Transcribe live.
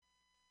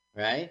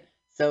right?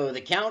 So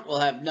the Count will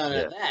have none Yeah.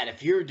 of that.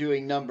 If you're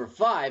doing number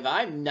 5,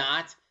 I'm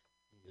not.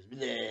 He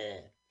goes,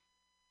 bleh.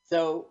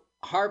 So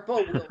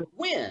Harpo will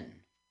win.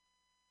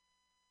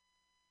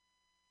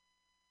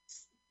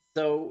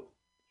 So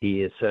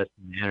He is such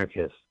an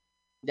anarchist.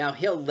 now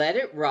he'll let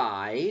it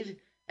ride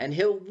and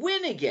he'll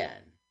win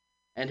again.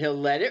 And he'll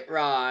let it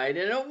ride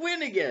and he'll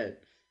win again.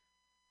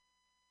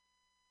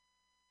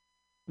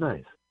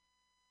 Nice.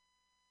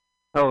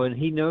 Oh, and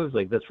he knows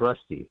like that's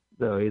Rusty.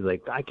 So he's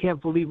like, I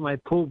can't believe my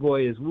pool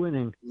boy is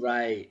winning.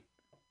 Right.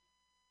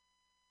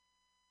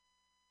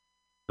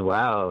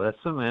 Wow, that's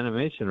some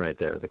animation right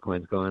there. The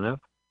coins going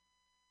up.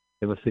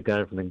 They must have got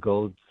it from the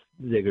gold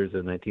diggers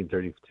of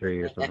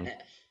 1933 or something.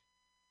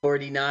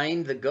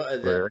 49,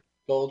 the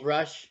gold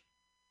rush.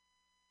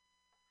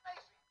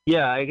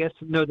 Yeah, I guess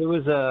no. It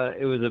was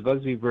a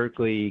Bugsby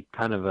Berkeley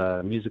kind of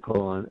a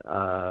musical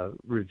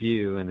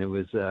review, and it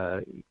was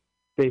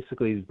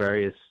basically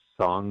various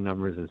song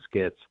numbers and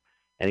skits,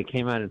 and it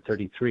came out in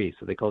 '33,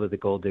 so they called it the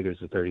Gold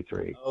Diggers of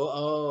 '33.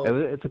 Oh.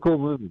 It's a cool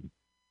movie.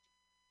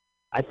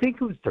 I think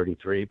it was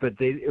 '33, but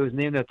it was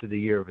named after the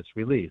year of its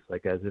release,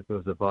 like as if it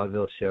was a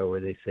vaudeville show where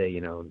they say,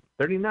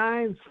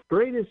 39's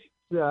greatest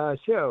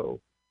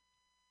show,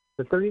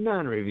 the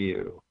 39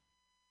 review.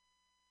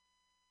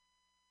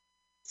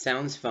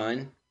 Sounds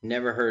fun.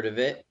 Never heard of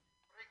it.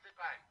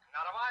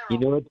 You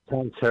know what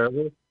sounds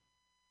terrible?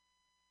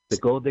 The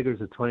Gold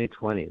Diggers of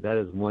 2020. That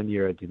is 1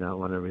 year I do not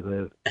want to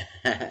relive.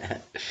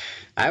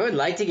 I would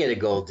like to get a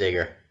gold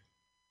digger.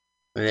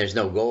 I mean, there's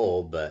no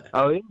gold, but...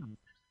 Oh, yeah.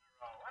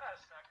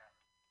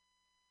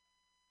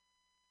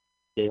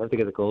 Yeah, you have to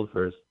get the gold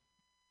first.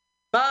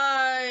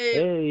 Bye!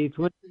 Hey,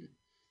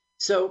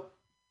 So,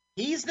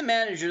 he's the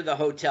manager of the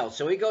hotel.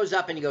 So he goes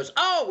up and he goes,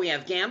 oh, we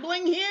have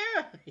gambling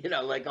here?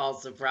 Like all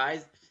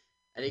surprised.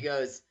 And he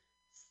goes,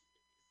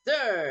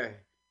 sir,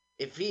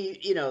 if he,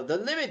 the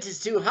limit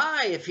is too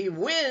high. If he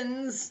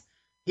wins,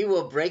 he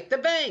will break the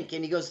bank.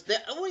 And he goes,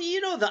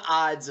 well, the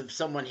odds of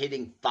someone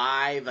hitting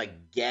 5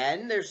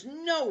 again? There's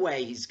no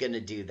way he's going to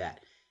do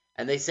that.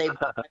 And they say,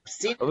 I've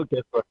seen it.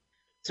 Okay.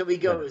 So he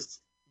goes,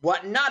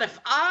 what, not if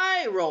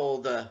I roll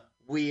the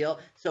wheel?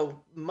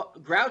 So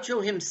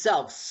Groucho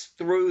himself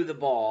threw the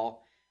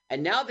ball.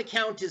 And now the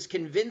Count is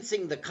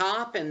convincing the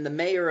cop and the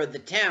mayor of the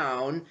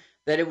town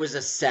that it was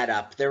a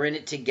setup. They're in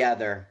it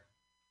together.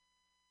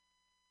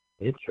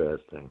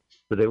 Interesting.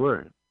 But they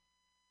weren't.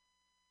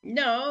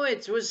 No,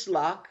 it was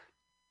luck.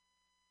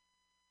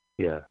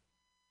 Yeah.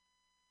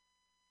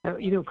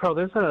 Carl,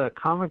 there's a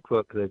comic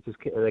book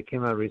that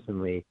came out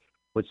recently,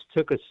 which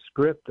took a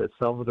script that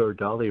Salvador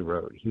Dali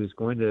wrote. He was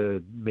going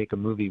to make a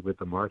movie with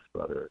the Marx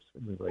Brothers.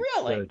 It was like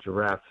Really?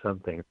 Giraffe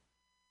something.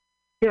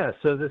 Yeah,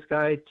 so this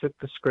guy took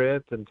the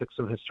script and took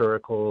some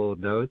historical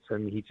notes,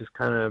 and he just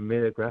kind of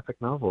made a graphic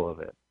novel of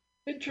it.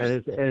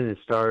 Interesting. And it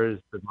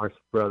stars the Marx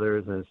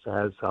Brothers, and it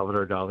has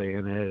Salvador Dali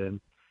in it, and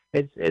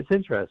it's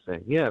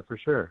interesting. Yeah, for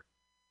sure.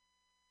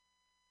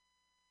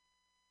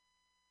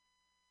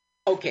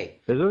 Okay.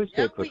 Now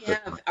we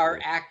have our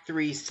Act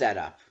 3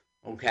 setup.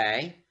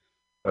 Okay.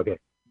 Okay.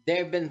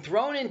 They've been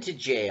thrown into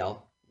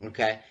jail.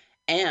 Okay.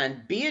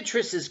 And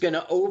Beatrice is going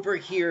to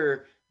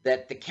overhear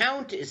that the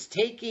Count is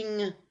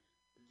taking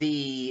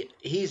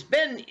he's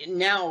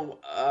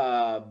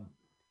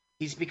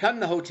become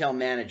the hotel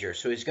manager,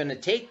 so he's going to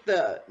take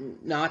the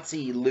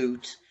Nazi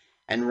loot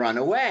and run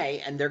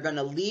away, and they're going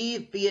to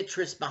leave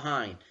Beatrice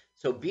behind.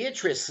 So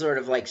Beatrice sort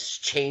of like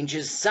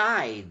changes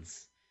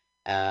sides,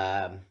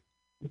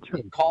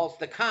 calls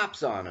the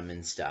cops on him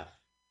and stuff.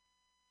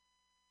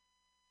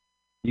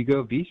 You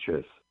go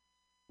Beatrice.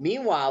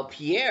 Meanwhile,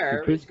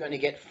 Pierre is going to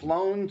get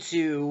flown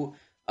to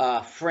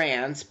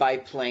France by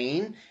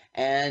plane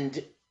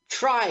and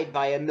tried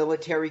by a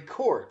military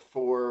court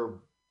for,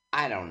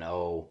 I don't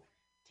know,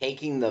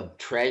 taking the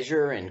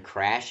treasure and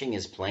crashing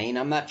his plane.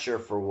 I'm not sure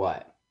for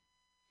what.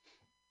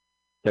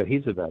 So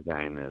he's a bad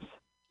guy in this.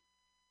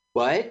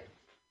 What?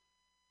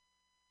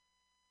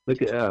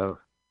 Look at oh,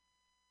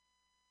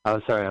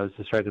 sorry, I was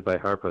distracted by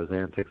Harpo's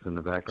antics in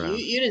the background.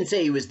 You didn't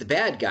say he was the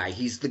bad guy.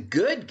 He's the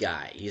good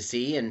guy, you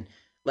see, and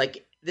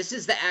this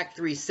is the Act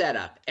 3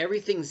 setup.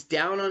 Everything's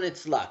down on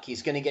its luck.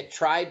 He's going to get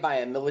tried by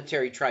a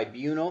military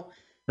tribunal.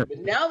 But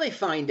now they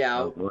find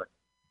out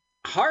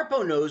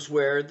Harpo knows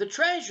where the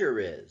treasure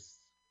is.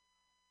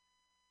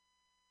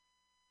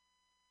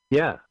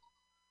 Yeah.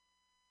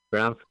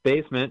 Ground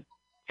basement,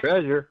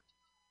 treasure.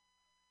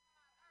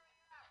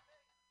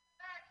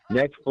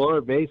 Next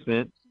floor,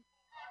 basement.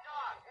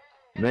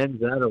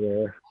 Men's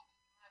outerwear,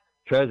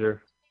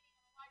 treasure.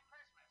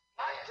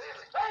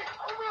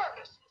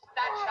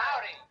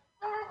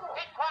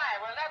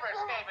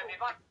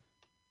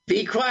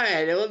 Be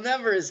quiet. It will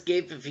never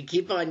escape if you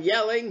keep on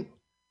yelling.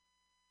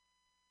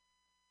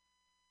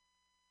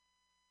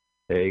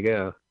 There you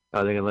go.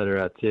 Oh, they can let her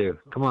out too.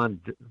 Come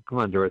on,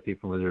 Dorothy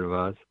from Wizard of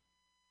Oz.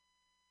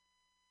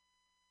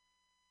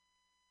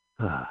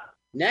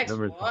 Next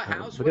floor,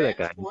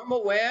 housewares,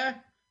 formal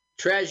wear,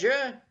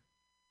 treasure.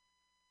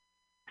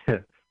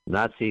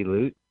 Nazi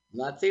loot.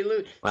 Nazi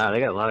loot. Wow,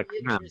 they got a lot of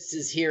crap. This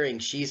is hearing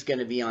she's going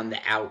to be on the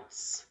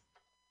outs.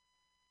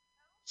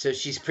 So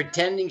she's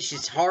pretending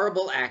she's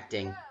horrible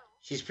acting.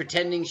 She's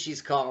pretending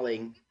she's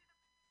calling.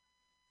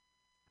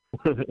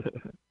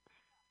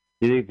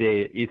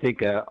 You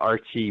think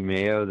Archie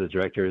Mayo, the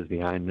director, is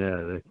behind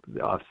the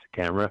off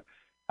camera?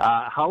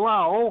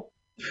 Hello.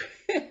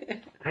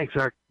 Thanks,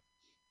 Archie.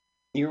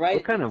 You're right.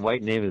 What kind of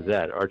white name is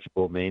that?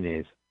 Archibald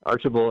Mayonnaise.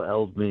 Archibald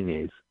L.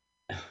 Mayonnaise.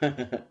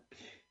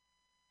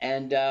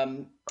 And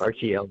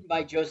Archie L.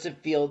 by Joseph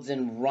Fields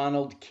and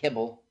Ronald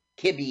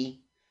Kibbe.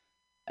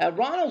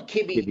 Ronald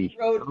Kibbe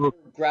wrote for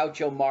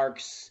Groucho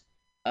Marx.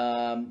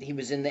 He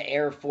was in the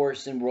Air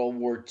Force in World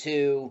War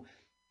II,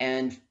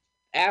 and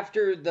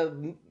after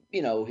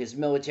his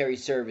military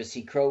service,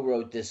 he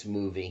co-wrote this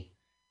movie.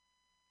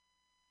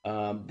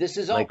 This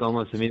is like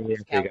almost immediately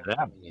after he got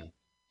out.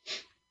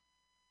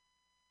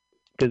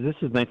 Because this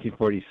is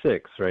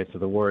 1946, right? So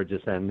the war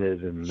just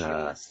ended, and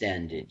just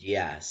ended,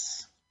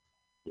 yes.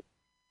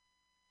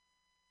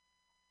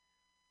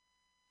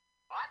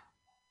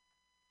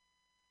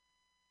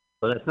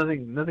 Well, that's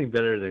nothing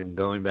better than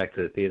going back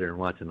to the theater and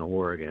watching the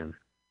war again.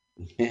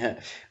 Yeah,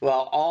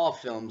 well, all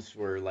films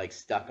were like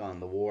stuck on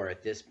the war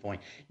at this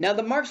point. Now,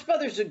 the Marx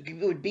Brothers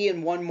would be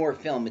in one more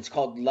film. It's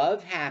called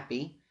Love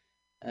Happy,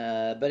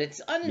 but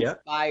it's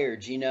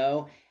uninspired,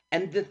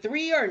 And the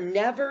three are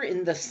never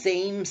in the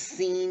same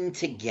scene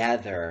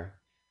together.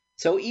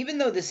 So even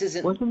though this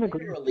isn't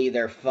literally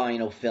their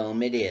final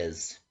film, it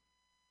is.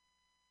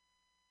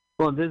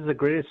 Well, this is the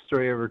greatest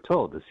story ever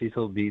told, the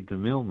Cecil B.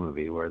 DeMille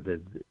movie, where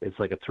it's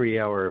like a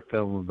 3-hour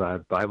film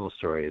about Bible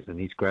stories, and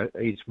each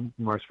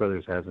Marx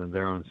Brothers has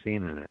their own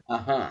scene in it.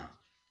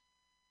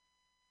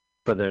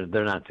 But they're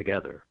not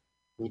together,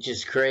 which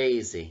is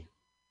crazy.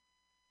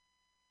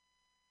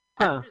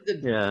 After the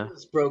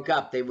Beatles broke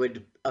up, they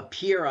would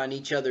appear on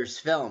each other's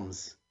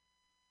films,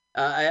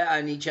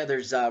 on each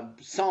other's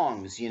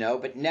songs,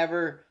 but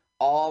never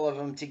all of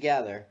them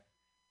together.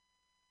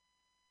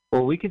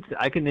 Well,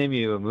 I can name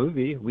you a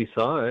movie. We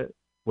saw it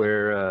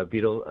where a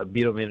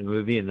Beatle made a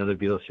movie, another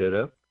Beatle showed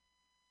up.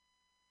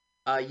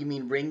 You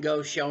mean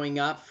Ringo showing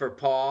up for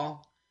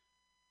Paul?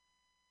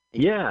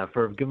 Yeah,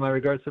 for Give My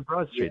Regards to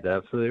Broad Street. Yeah.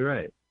 Absolutely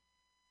right.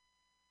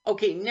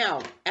 Okay,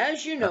 now,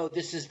 as you know,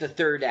 this is the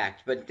third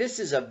act, but this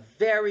is a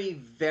very,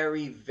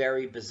 very,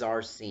 very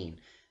bizarre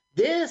scene.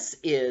 This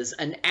is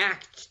an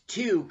Act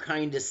 2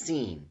 kind of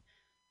scene.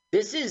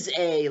 This is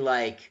a,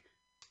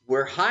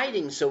 we're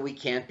hiding so we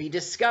can't be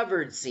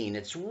discovered scene.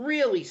 It's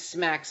really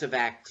smacks of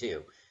Act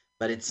 2,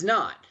 but it's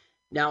not.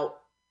 Now,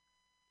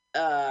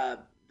 the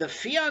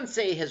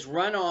fiancé has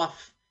run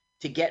off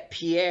to get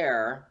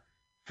Pierre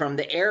from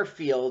the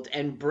airfield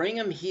and bring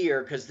him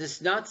here because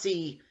this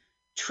Nazi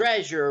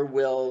treasure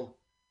will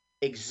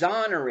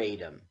exonerate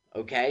him,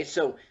 okay?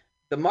 So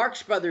the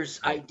Marx Brothers'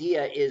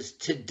 idea is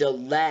to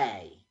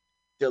delay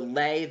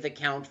the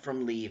Count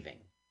from leaving,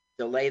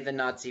 delay the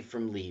Nazi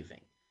from leaving.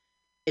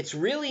 It's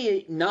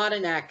really not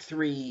an Act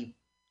 3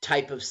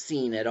 type of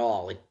scene at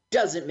all. It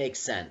doesn't make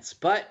sense,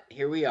 but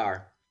here we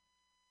are.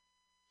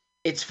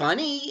 It's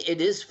funny.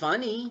 It is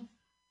funny.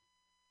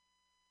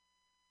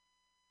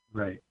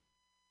 Right.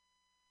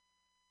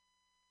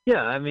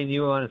 Yeah, I mean,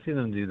 you want to see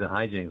them do the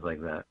hijinks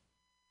like that.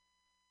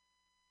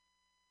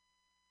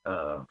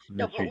 No,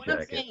 but what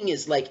I'm saying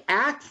is,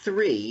 Act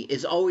 3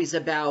 is always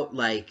about,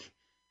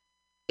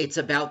 it's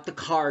about the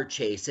car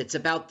chase. It's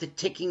about the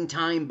ticking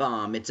time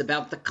bomb. It's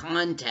about the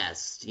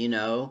contest,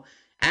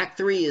 Act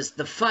 3 is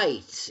the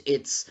fight.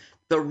 It's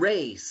the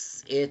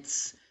race.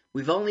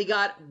 We've only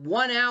got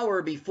 1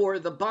 hour before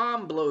the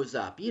bomb blows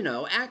up.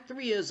 Act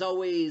 3 is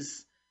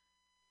always...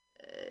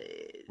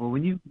 Well,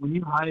 when you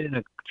hide in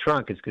a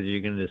trunk, it's because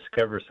you're going to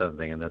discover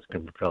something, and that's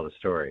going to propel the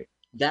story.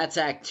 That's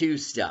Act 2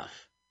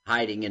 stuff,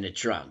 hiding in a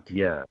trunk.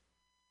 Yeah.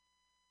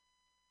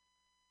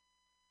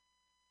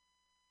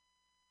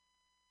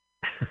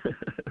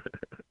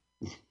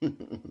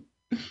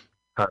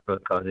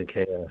 Harpo causing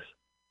chaos.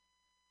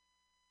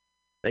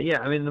 But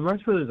yeah, I mean, the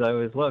Marx Brothers I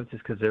always loved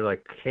just because they're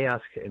like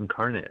chaos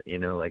incarnate,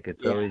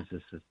 it's always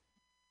just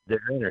they're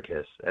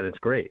anarchists, and it's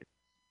great.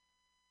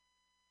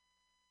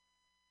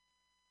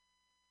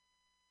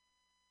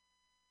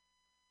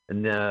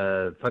 And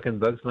fucking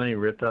Bugs Bunny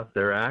ripped off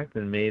their act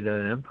and made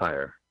an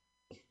empire.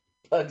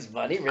 Bugs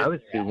Bunny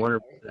ripped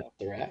off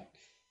their act?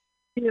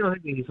 He's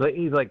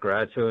like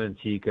Groucho and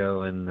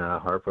Chico and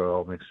Harpo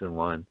all mixed in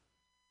one.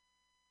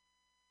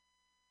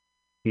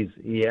 He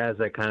has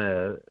that kind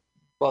of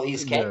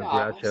he's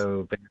chaos.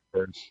 Groucho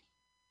banter.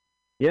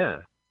 Yeah.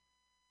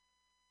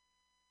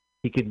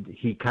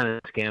 He kind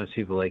of scams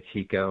people like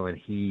Chico, and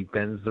he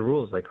bends the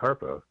rules like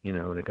Harpo.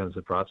 When it comes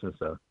to props and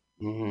stuff.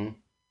 Mm-hmm.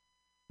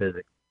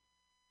 Physics.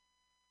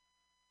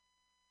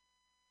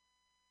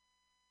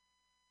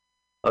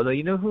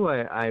 Although, who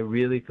I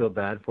really feel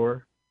bad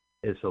for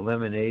is the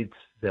lemonade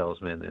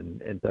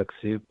salesman in Duck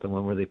Soup, the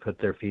one where they put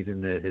their feet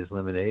into his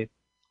lemonade.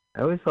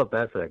 I always felt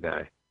bad for that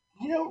guy.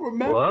 I don't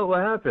remember.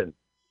 What happened?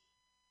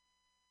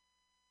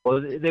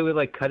 Well, they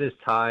would cut his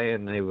tie,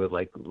 and they would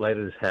light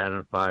his hat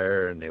on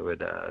fire, and they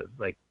would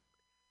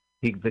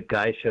the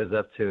guy shows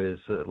up to his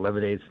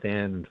lemonade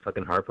stand, and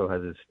fucking Harpo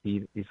has his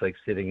feet. He's like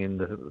sitting in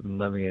the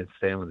lemonade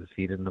stand with his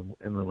feet in the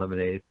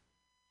lemonade.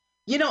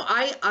 You know,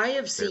 I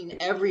have seen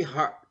every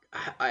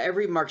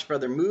Marx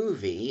Brother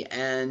movie,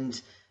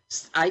 and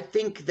I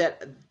think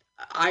that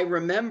I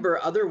remember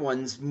other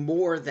ones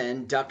more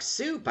than Duck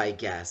Soup, I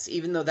guess,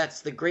 even though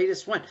that's the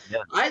greatest one.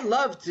 Yeah. I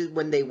loved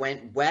when they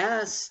went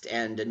west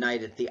and A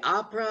Night at the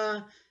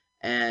Opera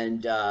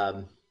and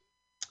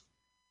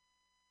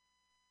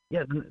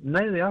Yeah,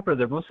 Night of the Opera,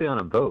 they're mostly on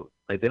a boat.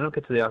 Like, they don't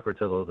get to the opera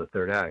till the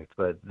third act,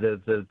 but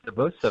the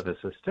boat stuff is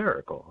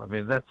hysterical. I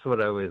mean, that's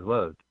what I always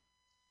loved.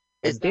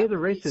 is And Day that of the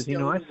when they Races, I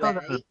stowed saw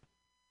that. away?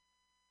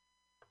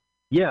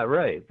 Yeah,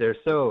 right. They're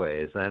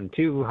stowaways and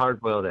 2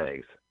 hard-boiled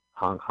eggs.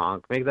 Honk,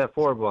 honk. Make that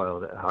 4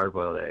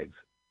 hard-boiled eggs.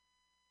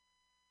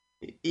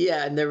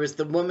 Yeah, and there was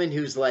the woman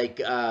who's like,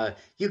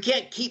 you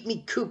can't keep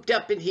me cooped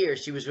up in here.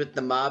 She was with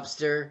the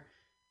mobster.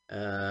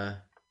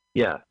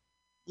 Yeah.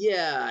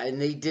 Yeah,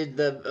 and they did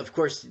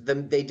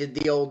they did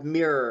the old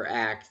mirror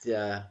act.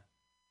 But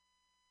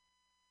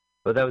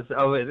that was,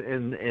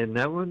 in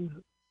that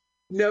one?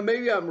 No,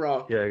 maybe I'm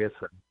wrong. Yeah, I guess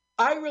so.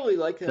 I really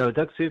like that. No,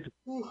 Duck Soup.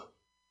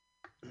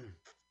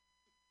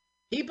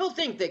 People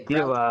think that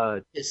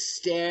Grouch is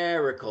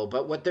hysterical,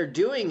 but what they're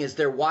doing is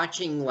they're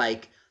watching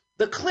like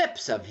the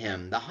clips of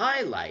him, the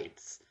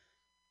highlights,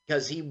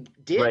 because he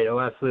did. Right. Oh,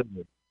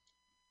 absolutely.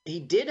 He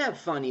did have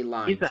funny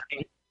lines.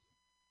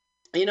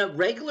 In a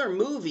regular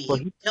movie,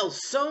 he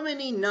tells so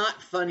many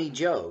not funny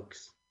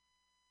jokes.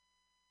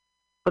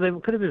 But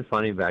it could have been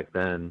funny back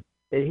then.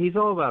 He's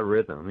all about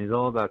rhythm. He's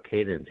all about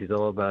cadence. He's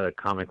all about a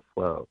comic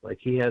flow. Like,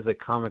 he has a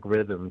comic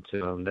rhythm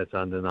to him that's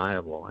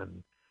undeniable.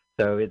 And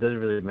so it doesn't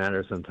really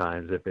matter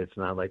sometimes if it's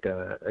not like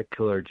a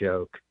killer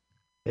joke.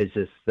 It's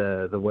just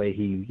the way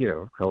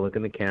he'll look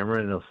in the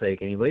camera and he'll say,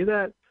 "Can you believe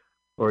that?"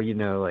 Or,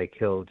 like,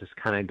 he'll just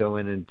kind of go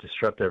in and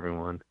disrupt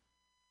everyone.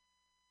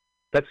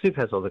 Duck Soup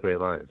has all the great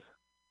lines.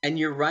 And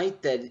you're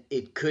right that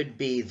it could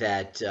be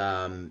that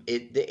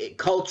it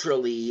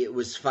culturally it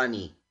was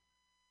funny,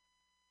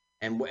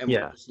 and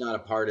was not a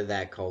part of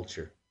that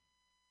culture.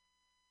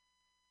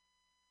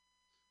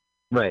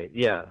 Right.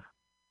 Yeah.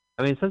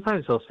 I mean,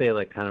 sometimes he'll say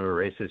like kind of a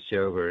racist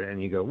joke,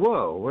 and you go,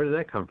 "Whoa, where did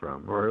that come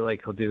from?" Or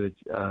like he'll do it,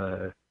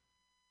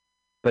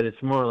 but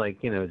it's more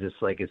like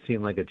just like it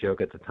seemed like a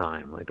joke at the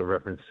time, like a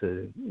reference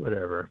to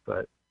whatever.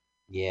 But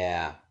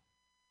yeah,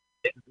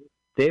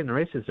 Dave and the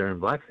Racists are in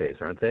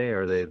blackface, aren't they?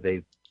 Or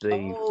they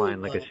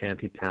find like a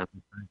shanty town.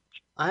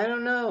 I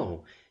don't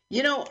know.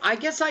 I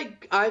guess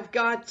I've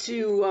got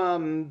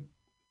to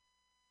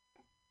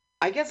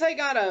I guess I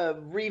gotta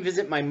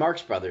revisit my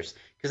Marx Brothers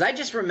because I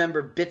just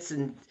remember bits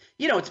and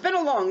it's been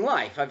a long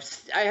life. I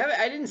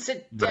didn't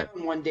sit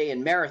down one day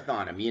and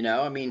marathon them.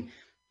 I mean,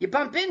 you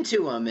bump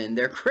into them and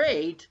they're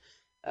great.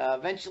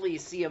 Eventually, you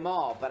see them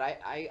all, but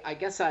I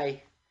guess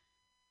I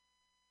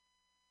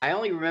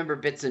only remember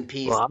bits and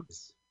pieces. Well,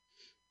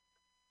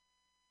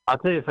 I'll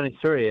tell you a funny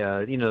story.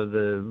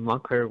 The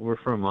Montclair, we're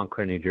from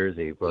Montclair, New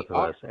Jersey, both of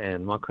us,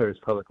 and Montclair's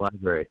public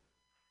library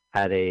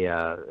had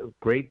a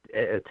great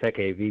tech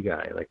AV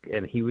guy,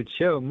 and he would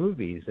show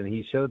movies, and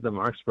he showed the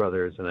Marx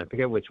Brothers, and I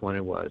forget which one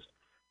it was,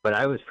 but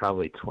I was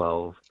probably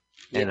 12,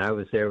 and I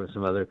was there with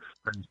some other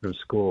friends from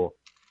school,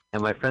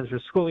 and my friends from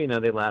school,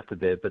 they laughed a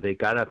bit, but they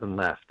got up and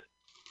left,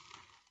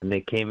 and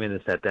they came in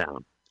and sat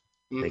down.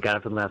 They got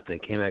up and left, and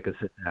they came back and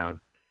sat down.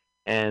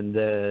 And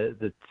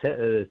the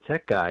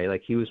tech guy,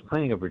 like, he was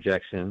playing a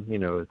projection, it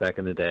was back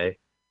in the day,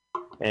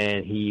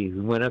 and he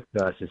went up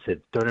to us and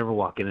said, "Don't ever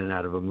walk in and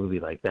out of a movie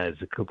like that.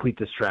 It's a complete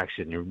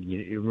distraction. You're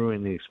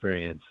ruining the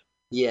experience."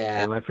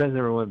 Yeah. And my friends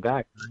never went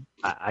back.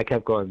 I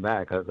kept going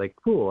back. I was like,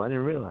 "Cool, I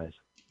didn't realize."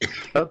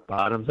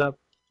 Bottoms up.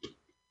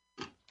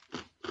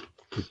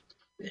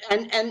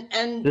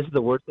 And this is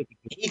the worst thing.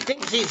 He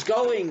thinks he's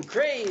going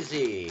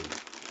crazy.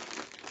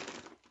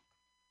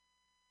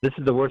 This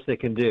is the worst they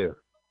can do.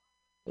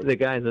 The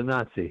guy's a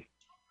Nazi.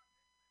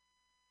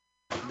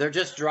 They're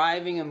just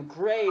driving him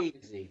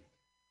crazy.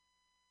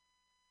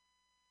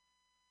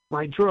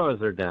 My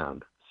drawers are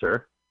down,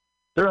 sir.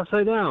 They're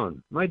upside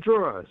down. My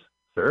drawers,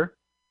 sir.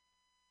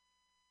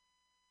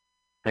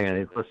 Hang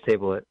on, let's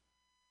table it.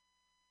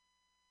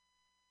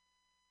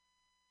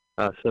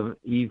 Some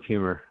Eve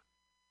humor.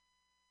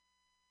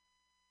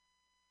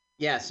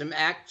 Yeah, some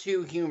Act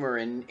 2 humor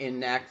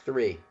in Act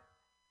 3.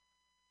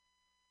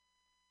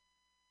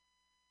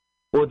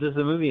 Well, does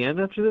the movie end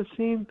after this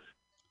scene?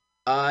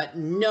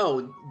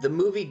 No, the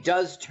movie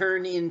does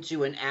turn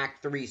into an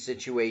Act 3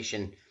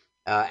 situation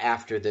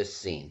after this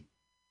scene.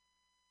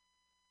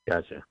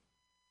 Gotcha.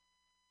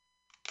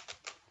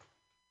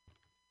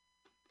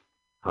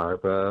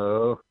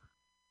 Harpo.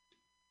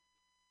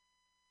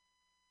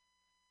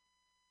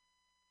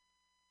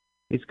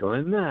 He's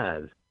going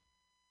mad.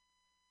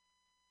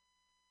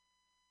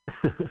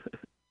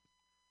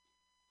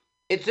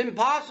 It's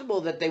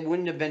impossible that they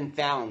wouldn't have been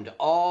found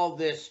all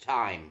this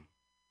time.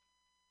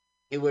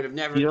 He would have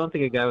never... You don't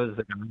think a guy was...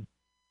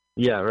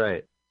 Yeah,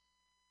 right.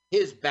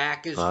 His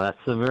back is... Well, that's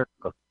the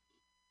miracle.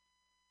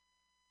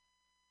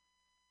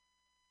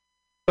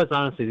 Plus,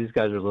 honestly, these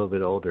guys are a little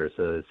bit older,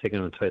 so it's taking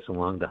them twice as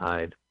long to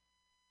hide.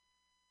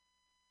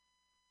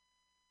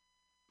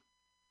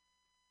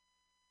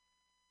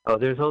 Oh,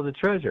 there's all the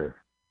treasure.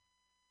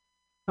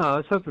 Oh, I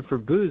was hoping for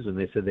booze when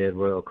they said they had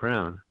Royal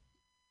Crown.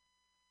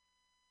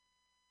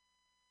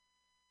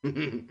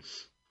 King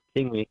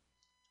me.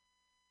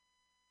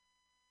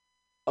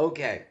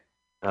 Okay.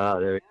 Oh,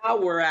 there. Now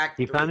we're Act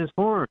He 3. found his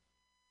horn.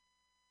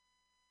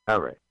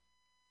 All right.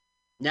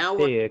 Now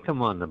we're Hey,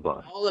 come on, the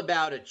boss. all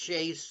about a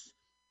chase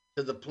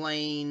to the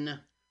plane.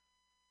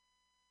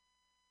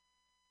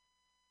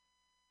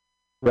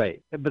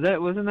 Right, but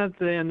that wasn't that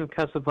the end of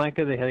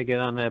Casablanca. They had to get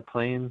on that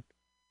plane.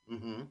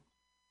 Mm-hmm.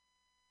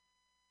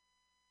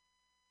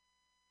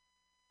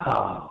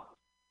 Oh,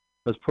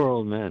 those poor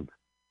old men.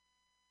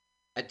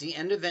 At the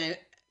end of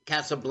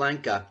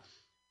Casablanca,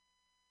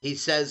 he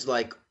says,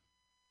 like,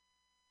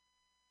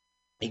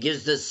 he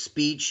gives this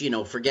speech,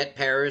 forget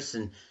Paris,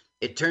 and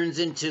it turns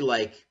into,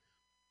 like,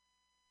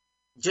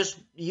 just,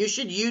 you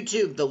should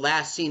YouTube the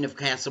last scene of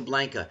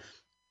Casablanca.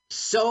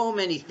 So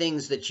many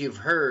things that you've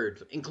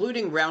heard,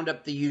 including round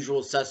up the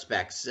usual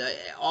suspects,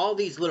 all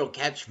these little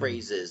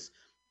catchphrases,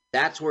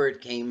 that's where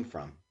it came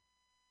from.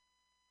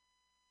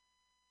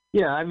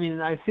 Yeah, I mean,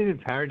 I see the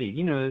parody.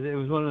 It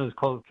was one of those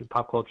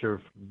pop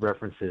culture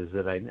references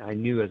that I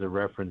knew as a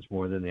reference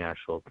more than the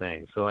actual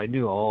thing. So I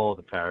knew all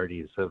the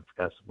parodies of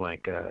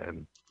Casablanca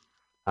and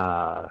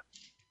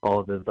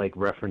all the like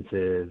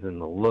references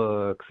and the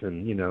looks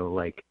and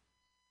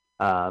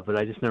but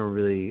I just never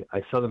really.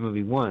 I saw the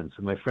movie once,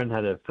 and my friend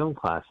had a film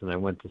class, and I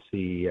went to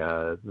see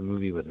the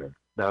movie with her.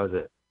 That was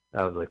it.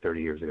 That was like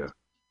 30 years ago.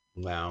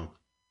 Wow.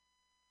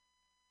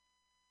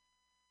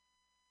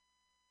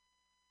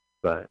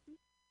 But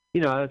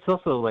it's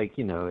also like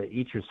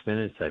eat your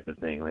spinach type of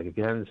thing. Like if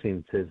you haven't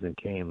seen Citizen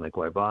Kane, like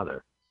why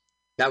bother?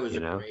 That was a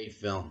great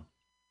film.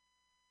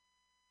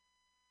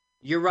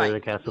 You're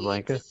right.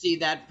 Casablanca? You need to see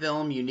that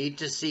film. You need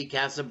to see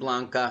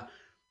Casablanca.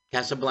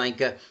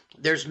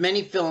 There's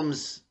many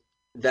films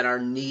that are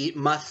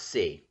must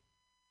see.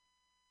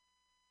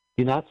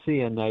 Do not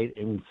see A Night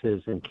in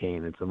Citizen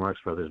Kane. It's a Marx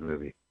Brothers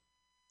movie.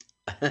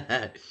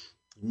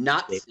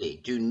 Not see.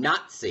 Do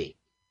not see.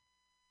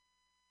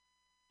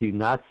 Do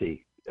not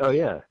see. Oh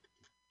yeah.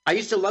 I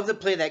used to love to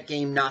play that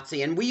game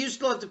Nazi, and we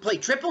used to love to play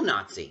Triple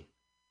Nazi.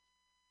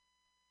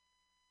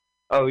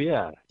 Oh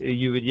yeah.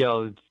 You would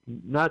yell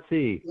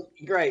Nazi.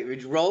 Great.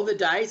 We'd roll the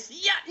dice.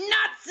 Yeah,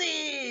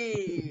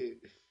 Nazi.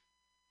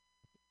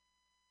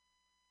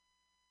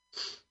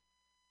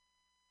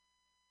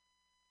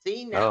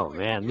 See, now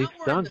man, these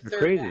stunts are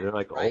crazy. They're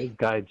like old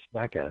guy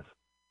jackass.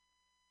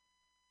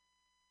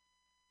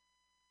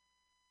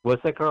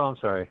 What's that, Carl? I'm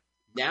sorry.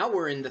 Now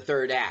we're in the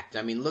third act.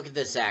 I mean, look at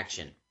this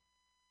action.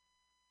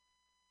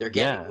 They're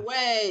getting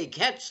away.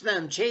 Catch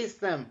them. Chase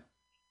them.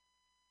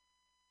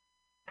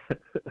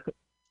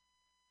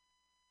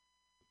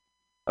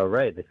 All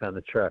right, they found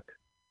the truck.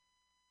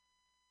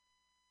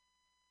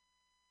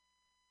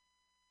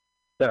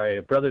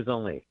 Sorry, brothers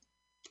only.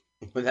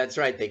 Well, that's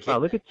right. They can't. Oh,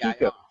 look at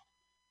Chico.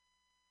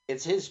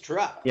 It's his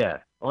truck. Yeah,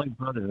 only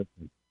brothers.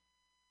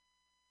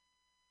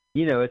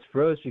 It's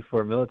bros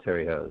before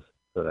military hose.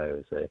 That's what I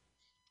would say.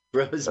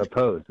 Bros. Or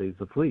pose. He's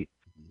the fleet.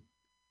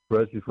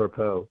 Bros before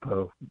po.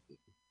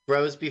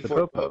 Bros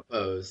before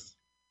popos.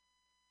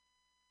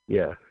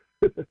 Yeah.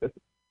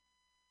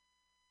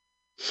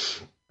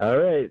 All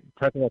right.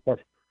 Talking about that.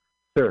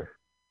 Sir,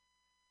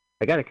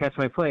 I got to catch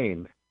my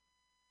plane.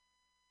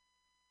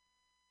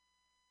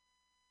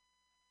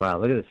 Wow,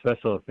 look at the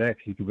special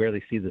effects. You can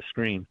barely see the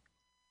screen.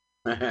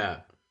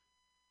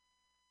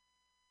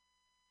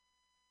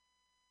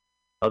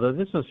 Although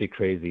this must be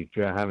crazy,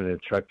 having a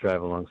truck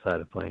drive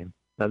alongside a plane.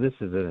 Now, this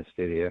is in a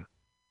studio.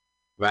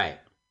 Right.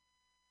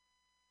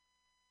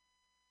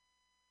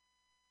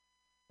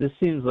 This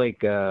seems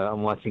like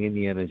I'm watching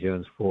Indiana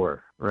Jones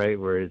 4, right?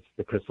 Where it's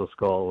the Crystal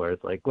Skull, where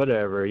it's like,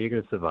 whatever, you're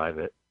going to survive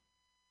it.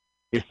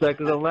 You're stuck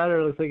to the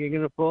ladder, looks like you're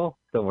going to fall.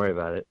 Don't worry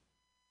about it.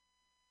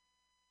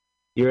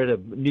 You're at a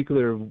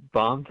nuclear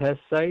bomb test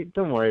site.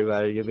 Don't worry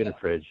about it. You'll be in the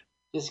fridge.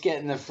 Just get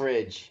in the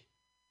fridge.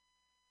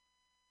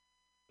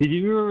 Did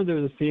you remember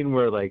there was a scene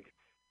where, like,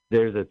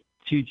 they're on a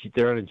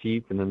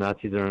Jeep and the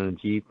Nazis are on a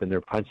Jeep and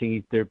they're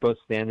both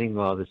standing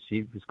while the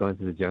Jeep is going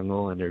through the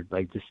jungle and they're,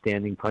 like, just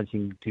standing,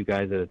 punching two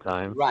guys at a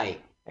time.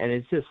 Right. And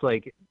it's just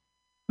like,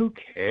 who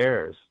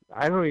cares?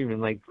 I don't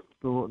even,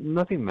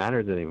 nothing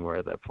matters anymore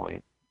at that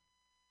point.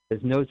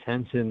 There's no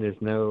tension.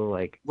 There's no,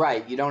 like...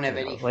 Right. You don't have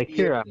any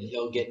fear that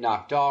he'll get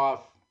knocked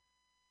off.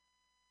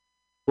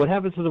 What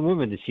happened to the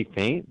woman? Did she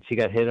faint? She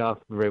got hit off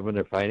right when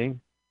they're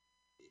fighting?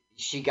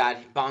 She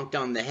got bonked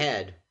on the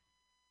head.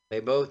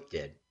 They both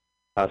did.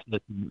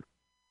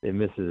 It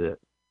misses it.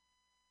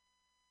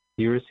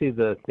 You ever see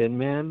The Thin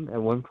Man?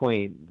 At one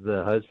point,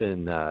 the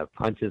husband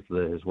punches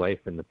his wife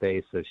in the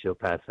face so she'll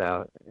pass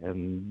out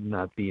and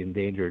not be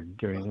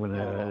endangered when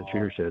an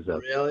intruder shows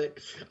up. Really?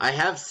 I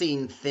have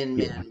seen Thin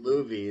Man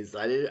movies.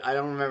 I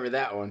don't remember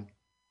that one.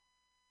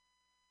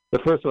 The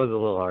first one was a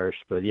little harsh,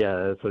 but yeah,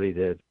 that's what he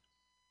did.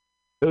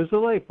 It was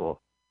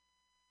delightful.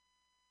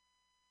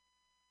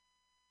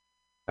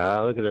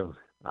 Look at him.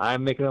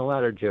 I'm making a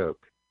ladder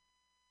joke.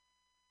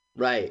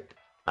 Right.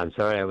 I'm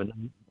sorry, I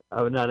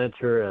would not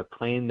enter a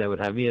plane that would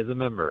have me as a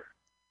member.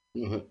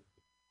 Mhm.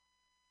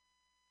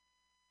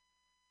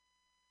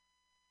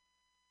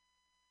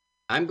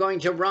 I'm going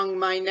to wrung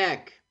my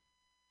neck.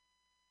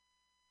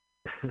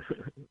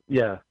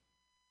 Yeah.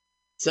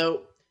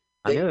 So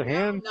On they the other now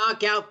hand,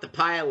 knock out the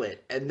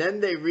pilot, and then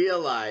they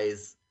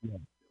realize yeah.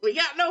 we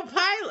got no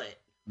pilot.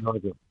 No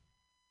idea.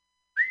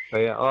 Oh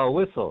yeah. Oh,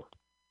 whistle.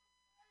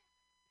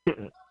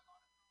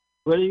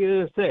 What are you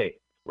gonna say?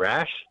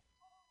 Crash?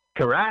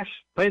 Crash?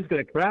 Plane's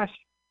gonna crash?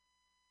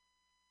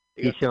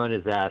 They He's go, showing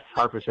his ass.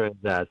 Harper's showing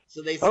his ass.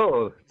 so they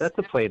Oh, that's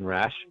a plane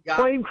rash. got.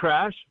 Plane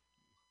crash.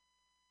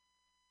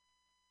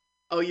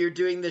 Oh, you're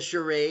doing the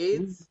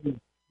charades?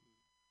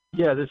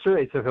 Yeah, that's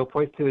right. So he'll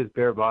point to his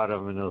bare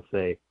bottom and he'll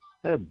say,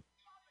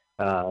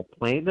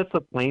 plane, that's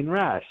a plane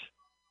rash.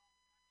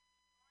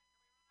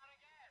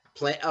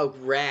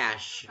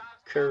 Rash.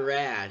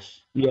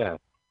 Crash. Yeah.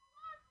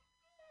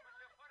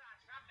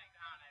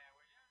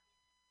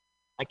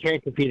 I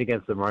can't compete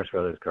against the Marx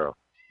Brothers, Carl.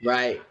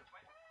 Right.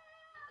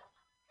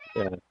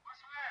 Yeah.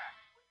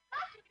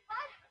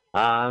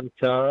 I'm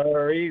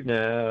sorry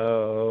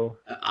now.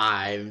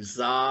 I'm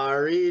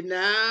sorry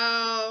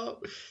now.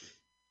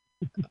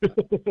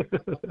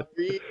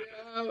 Sorry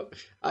now.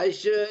 I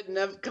shouldn't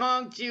have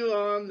conked you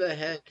on the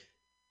head.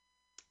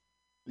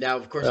 Now,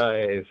 of course.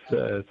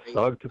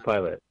 Dog to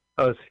pilot.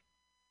 Oh,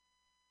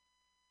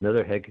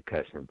 another head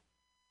concussion.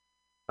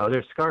 Oh,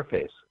 there's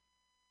Scarface.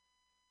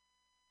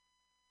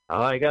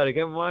 Oh, I gotta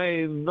get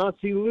my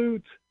Nazi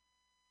loot.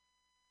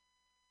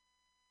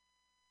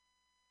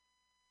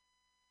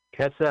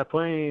 Catch that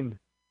plane.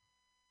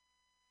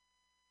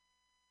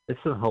 There's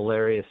some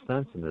hilarious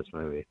stunts in this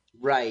movie.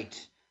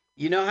 Right.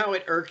 You know how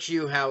it irks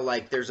you how,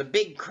 like, there's a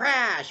big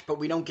crash, but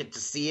we don't get to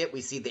see it?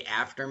 We see the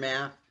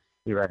aftermath?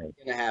 You're right. It's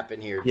going to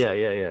happen here. Yeah.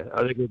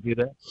 Are they going to do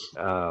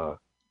that?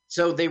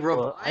 So they revive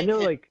well, I know,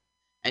 him, like...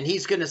 and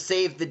he's going to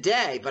save the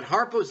day, but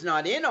Harpo's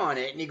not in on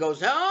it, and he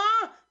goes,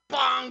 huh?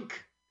 Bonk!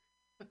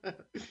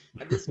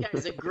 And this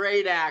guy's a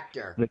great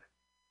actor.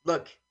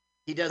 Look,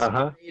 he does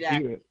a great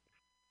acting.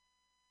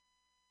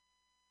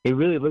 He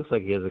really looks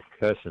like he has a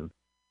concussion.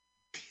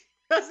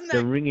 Doesn't that?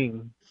 The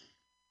ringing...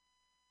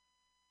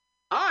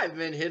 I've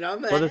been hit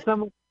on the Well,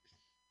 head.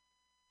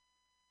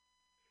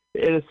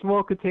 In a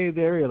small contained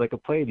area like a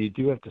plane, you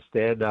do have to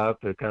stand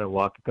up and kind of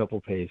walk a couple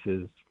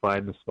paces,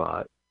 find the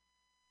spot.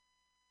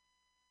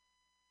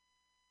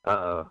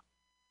 Uh-oh.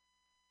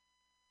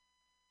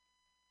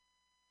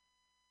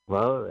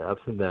 Well,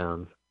 ups and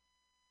downs.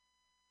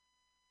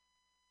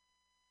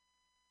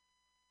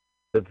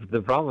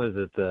 The problem is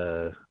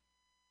that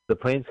the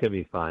plane's gonna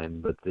be fine,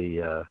 but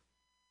the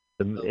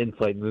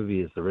in-flight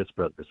movie is the Ritz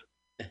Brothers.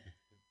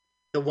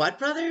 The what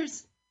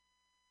brothers?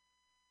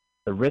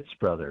 The Ritz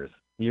Brothers.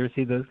 You ever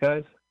see those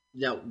guys?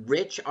 No,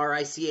 Rich,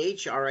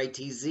 R-I-C-H,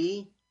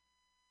 R-I-T-Z?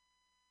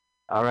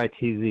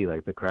 R-I-T-Z,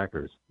 like the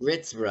crackers.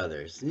 Ritz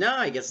Brothers. No,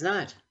 I guess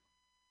not.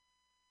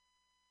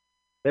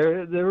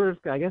 There were,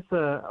 I guess,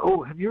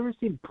 have you ever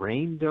seen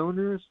Brain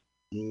Donors?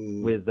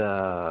 With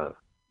John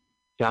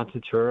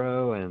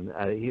Turturro, and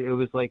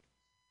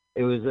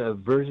it was a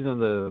version of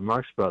the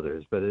Marx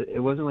Brothers, but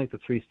it wasn't like the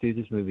Three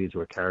Stooges movies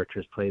where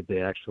characters played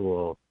the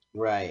actual,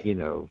 right,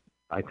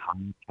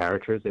 iconic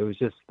characters. It was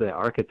just the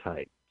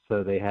archetype.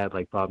 So they had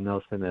like Bob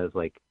Nelson as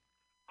like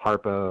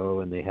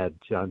Harpo, and they had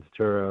John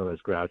Turturro as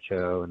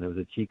Groucho, and there was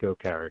a Chico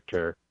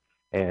character,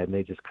 and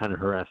they just kind of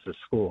harassed the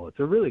school. It's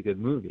a really good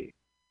movie.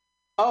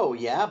 Oh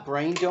yeah,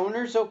 Brain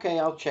Donors. Okay,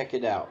 I'll check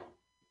it out.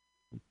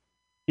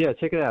 Yeah,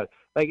 check it out.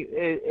 Like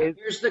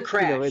here's the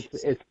crash.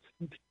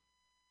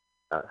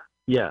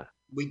 Yeah.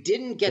 We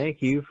didn't get.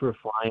 Thank you for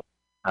flying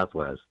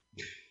Southwest.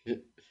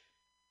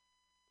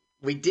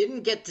 We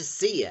didn't get to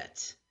see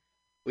it.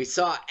 We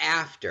saw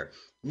after.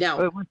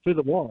 Now it went through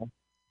the wall.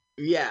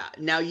 Yeah.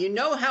 Now you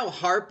know how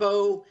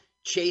Harpo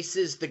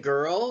chases the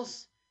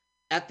girls?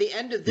 At the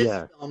end of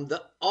this film,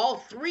 all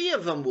three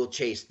of them will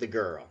chase the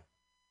girl.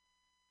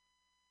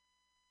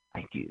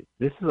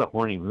 This is a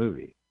horny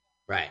movie.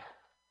 Right.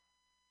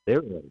 They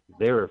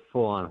were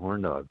full on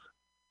horn dogs.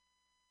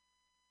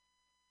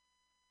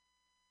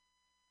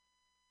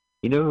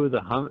 You know who the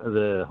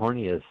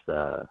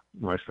horniest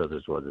Marx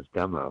Brothers was? It's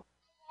Gummo.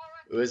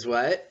 It was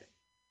what?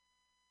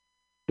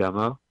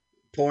 Gummo.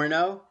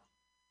 Porno.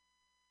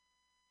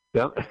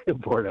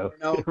 Porno.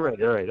 All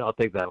right. I'll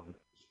take that one.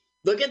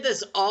 Look at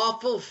this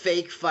awful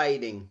fake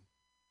fighting.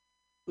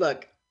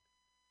 Look.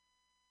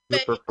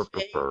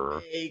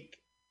 Fake.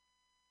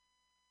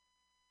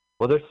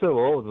 Well, they're so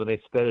old. When they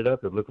sped it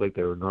up, it looked like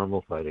they were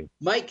normal fighting.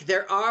 Mike,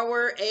 they're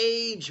our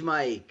age,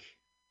 Mike.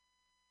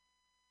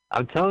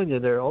 I'm telling you,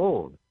 they're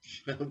old.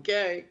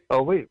 Okay.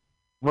 Oh, wait.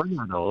 We're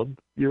not old.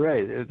 You're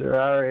right.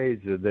 They're our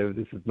age.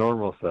 This is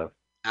normal stuff.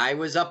 I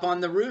was up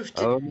on the roof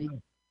today.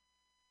 Oh.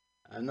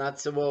 I'm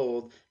not so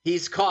old.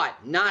 He's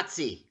caught.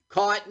 Nazi.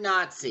 Caught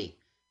Nazi.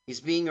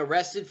 He's being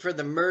arrested for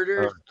the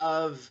murders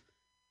of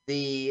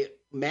the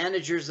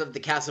managers of the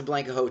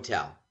Casablanca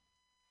Hotel.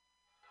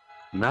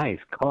 Nice.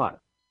 Caught.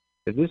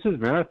 If this was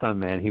Marathon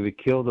Man, he would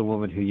kill the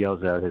woman who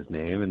yells out his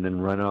name and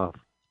then run off.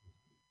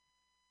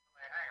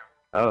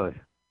 Oh.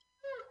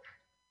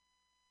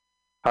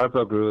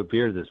 Harpo grew a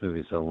beard this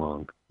movie so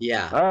long.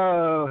 Yeah.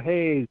 Oh,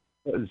 hey,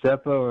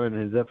 Zeppo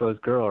and Zeppo's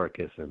girl are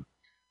kissing.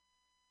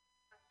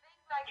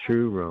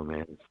 True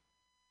romance.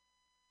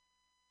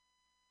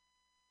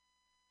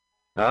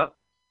 Oh,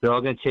 they're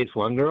all going to chase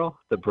one girl?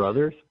 The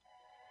brothers?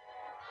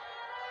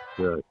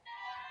 Good.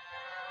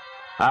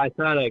 I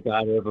thought I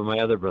got her, but my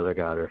other brother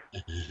got her.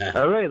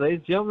 All right, ladies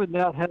and gentlemen,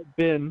 that has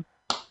been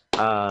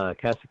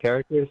cast of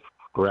characters,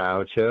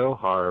 Groucho,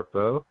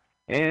 Harpo,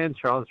 and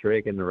Charles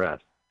Drake and the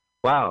rest.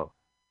 Wow.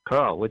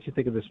 Carl, what'd you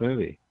think of this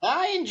movie?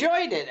 I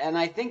enjoyed it, and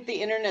I think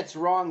the internet's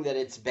wrong that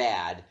it's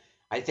bad.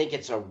 I think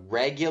it's a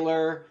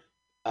regular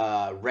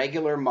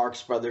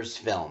Marx Brothers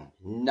film.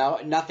 No,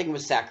 nothing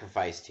was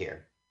sacrificed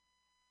here.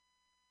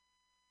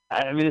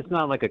 I mean, it's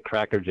not like a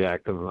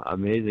crackerjack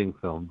amazing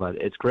film, but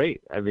it's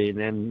great. I mean,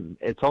 and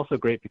it's also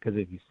great because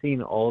if you've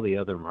seen all the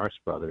other Marx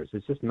Brothers,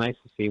 it's just nice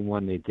to see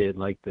one they did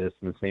like this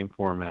in the same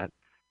format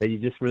that you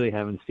just really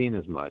haven't seen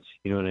as much.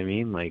 You know what I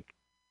mean? Like,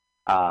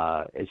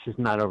 it's just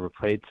not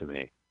overplayed to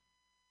me.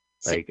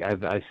 Like,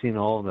 I've seen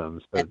all of them,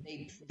 so I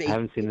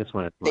haven't seen this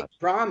one as much. They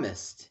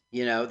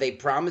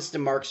promised a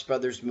Marx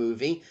Brothers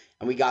movie,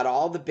 and we got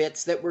all the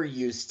bits that we're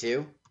used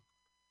to.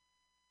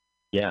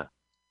 Yeah,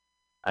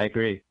 I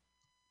agree.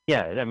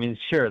 Yeah, I mean,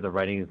 sure, the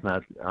writing is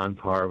not on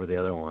par with the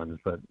other ones,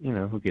 but,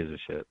 who gives a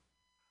shit?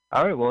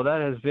 All right, well, that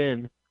has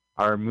been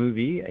our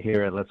movie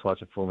here at Let's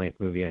Watch a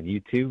Full-Length Movie on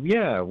YouTube.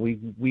 Yeah, we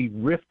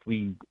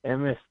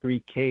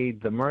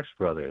MS3K'd the Marx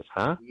Brothers,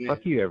 huh? Yeah.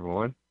 Fuck you,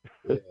 everyone.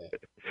 Yeah.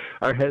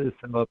 Our head is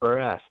still up our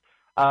ass.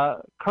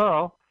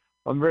 Carl,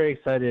 I'm very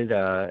excited.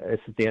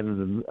 It's at the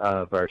end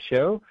of our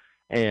show,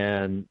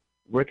 and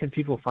where can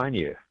people find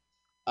you?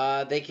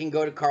 They can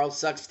go to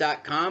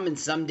carlsucks.com, and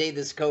someday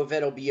this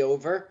COVID will be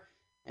over.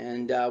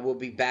 And we'll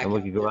be back. And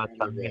we can go out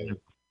someday.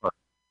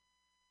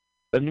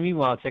 But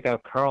meanwhile, check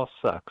out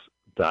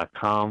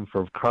carlsucks.com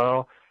for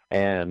Carl.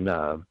 And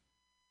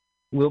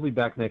we'll be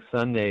back next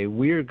Sunday.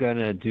 We're going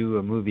to do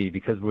a movie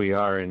because we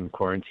are in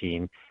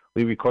quarantine.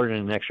 We recorded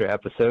an extra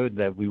episode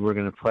that we were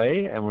going to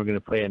play, and we're going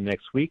to play it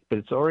next week. But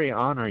it's already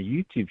on our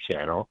YouTube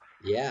channel.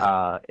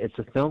 Yeah. It's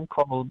a film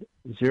called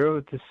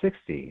 0 to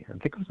 60. I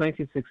think it was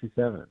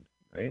 1967,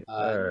 right?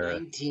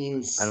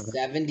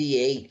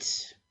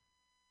 1978.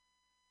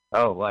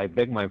 Oh, well, I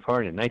beg my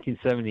pardon.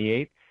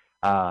 1978.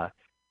 Carl,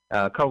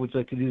 would you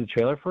like to do the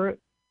trailer for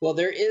it? Well,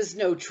 there is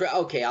no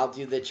Okay, I'll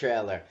do the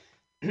trailer.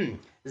 0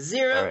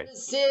 to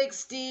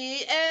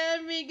 60,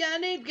 and we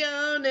gonna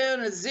go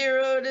down to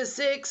 0 to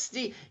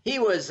 60. He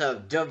was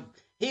a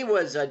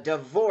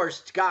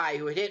divorced guy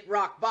who had hit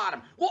rock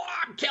bottom. Well,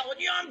 I'm telling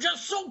you, I'm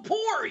just so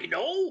poor,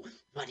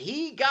 But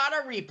he got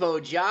a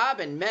repo job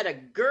and met a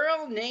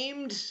girl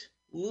named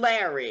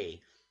Larry.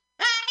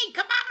 Hey,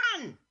 come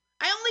on!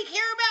 I only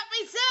care about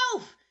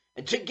myself.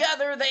 And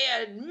together they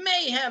had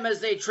mayhem as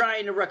they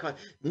trying to recover,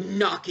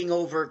 knocking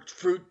over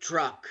fruit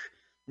truck,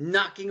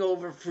 knocking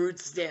over fruit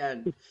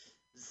stand,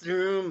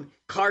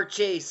 car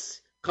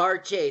chase.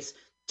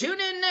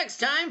 Tune in next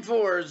time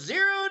for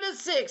 0 to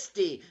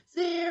 60.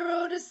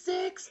 0 to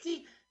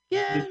 60.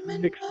 Get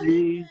me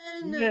 60.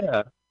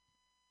 Yeah.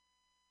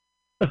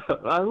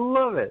 I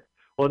love it.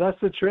 Well, that's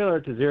the trailer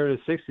to 0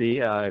 to 60.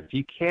 If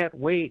you can't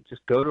wait,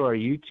 just go to our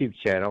YouTube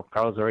channel.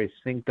 Carl's already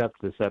synced up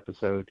this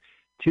episode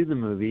to the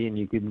movie, and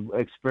you can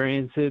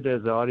experience it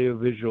as an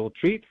audiovisual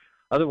treat.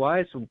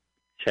 Otherwise,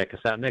 check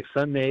us out next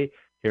Sunday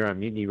here on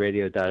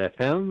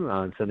MutinyRadio.fm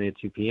on Sunday at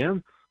 2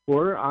 p.m.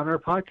 or on our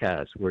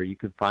podcast, where you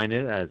can find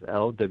it as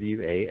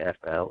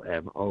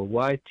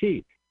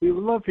LWAFLMOYT. We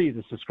would love for you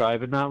to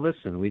subscribe and not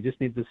listen. We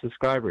just need the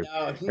subscribers.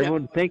 No.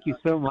 Everyone, thank you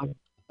so much.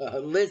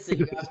 Listen,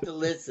 you have to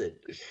listen.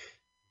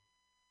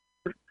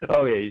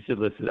 Oh, yeah, you should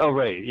listen. Oh,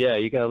 right. Yeah,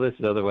 you got to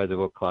listen. Otherwise, it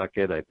won't clock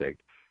in, I think.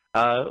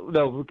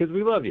 No, because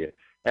we love you.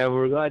 And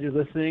we're glad you're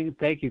listening.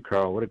 Thank you,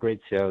 Carl. What a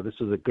great show. This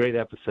was a great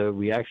episode.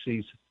 We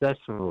actually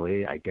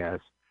successfully, I guess,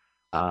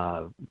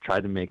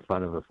 tried to make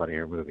fun of a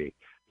funnier movie.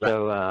 Right.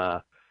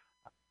 So,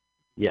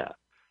 yeah.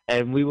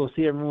 And we will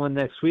see everyone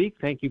next week.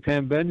 Thank you,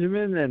 Pam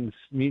Benjamin and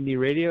Mutiny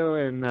Radio.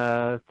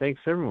 And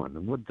thanks, everyone.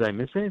 Did I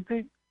miss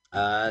anything?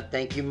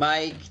 Thank you,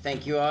 Mike.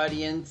 Thank you,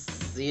 audience.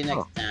 See you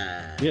next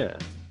time. Yeah.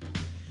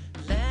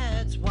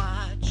 Let's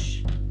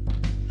watch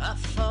a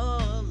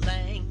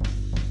full-length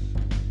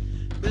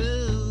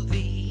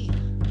movie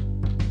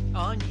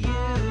on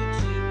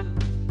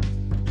YouTube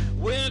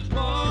with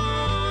HighSpirits.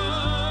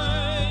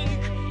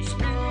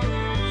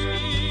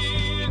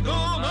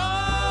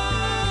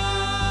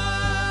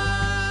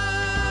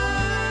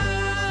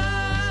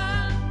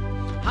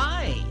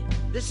 Hi,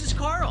 this is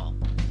Carl.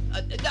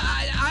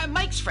 I'm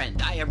Mike's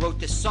friend. I wrote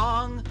this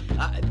song.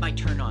 My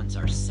turn-ons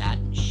are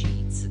satin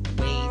sheets and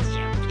waves,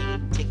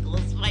 champagne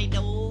tickles my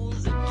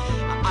nose.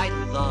 I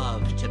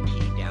love to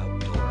pee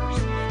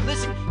outdoors.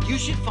 Listen, you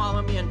should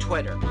follow me on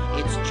Twitter.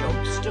 It's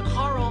Jokes to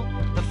Carl,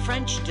 the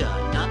French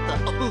duh, not the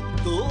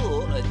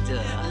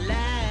duh.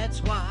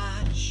 Let's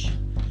watch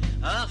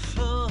a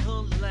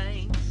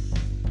full-length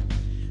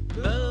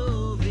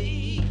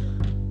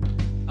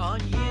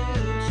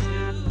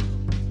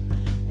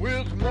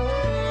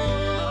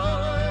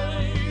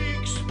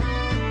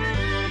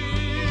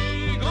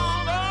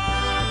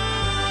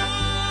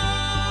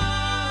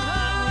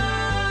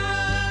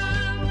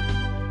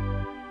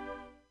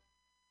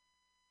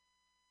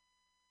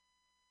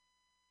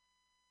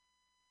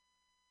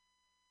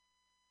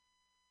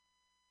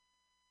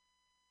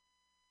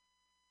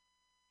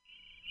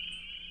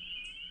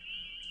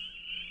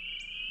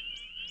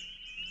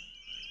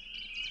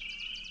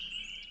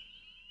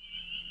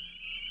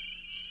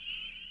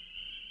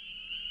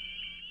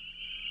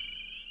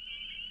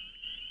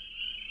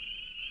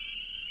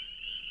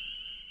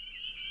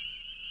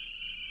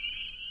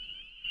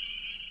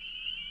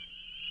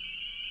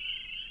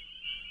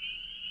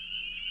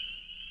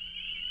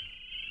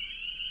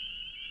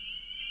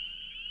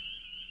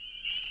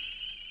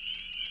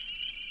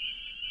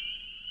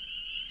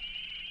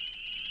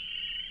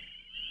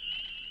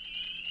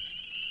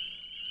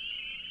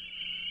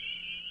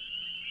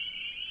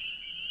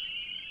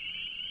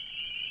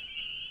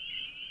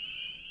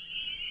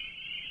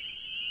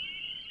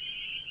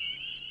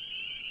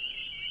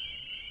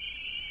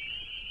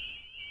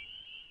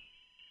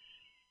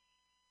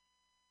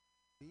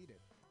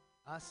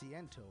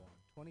Asiento on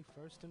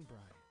 21st and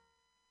Bryant.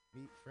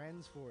 Meet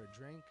friends for a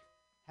drink,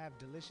 have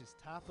delicious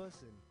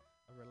tapas, and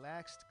a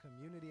relaxed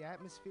community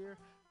atmosphere.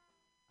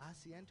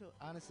 Asiento,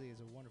 honestly, is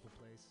a wonderful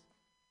place.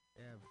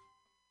 They have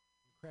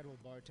incredible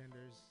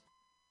bartenders,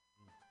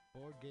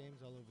 board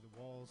games all over the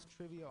walls,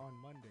 trivia on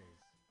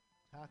Mondays,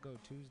 Taco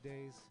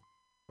Tuesdays,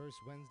 First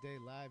Wednesday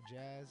live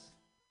jazz,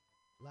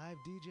 live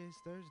DJs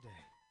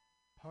Thursday,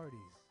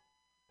 parties.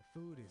 The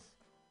food is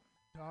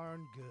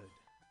darn good.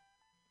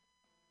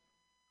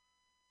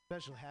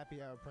 Special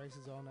happy hour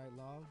prices all night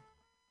long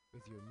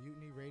with your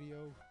Mutiny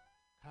Radio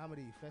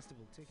Comedy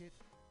Festival ticket,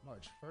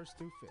 March 1st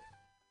through 5th.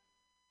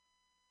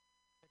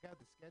 Check out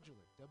the schedule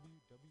at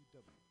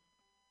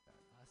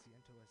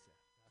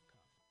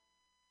www.asientosf.com.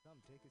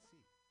 Come take a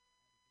seat.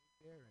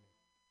 There and it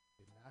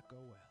did not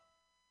go well.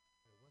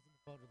 It wasn't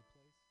the fault of the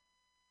place.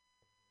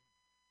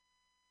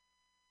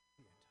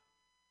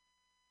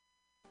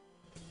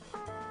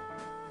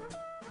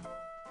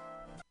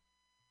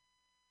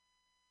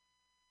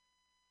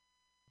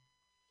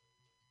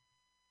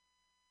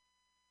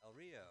 El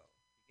Rio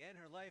began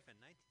her life in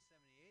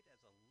 1978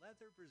 as a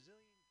leather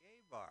Brazilian gay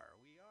bar.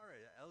 We are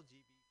an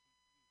LGBTQ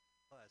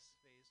plus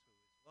space who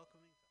is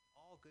welcoming to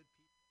all good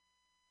people,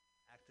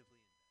 actively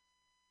invest in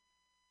social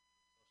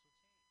change.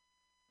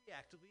 We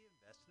actively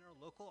invest in our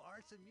local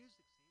arts and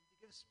music scene to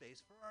give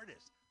space for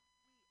artists.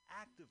 We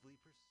actively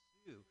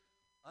pursue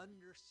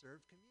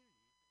underserved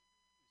communities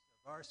in use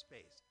of our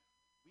space.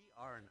 We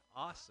are an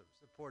awesome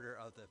supporter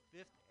of the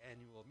 5th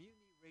annual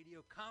Mutiny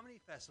Radio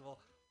Comedy Festival,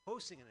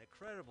 hosting an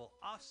incredible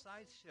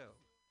offside show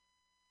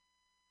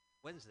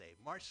Wednesday,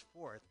 March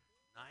 4th,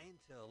 9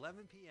 to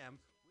 11 p.m.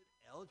 with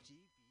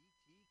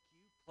LGBTQ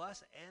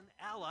plus and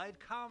allied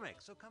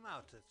comics. So come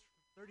out to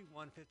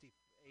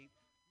 3158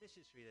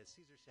 Mission Street at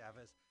Cesar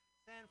Chavez,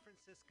 San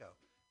Francisco.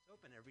 It's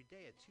open every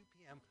day at 2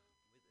 p.m.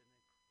 with an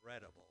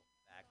incredible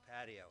back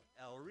patio.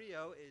 El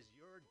Rio is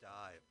your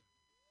dive.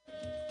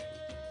 Hey,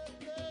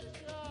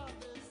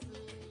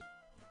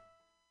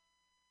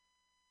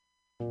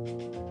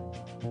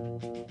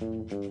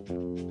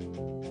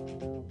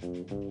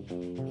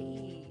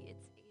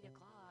 it's 8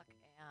 o'clock, and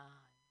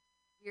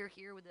we're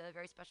here with a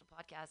very special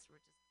podcast. We're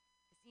just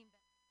seeing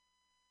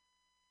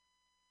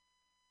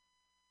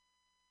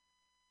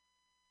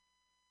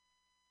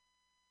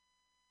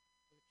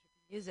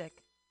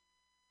music.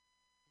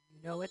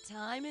 You know what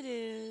time it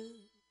is.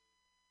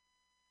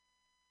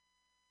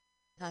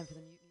 Time for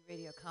the Mutiny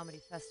Radio Comedy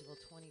Festival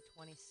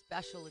 2020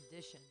 special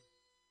edition.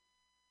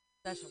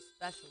 Special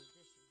edition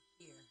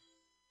here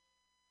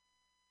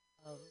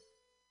of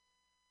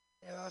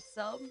There Are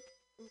Some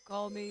Who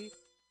Call Me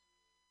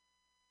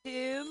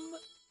Tim.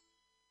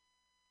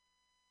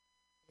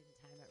 Didn't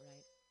time it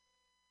right.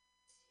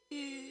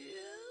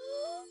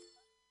 Tim.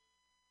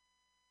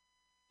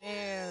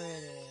 There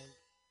it is.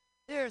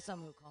 There are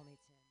some who call me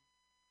Tim.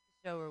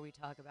 The show where we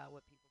talk about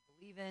what people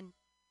believe in,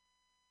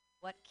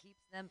 what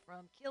keeps them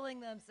from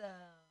killing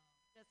themselves.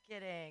 Just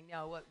kidding.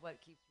 No,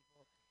 what keeps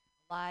people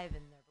alive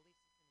in their belief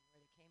system and where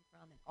they came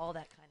from and all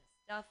that kind of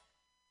stuff.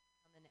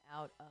 Coming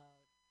out of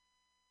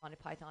Monty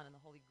Python and the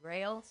Holy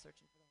Grail,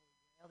 searching for the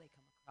Holy Grail, they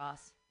come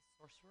across the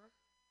sorcerer.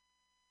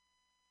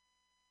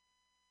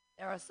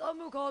 There are some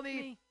who call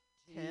me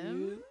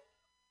Tim.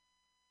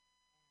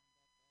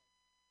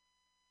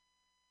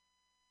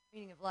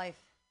 Meaning of life,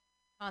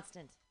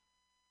 constant,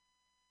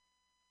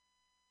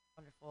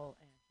 wonderful,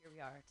 and here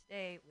we are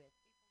today with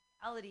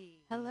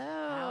Reality. Hello.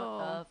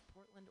 Out of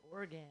Portland,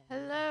 Oregon.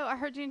 Hello. I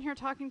heard you in here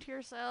talking to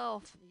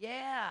yourself.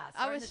 Yeah,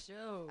 starting the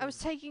show. I was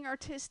taking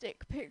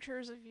artistic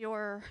pictures of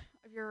your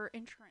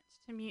entrance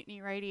to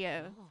Mutiny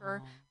Radio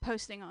for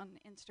posting on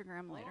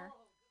Instagram later.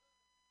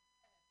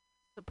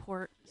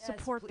 Support. Yes,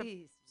 support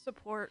please.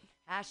 Support.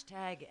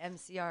 Hashtag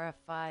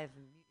MCRF5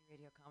 and Mutiny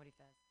Radio Comedy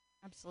Fest.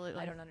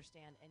 Absolutely. I don't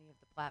understand any of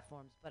the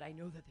platforms, but I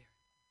know that they're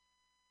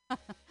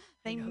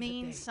they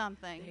mean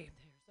something. There's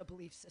a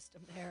belief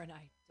system there, and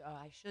I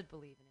should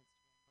believe in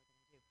Instagram more than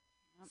I do.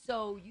 Yep.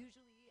 So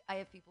usually I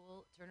have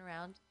people turn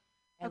around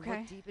and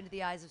look deep into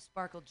the eyes of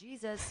Sparkle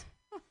Jesus,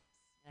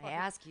 and I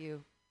ask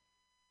you,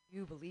 do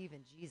you believe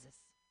in Jesus?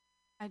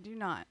 I do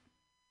not.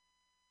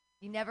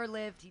 He never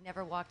lived. He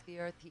never walked the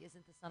earth. He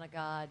isn't the Son of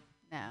God.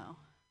 No.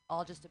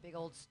 All just a big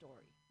old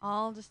story.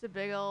 All just a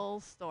big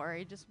old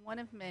story. Just one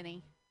of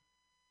many.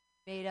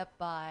 Made up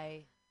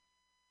by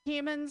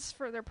humans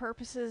for their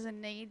purposes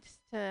and needs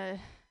to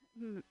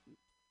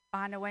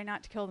find a way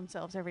not to kill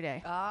themselves every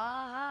day.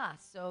 Ah,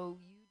 so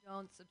you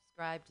don't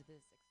subscribe to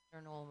this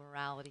external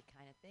morality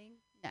kind of thing?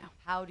 No.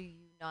 How do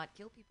you not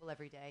kill people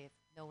every day if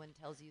no one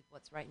tells you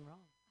what's right and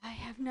wrong? I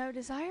have no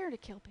desire to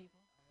kill people.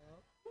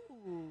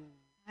 Ooh.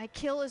 I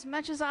kill as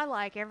much as I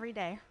like every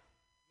day.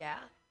 Yeah?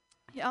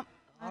 Yep.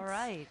 All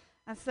right.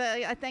 I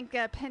think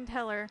Penn and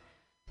Teller,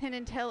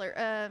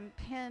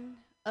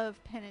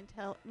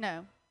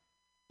 no.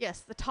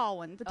 Yes, the tall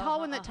one. The tall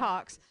one that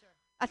talks. Sure.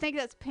 I think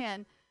that's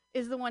Penn,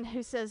 is the one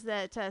who says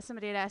that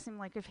somebody had asked him,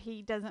 like, if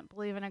he doesn't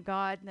believe in a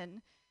God,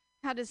 then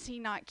how does he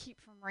not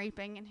keep from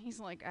raping? And he's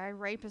like, I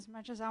rape as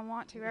much as I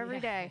want to every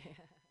day.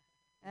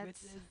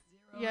 With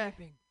the Yeah.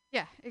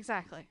 Yeah,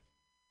 exactly.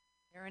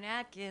 Aaron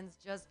Atkins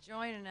just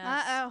joining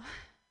us. Uh-oh.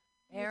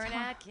 Aaron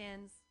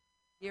Atkins.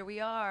 Here we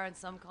are, and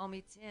some call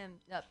me Tim.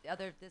 No, the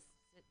other,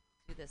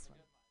 do this one.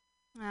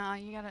 Oh,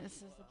 you gotta, this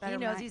is a better He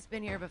knows mic. he's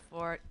been here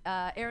before.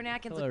 Aaron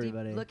Atkins, Hello,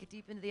 everybody. look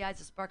deep into the eyes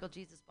of Sparkle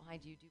Jesus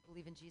behind you. Do you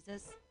believe in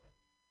Jesus?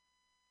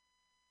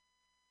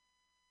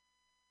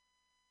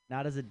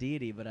 Not as a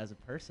deity, but as a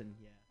person,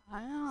 yeah.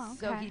 Oh, okay.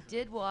 So he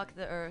did walk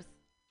the earth.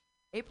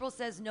 April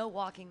says no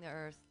walking the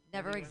earth.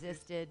 Never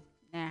existed.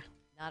 Nah.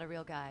 Not a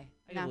real guy.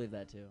 I can believe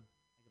that too.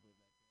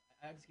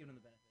 I just give him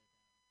the benefit of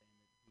the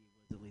doubt, saying that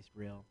he was at least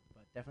real,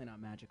 but definitely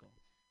not magical.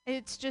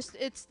 It's just,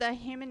 it's the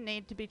human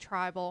need to be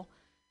tribal,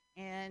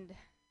 and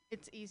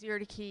it's easier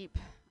to keep,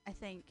 I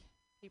think,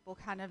 people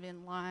kind of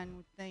in line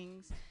with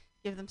things,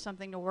 give them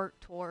something to work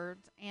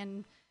towards,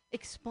 and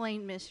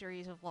explain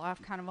mysteries of life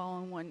kind of all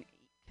in one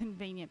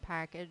convenient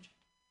package.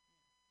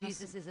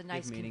 Jesus is a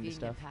nice,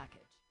 convenient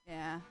package.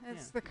 Yeah,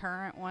 it's the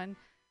current one,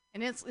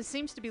 and it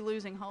seems to be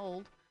losing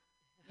hold.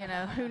 You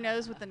know, who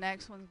knows what the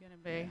next one's going to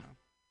be. Yeah.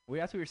 Well,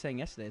 that's what we were saying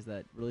yesterday, is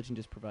that religion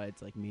just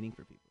provides, like, meaning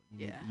for people.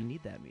 You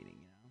need that meaning,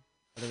 you know?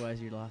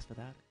 Otherwise, you're lost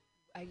without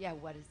it. Yeah,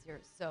 what is your,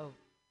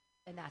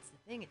 and that's the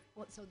thing.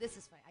 So this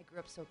is funny. I grew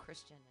up so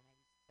Christian, and I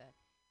used to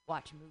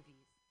watch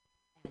movies,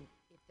 and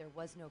if there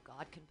was no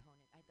God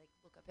component, I'd, like,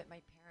 look up at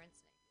my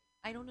parents,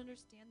 and I don't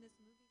understand this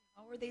movie.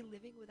 How are they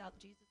living without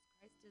Jesus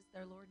Christ as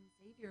their Lord and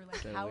Savior?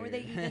 Like, So how weird. are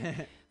they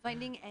even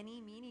finding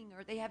any meaning,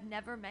 or they have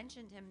never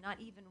mentioned him, not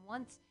even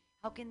once.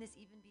 How can this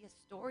even be a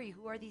story?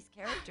 Who are these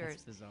characters?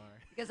 That's bizarre.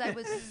 Because I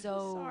was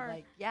so,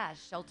 Bizarre.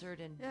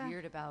 sheltered and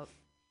weird about,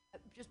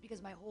 just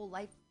because my whole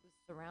life was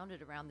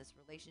surrounded around this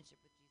relationship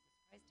with Jesus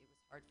Christ, it was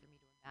hard for me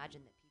to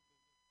imagine that people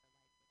lived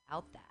their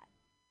life without that.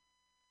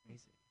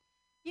 Crazy.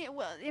 Yeah,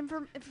 well,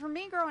 and for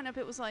me growing up,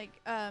 it was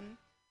like,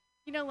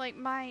 you know, like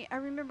I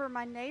remember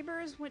my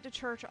neighbors went to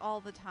church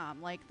all the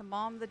time. Like the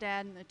mom, the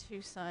dad, and the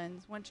two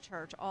sons went to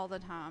church all the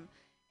time.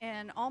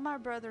 And all my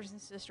brothers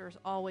and sisters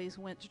always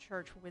went to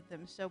church with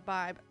them. So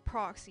by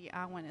proxy,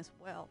 I went as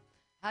well.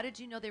 How did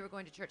you know they were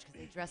going to church? Because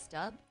they dressed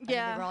up? I mean,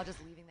 Yeah. they were all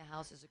just leaving the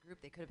house as a group.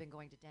 They could have been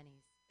going to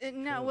Denny's.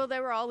 No, True. well, they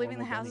were all leaving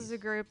the Formal house as a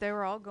Denny's. group. They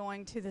were all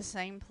going to the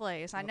same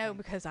place. I know Okay.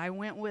 because I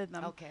went with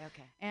them. Okay.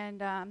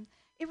 And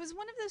it was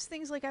one of those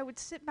things, like I would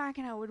sit back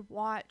and I would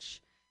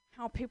watch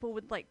how people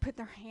would like put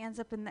their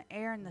hands up in the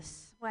air and the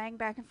swang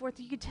back and forth.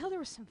 You could tell there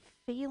was some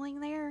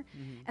feeling there.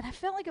 Mm-hmm. And I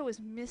felt like I was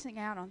missing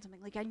out on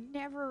something. Like I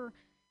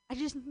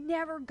just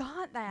never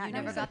got that. You And I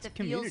never was got like, the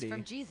feels community.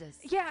 from Jesus.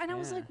 yeah, and I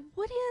was Yeah. like,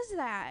 what is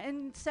that?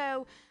 And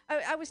so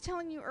I was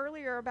telling you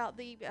earlier about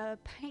the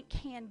paint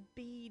can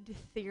bead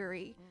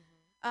theory.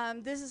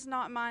 This is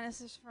not mine.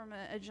 This is from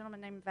a gentleman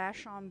named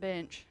Vashon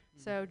Bench.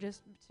 So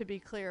just to be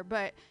clear.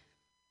 But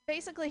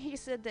basically he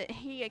said that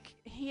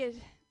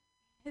his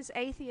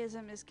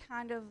atheism is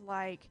kind of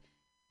like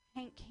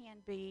paint can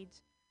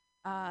beads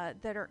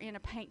that are in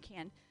a paint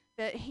can.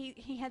 That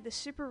he had the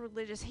super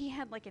religious, he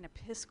had like an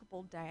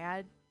Episcopal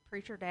dad,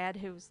 preacher dad,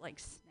 who was like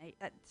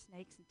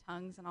snakes and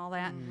tongues and all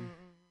that.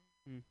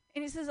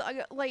 And he says,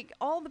 like,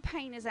 all the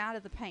paint is out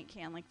of the paint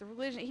can. Like, the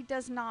religion, he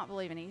does not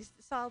believe in it. He's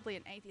solidly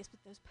an atheist, but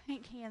those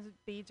paint cans with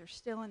beads are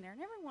still in there.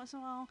 And every once in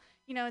a while,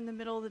 you know, in the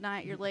middle of the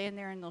night, you're laying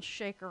there and they'll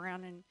shake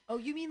around and... Oh,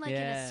 you mean like in a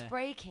Yeah.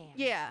 spray can?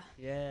 Yeah.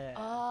 Yeah.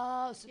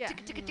 Oh, so Yeah.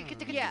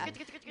 yeah.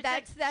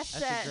 That's That's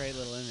a great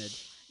little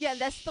image. Yeah,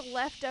 that's the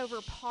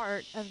leftover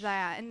part of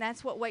that. And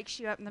that's what wakes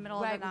you up in the middle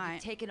Right, of the when you've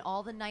night. taken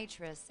all the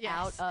nitrous Yes.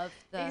 out of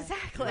the...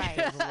 Exactly. Right.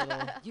 There's a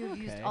little- You've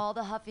used okay. all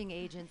the huffing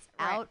agents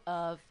Right. out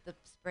of the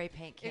spray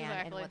paint can, and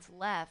Exactly. what's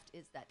left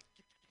is that...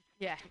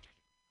 Yeah.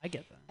 I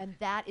get that. And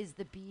that is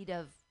the bead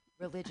of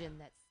religion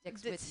that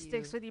sticks That with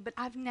sticks you. with you, but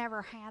I've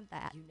never had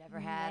that. You never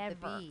had the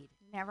Never. bead.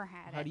 Never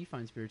had How it. do you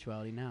find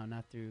spirituality now?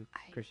 Not through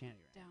I Christianity,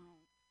 right?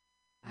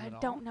 I Not at all?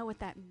 don't know what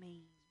that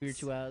means.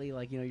 Spirituality,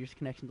 like, you know, your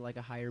connection to like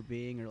a higher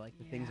being or like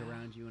the things Yeah.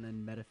 around you in a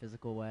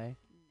metaphysical way?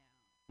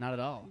 No. Not at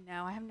all.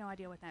 No, I have no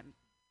idea what that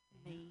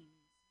means.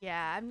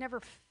 Yeah, I've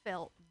never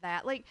felt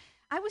that. Like,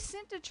 I was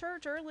sent to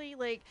church early.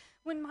 Like,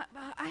 when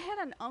I had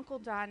an uncle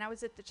die, and I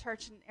was at the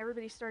church, and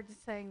everybody started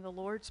saying the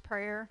Lord's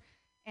Prayer,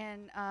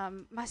 and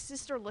my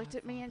sister looked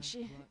at me, and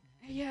she,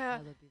 yeah,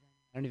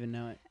 I don't even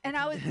know it. and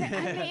I was, me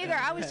either.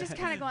 I was just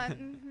kind of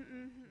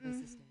going,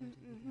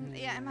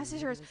 yeah, and my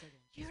sister goes,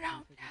 "You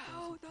don't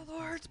know the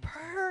Lord's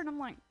Prayer," and I'm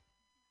like,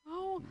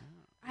 "Oh,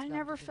 I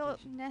never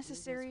felt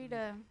necessary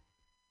to."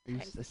 Are you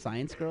a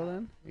science girl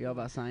then? Are you all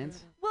about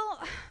science?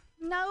 Well,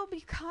 no,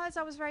 because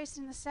I was raised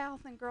in the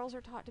South and girls are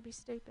taught to be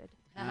stupid.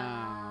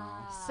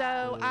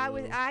 So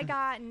I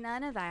got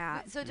none of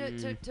that. So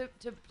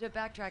to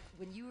backtrack,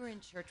 when you were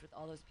in church with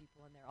all those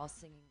people and they're all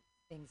singing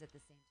things at the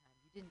same time,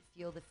 you didn't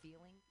feel the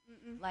feeling?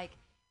 Like,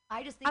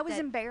 I just think I was that,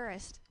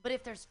 embarrassed. but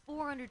if there's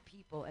 400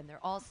 people and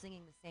they're all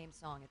singing the same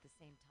song at the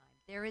same time,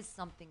 there is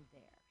something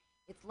there.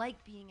 It's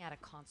like being at a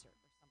concert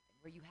or something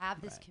where you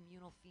have this Right.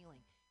 communal feeling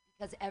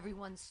because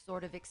everyone's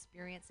sort of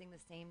experiencing the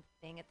same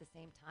thing at the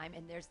same time,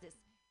 and there's this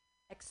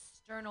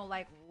external,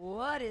 like,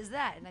 what is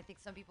that? And I think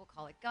some people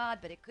call it God,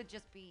 but it could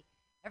just be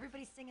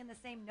everybody's singing the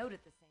same note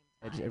at the same time.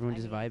 Everyone's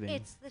just vibing.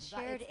 It's the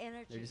shared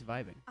energy. They're just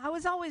vibing. I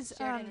was always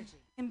Shared energy.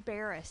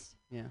 embarrassed.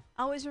 Yeah.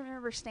 I always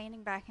remember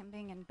standing back and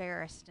being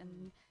embarrassed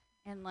and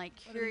like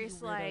What are you curious,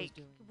 weirdos like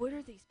doing? what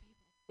are these people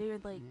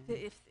doing? Like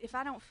Yeah. if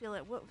I don't feel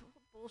it, what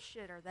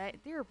bullshit are they?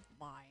 They're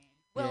lying.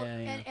 Well,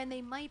 Yeah. and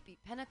they might be.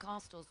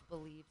 Pentecostals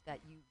believe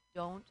that you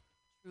don't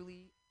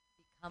truly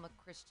become a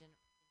Christian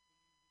until you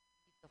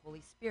receive the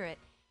Holy Spirit.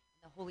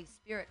 And the Holy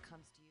Spirit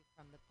comes to you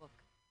from the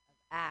book of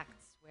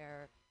Acts,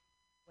 where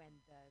when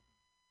the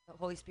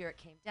Holy Spirit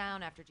came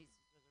down after Jesus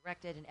was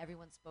resurrected and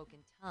everyone spoke in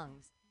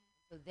tongues.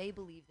 So they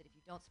believe that if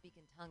you don't speak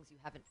in tongues, you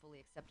haven't fully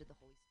accepted the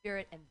Holy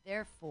Spirit, and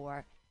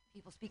therefore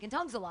people speak in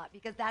tongues a lot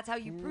because that's how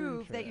you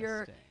prove that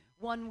you're Interesting.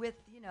 one with,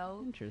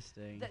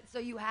 Interesting. so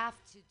you have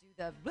to do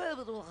the blah,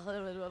 blah, blah, blah,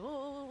 blah, blah,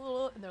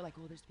 blah, and they're like,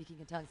 oh, they're speaking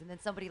in tongues, and then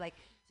somebody like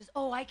says,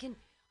 oh, I can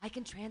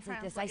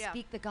translate this. I Yeah.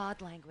 speak the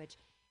God language,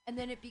 and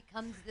then it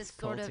becomes this It's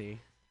sort culty. of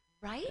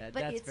right. That- but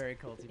that's it's very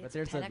culty, but it's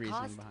there's a reasoning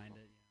Pentecostal. behind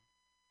it.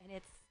 and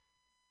it's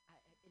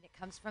and it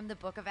comes from the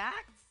Book of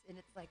Acts, and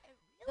it's like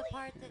The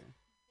part Yeah. that they're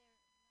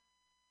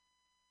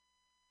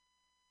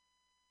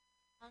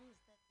tongues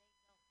that they don't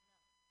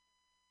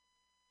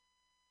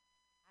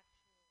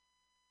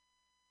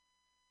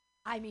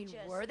know. I mean,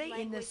 Just were they in the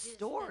languages that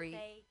story?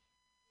 they-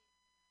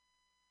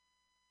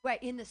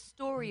 Right, in the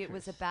story, it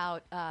was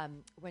about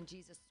when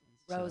Jesus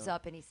rose So-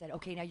 up and he said,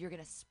 okay, now you're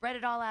going to spread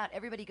it all out.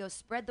 Everybody go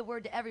spread the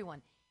word to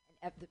everyone.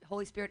 And the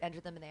Holy Spirit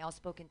entered them, and they all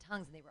spoke in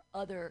tongues, and they were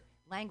other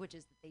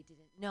languages that they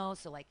didn't know.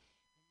 So, like,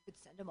 you could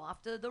send them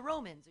off to the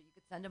Romans, or you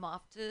could send them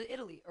off to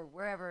Italy, or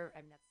wherever.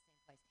 I mean, that's the same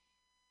place.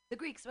 The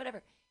Greeks,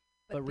 whatever.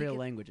 But real because-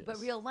 languages. But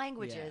real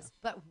languages.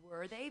 Yeah. But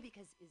were they?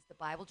 Because is the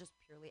Bible just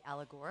purely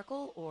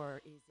allegorical,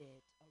 or is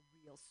it a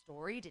real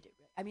story? Did it?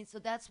 I mean, so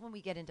that's when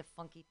we get into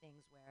funky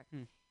things where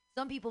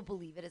some people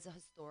believe it as a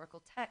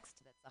historical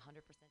text that's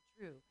 100%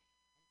 true.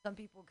 Some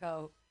people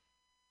go,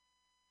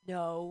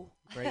 no.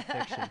 Great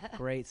fiction.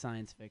 Great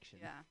science fiction.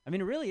 Yeah. I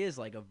mean, it really is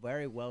like a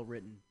very well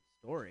written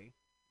story,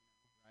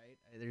 right?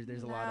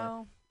 There's a lot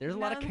of a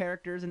lot of No.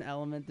 characters and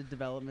element and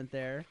development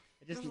there.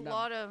 It just There's a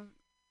lot of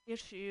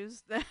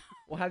issues that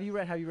Well, have you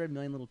read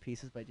Million Little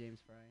Pieces by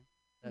James Fry?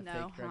 That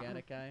No, fake drug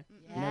addict guy.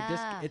 Yeah. You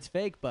know, it's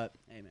fake, but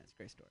hey man, it's a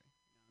great story.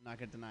 I'm not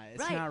gonna deny it.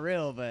 It's Right. not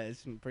real, but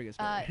it's a pretty good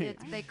story.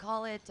 They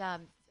call it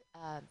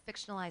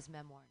fictionalized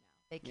memoir now.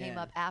 They came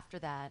Yeah. up after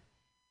that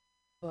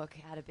book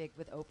had a big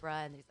with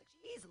Oprah, and he's like,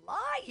 she's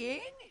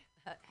lying.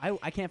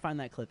 I can't find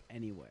that clip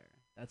anywhere.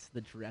 That's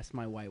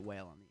my white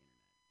whale on the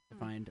internet. To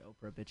find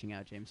Oprah bitching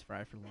out James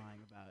Fry for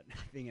lying about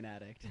being an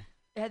addict.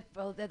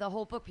 Well, the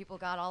whole book, people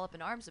got all up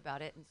in arms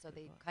about it, and so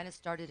they kind of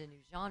started a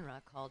new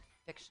genre called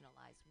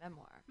fictionalized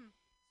memoir,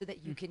 so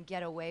that you can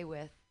get away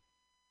with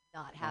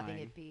not having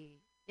Lying. it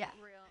be real.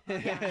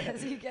 yeah,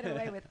 so you get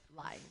away with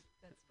lying.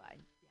 That's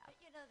fine. Yeah. But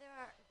you know, there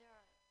are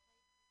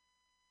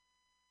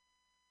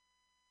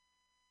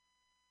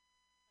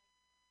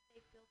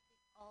they built the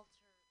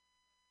altar,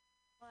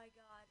 my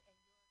God, and your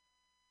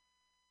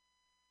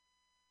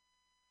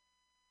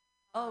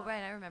Oh,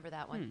 right, I remember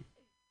that one.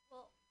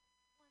 well,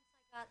 once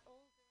I got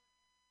older,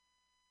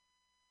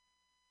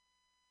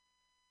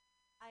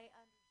 I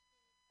understood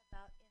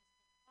about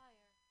instant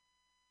fire.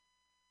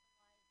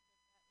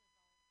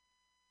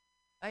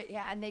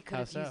 Yeah, and they could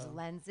How have used so?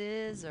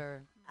 lenses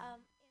or.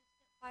 Instant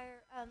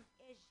fire. As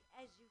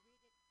you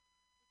read it,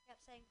 he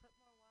kept saying, "Put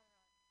more water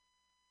on."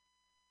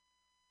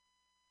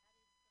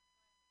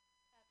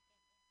 That is the final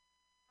step in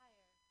instant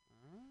fire.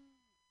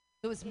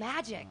 It was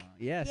magic.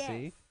 Yeah, Yes.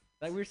 see?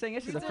 Like we were saying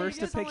yesterday, the So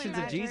first it's only depictions of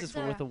magic. Jesus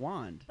were with a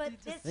wand. But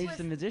He's just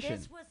a magician.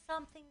 this was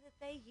something that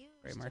they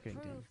used Great to marketing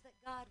prove team. that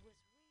God was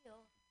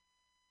real,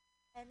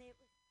 and it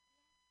was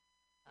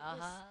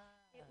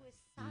it was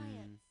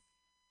science.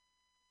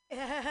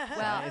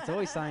 Well, it's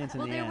always science in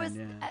well, the there end. was.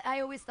 Yeah. I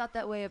always thought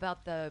that way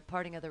about the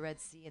parting of the Red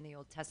Sea in the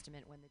Old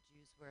Testament when the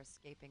Jews were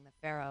escaping the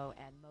Pharaoh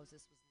and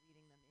Moses was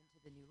leading them into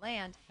the new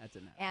land, That's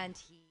enough. and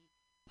he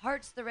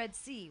parts the Red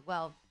Sea.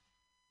 Well,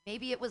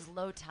 maybe it was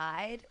low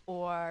tide,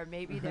 or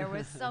maybe there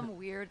was some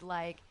weird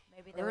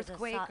Maybe there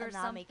earthquake was a or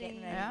tsunami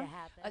getting something. ready Yeah. to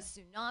happen. a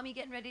tsunami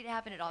getting ready to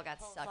happen. It all got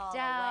Pulls sucked all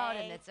out,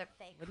 away, and it's a.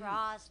 they What do you-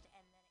 crossed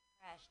and then it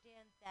crashed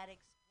in. That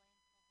explains.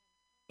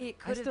 It I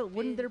could still have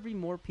wouldn't been. there be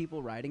more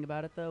people writing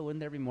about it though?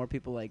 Wouldn't there be more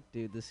people like,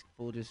 dude, this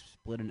fool just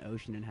split an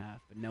ocean in half,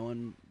 but no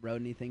one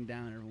wrote anything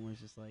down. Everyone was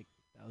just like,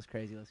 that was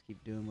crazy. Let's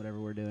keep doing whatever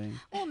we're doing.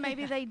 Well,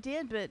 maybe they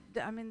did, but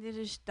I mean, they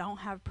just don't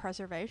have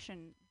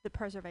the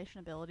preservation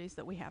abilities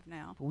that we have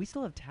now. But we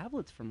still have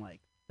tablets from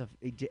like the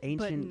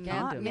ancient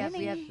not kingdoms. many.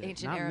 we have Shit,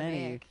 ancient not many.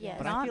 Aramaic. Yes.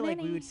 But Not I feel like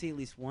we many. would see at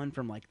least one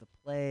from like the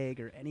plague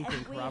or anything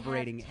And we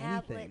corroborating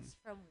have anything. tablets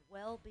from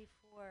well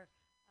before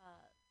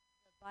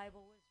the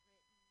Bible was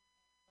written, and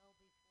well before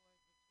the Jews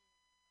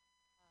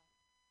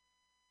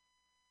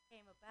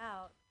came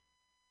about,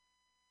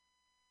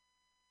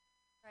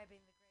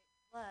 describing the Great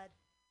Flood,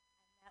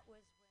 and that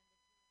was when the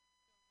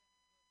Jewish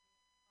children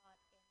were being taught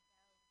in those.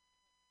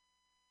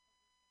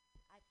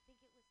 I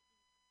think it was.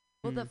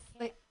 Well, Mm.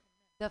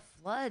 the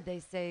flood, they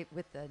say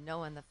with the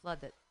Noah and the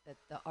flood that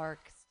the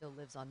ark still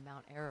lives on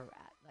Mount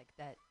Ararat, like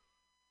that.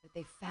 that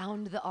they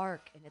found the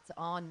Ark and it's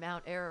on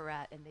Mount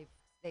Ararat, and they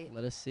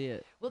Let us see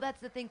it. well, that's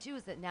the thing too,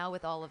 is that now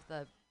with all of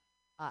the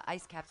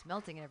ice caps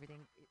melting and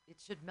everything, it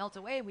should melt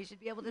away, and we should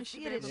be able to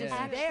see it. It's just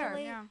Yeah.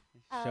 there.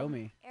 Actually, Show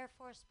me. Air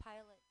Force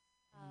pilots.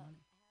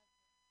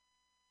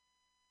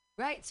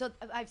 Right. So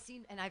I've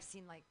seen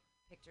like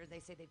pictures. They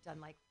say they've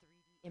done like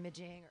 3D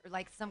imaging or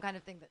like some kind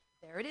of thing that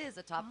there it is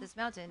atop this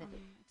mountain. And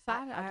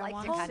Excited. I'd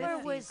like to Homer kind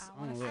of was- see. I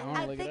wanna look- I I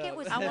wanna look think it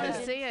was I want to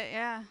legend. see it.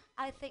 Yeah.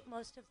 I think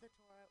most of the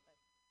Torah was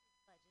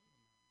legend.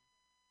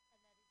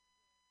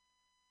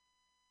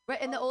 Right.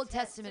 And the Old Old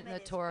Testament and the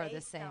Testament is Torah are the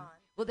based same. on-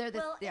 Well, they're the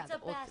Well, yeah. it's The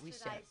a old bastardized we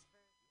share. version.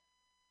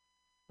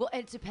 Well,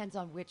 and it depends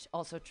on which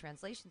also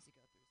translations you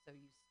go through. So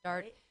you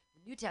start Right.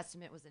 the New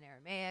Testament was in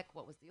Aramaic.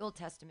 What was the Old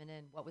Testament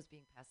in? What was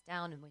being passed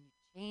down? And when you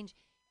change,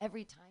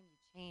 every time you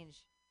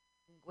change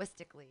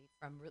linguistically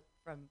from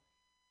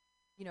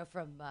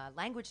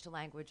language to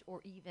language,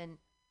 or even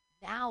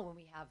now when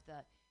we have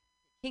the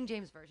King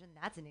James version,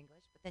 that's in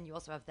English. But then you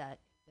also have the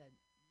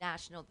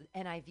national, the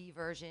NIV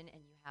version,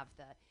 and you have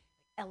the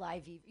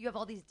LIV. You have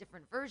all these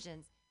different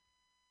versions,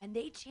 and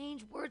they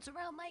change words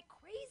around like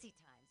crazy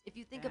times. If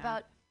you think Yeah.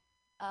 about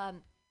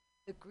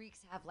the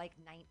Greeks have like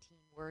 19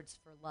 words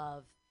for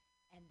love,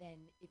 and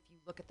then if you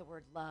look at the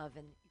word love,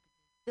 and you could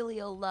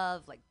filial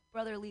love, like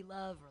brotherly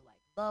love, or like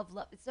love.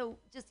 So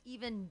just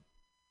even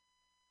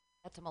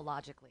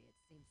etymologically, it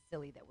seems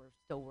silly that we're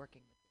still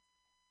working with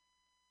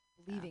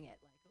this, believing it.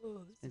 Like, oh,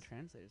 this It's been is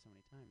translated so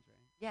many times,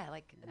 right? yeah,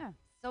 like Yeah.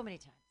 so many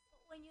times. But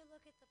when you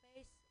look at the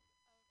base of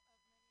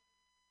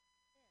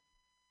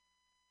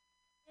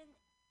many of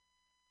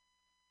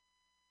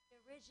the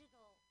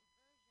original version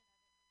of it falls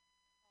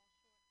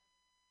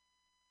short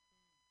of it.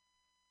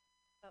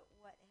 But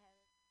what has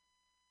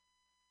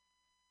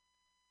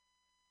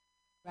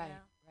Right, Yeah.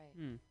 right.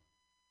 Hmm.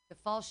 To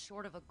fall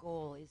short of a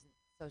goal isn't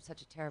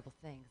such a terrible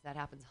thing. 'Cause that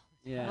happens all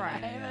the Yeah. time.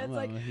 Right. Yeah, yeah. It's Well,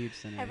 like I'm a huge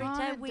sinner. every On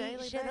time a we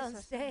daily eat shit on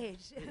basis.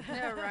 stage?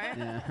 Yeah. Right.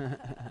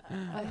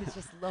 Yeah. It's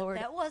just lowered.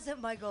 That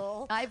wasn't my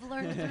goal. I've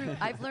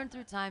learned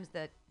through times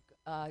that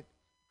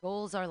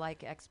goals are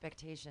like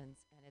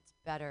expectations, and it's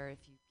better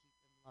if you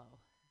keep them low.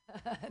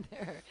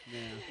 They're-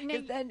 Yeah.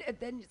 Now 'cause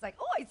then it's like,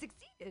 oh, I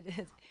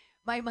succeeded.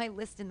 My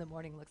list in the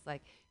morning looks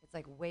like it's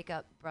like wake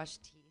up, brush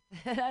teeth.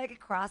 I could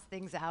cross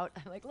things out.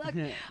 I'm like, look, I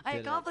Did it.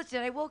 accomplished it.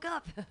 I woke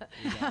up.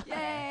 Exactly.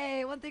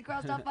 Yay! One thing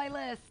crossed off my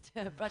list.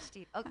 Brush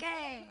teeth.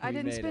 Okay. I We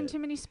didn't made spend it. too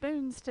many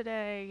spoons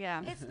today.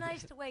 Yeah. It's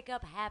nice to wake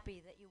up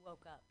happy that you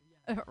woke up.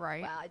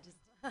 Right. Wow, I just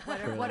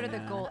what are the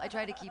Yeah. goals? I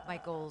try to keep my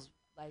goals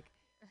like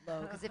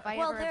low, because if I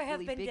Well, ever there have have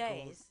really been big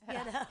days, goals, you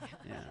know.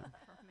 Yeah.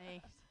 For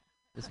me.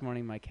 This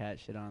morning, my cat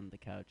shit on the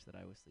couch that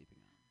I was sleeping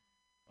on.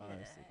 While I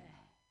was sleeping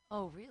on.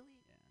 oh really?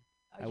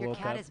 I Your woke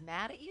cat up- is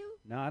mad at you?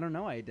 No, I don't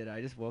know why I did it.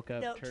 I just woke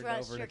up, Don't turned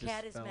trust over, your and it just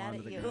cat is fell mad onto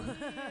at the you.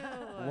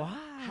 ground.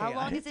 Why? How I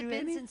long has didn't it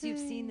do been since you've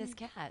seen this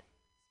anything. cat?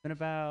 It's been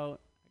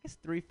about, I guess,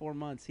 3-4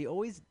 months.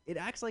 It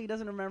actually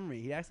doesn't remember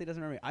me. He actually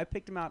doesn't remember me. I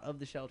picked him out of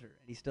the shelter,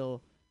 and he's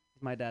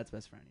my dad's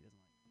best friend. He doesn't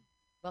like me.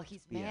 Well,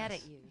 he's mad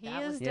at BS. you. He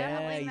That is was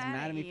definitely Yeah, he's mad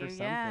mad at at me for you,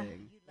 yeah.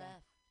 something. You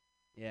left.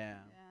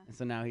 Yeah. Yeah. And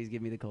so now he's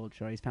giving me the cold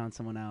shoulder. He's found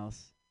someone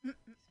else. He's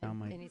found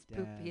my and he's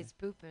dad. he's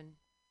pooping.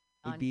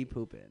 He on be you.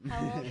 pooping.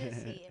 How old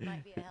is he? It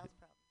might be a health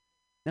problem.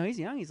 No, he's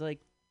young. He's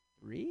like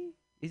 3.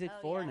 He's like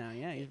Oh, 4 yeah. now.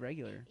 Yeah, he's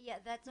regular. Yeah,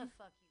 that's a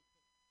fuck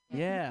you.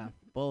 Yeah,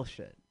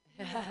 bullshit.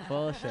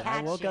 Bullshit. I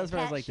Cat woke up shit,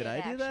 and I was cat like, did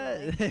I shit, do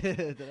that?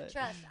 Did I?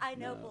 Trust, I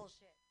know No.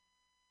 bullshit.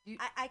 You-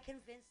 I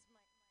convinced my.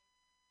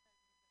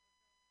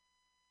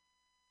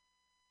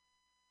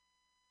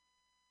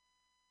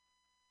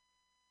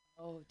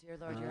 Oh dear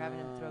Lord, you're having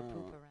him throw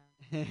poop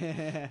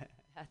around.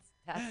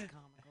 That's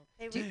comical.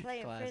 They Do- were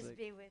playing Classic.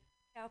 frisbee with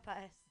cow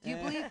pies. Do you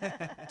believe?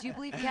 Do you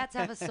believe cats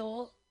have a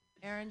soul,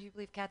 Aaron? Do you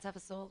believe cats have a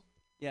soul?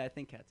 Yeah, I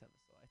think cats have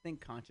a soul. I think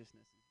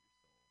consciousness is your soul.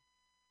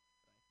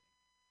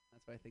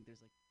 That's why I think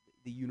there's like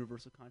the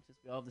universal consciousness.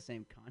 We all have the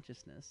same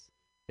consciousness,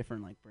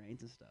 different like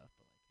brains and stuff,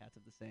 but like cats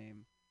have the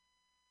same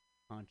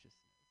consciousness.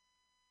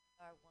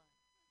 Are one.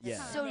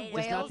 Yeah. So Native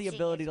Just not the speaking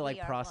ability is to like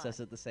we are process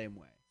one. it the same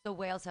way. So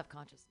whales have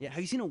consciousness. Yeah. Have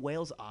you seen a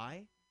whale's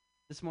eye?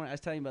 This morning I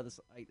was telling you about this.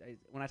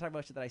 When I talk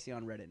about shit that I see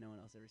on Reddit, no one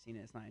else ever seen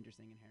it. It's not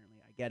interesting inherently.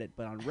 I get it,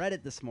 but on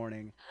Reddit this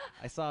morning,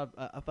 I saw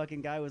a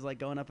fucking guy was like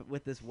going up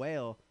with this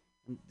whale,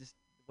 and just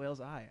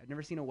whale's eye. I've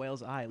never seen a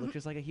whale's eye. It looked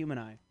just like a human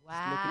eye.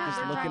 Wow. Just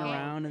They're looking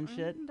gigantic. around and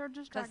shit. They're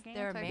just 'Cause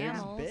they're gigantic. They're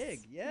mammals. just big.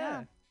 Yeah.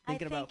 Yeah.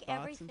 Thinking I about think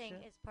thoughts and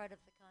everything shit. is part of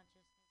the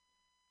consciousness.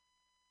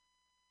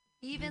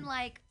 Even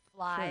like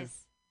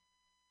flies.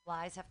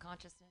 Flies have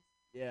consciousness.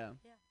 Yeah.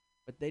 Yeah.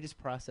 But they just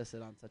process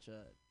it on such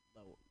a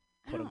low,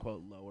 I quote don't-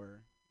 unquote, lower level.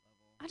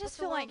 I just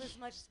But feel the like world is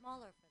much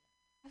smaller for them.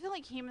 I feel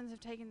like humans have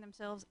taken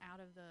themselves out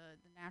of the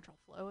natural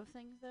flow of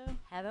things, though.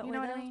 Haven't You we?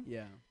 know what I though? mean?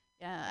 Yeah.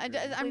 Yeah,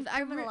 We've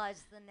I'm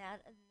criminalized the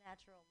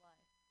natural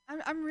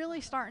life. I'm really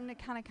starting to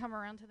kind of come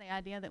around to the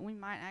idea that we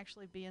might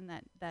actually be in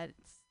that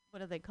what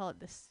do they call it,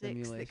 the sixth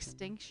Simulation?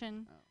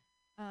 extinction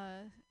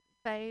Oh.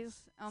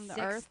 phase on the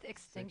Sixth Earth.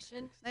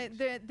 extinction.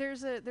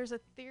 There's a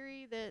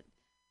theory that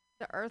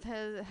the Earth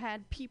has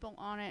had people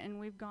on it, and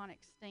we've gone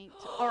extinct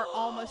or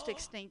almost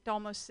extinct,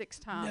 almost 6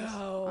 times.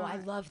 No, I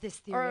Alright. love this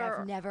theory.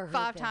 I've never heard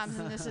 5 this. times,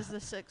 and this is the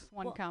 6th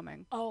one Well,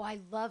 coming. Oh, I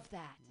love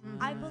that.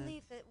 I Mhm.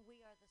 believe that we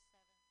are the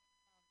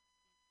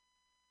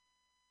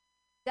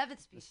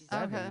Seventh species.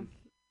 Seven.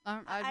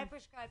 Okay. I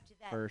prescribe to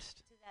that. First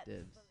to that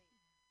dibs. belief.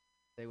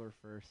 They were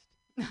first.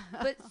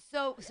 But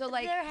so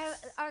like there have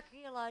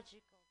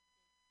archaeological.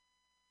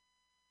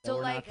 They So,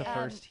 were like, not the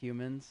first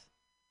humans.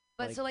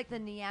 but so like-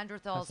 like the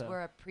Neanderthals so?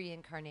 were a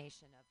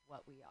pre-incarnation of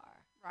what we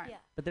are. Right. Yeah,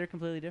 But they're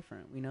completely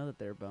different. We know that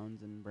their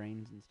bones and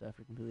brains and stuff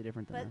are completely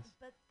different than us.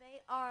 but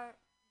they are.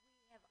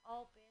 We have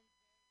all been.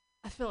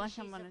 I feel like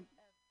I'm species on of- an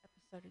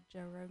episode of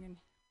Joe Rogan.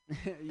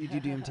 You do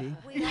DMT?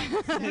 We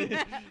are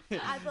the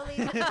same. I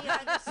believe that we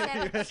are the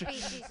seventh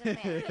species of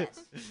man.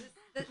 Yes.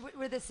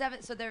 We're the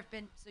seventh. So there have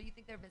been. So you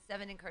think there have been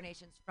 7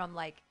 incarnations from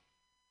like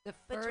the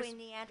first. Between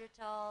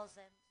Neanderthals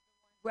and the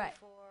ones Right.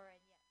 before,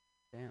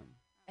 and Damn.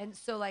 And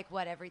so like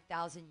what every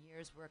 1,000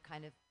 years we're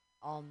kind of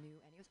all new.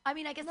 Anyways, I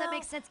mean I guess that No,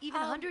 makes sense.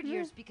 Even 100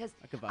 years because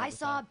I could vibe I with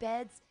saw that.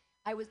 beds.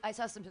 I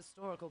saw some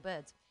historical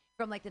beds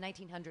from like the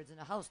 1900s in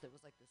a house that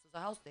was like this was a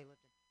house they lived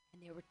in,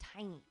 and they were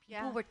tiny. People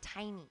Yeah. were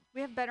tiny. We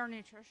have better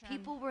nutrition.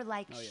 People were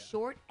like Oh, yeah.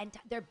 short, and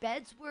their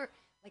beds were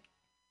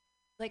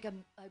like a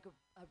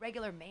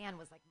regular man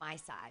was like my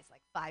size,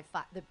 like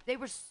 5'5". They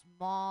were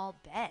small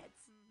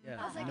beds. Yeah.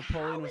 I was like,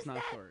 Napoleon how was is not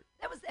that? short.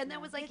 That was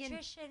was like in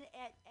nutrition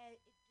at during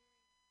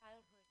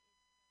childhood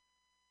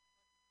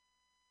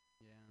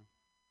is Yeah.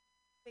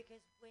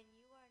 because when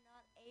you are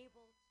not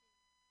able to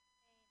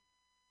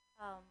maintain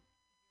your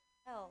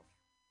health,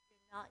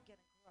 you're not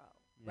gonna grow.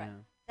 Yeah.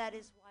 Right. That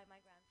is why my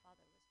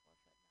grandfather was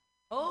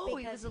 4'9". oh he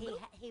because was a little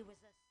he was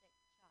a sick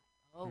child.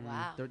 oh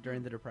wow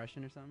During the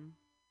Depression or something?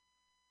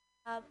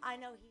 I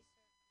know he served.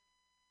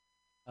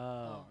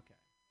 Oh, okay.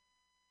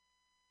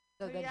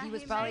 so then Yeah, he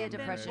was may probably a have been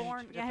depression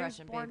Born, yeah, he was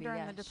depression born baby during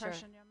yeah the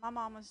depression. Yeah. My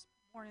mom was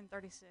born in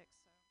 '36, so.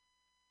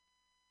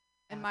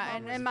 And Yeah, my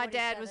mine was and my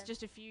dad was 47.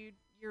 just a few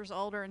years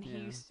older, and Yeah,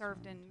 he it's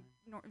served around in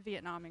the time.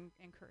 Vietnam and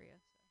Korea.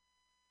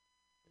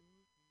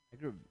 I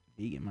grew up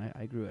vegan.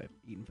 I grew up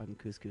eating fucking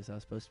couscous. I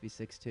was supposed to be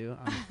 6'2".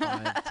 I'm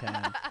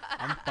 5'10".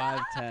 I'm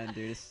 5'10",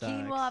 dude. It sucks.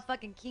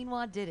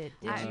 quinoa did it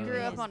So. I Yeah.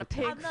 grew up on a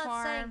pig I'm not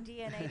farm. saying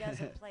DNA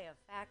doesn't play a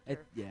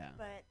factor, Yeah.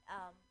 but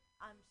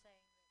I'm saying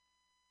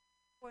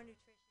that poor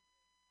nutrition.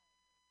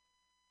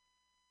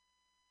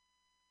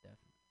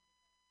 Definitely.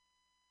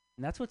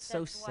 And that's what's so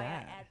That's why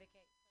sad. I advocate so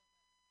much.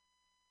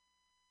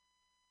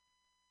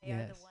 They are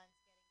Yes. the ones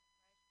getting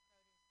fresh produce.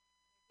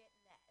 They're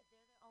getting that. They're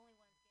the only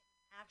ones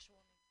getting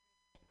actual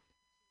nutrition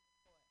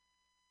for it.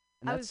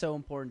 And I that's was- so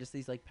important. Just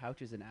these like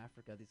pouches in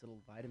Africa, these little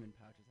vitamin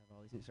pouches have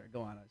all these. Sorry,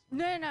 go on.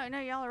 No,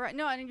 y'all are right.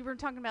 No, and you were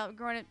talking about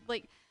growing it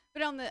like,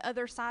 but on the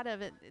other side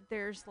of it,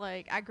 there's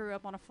like I grew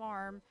up on a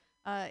farm,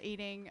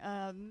 eating,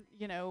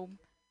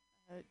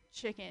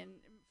 chicken,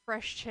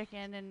 fresh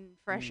chicken and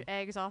fresh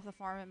eggs off the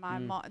farm, and my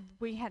mom.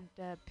 We had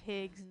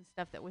pigs and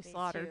stuff that we Me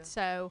slaughtered. too.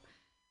 So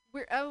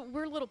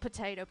we're little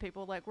potato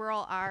people. Like we're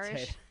all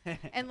Irish,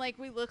 and like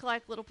we look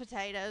like little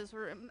potatoes.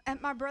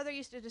 And my brother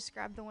used to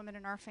describe the women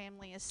in our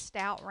family as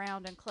stout,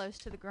 round, and close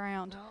to the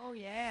ground. oh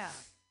yeah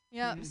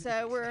Yep.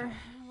 So we're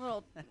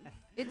little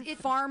it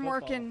farm Football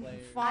working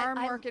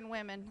players. working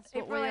women. That's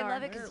what April, we I are.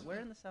 love it Where, 'cause where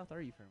in the South are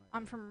you from?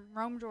 I'm from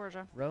Rome,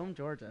 Georgia. Rome,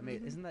 Georgia. I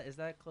mean, Mhm. is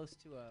that close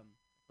to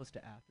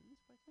Athens?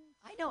 By chance?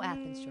 I know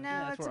Athens No, Georgia. Yeah,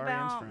 that's it's where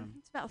Ariane's about from.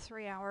 it's about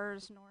 3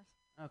 hours north.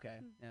 Okay.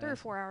 Yeah, 3 or that's-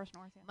 4 hours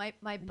north. Yeah.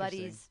 My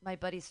Interesting.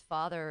 buddy's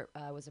father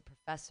was a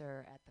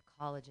professor at the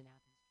college in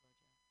Athens,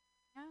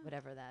 Georgia. Yeah.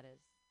 Whatever that is.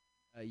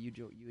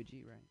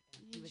 UG, right?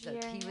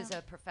 He was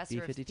a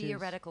professor of B-52s.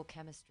 theoretical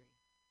chemistry.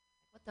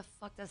 What the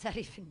fuck does that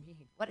even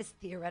mean? What is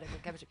theoretical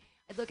chemistry?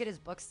 I'd look at his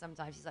books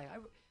sometimes. He's like,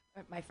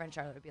 my friend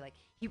Charlotte would be like,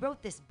 he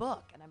wrote this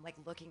book, and I'm like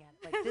looking at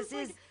it like this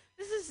is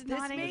this is this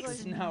not makes English.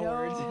 It's not no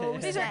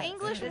words. These are sense.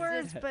 English This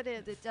words, is- but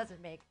it's it doesn't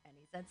make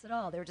any sense at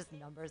all. They're just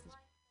numbers.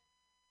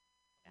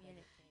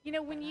 you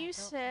know when but I you don't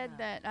said know.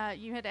 that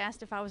you had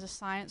asked if I was a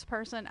science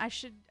person. I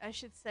should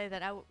say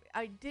that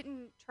I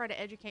didn't try to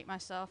educate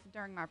myself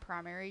during my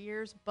primary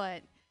years,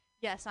 but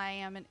yes, I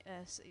am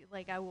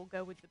like I will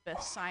go with the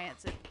best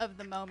science of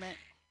the moment.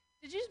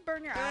 Did you just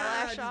burn your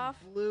eyelash off?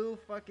 Blew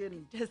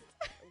fucking.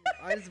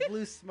 I just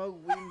blew smoke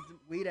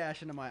weed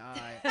ash into my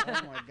eye.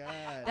 Oh my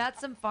god.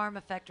 That's some farm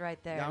effect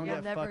right there. Yeah, I'm You'll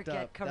getting never fucked get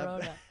up.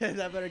 corona.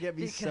 That better get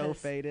me so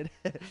Because- faded.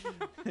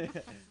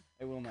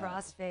 I will not.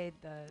 Crossfade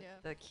Yeah.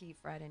 the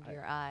keef right into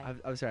your eye.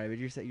 I'm sorry, but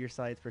you're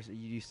science person.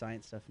 You do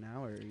science stuff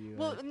now, or are you?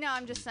 Well, no,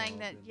 I'm just saying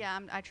that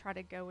involved in- I try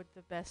to go with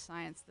the best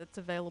science that's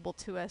available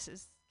to us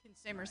as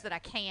consumers Right. that I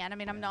can. I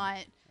mean, I'm Yeah. not.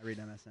 I read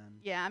MSN.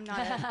 Yeah, I'm not.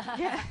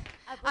 Yeah.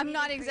 I I'm believe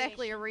not in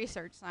exactly a creation.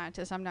 research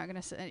scientist. I'm not going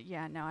to say,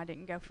 yeah, no, I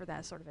didn't go for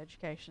that sort of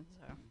education.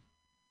 So, I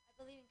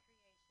believe in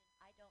creation.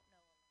 I don't know.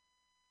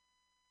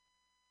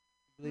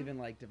 You believe in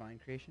like divine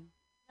creation?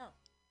 No.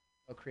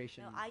 Oh,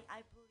 creation. No, I believe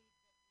that the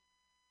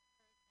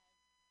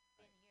Earth has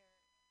been here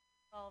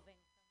evolving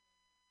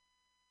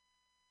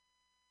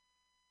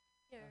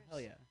from years. Oh,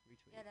 hell yeah,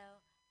 retweet. You know, and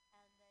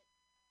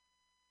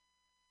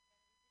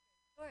that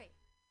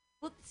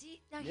Well,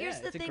 see, now Yeah, here's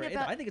the it's a thing great-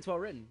 about. I think it's well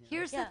written. you know?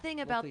 Here's Yeah. the thing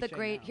Little about the cliche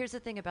great. now. Here's the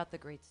thing about the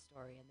great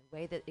story and the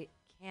way that it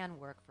can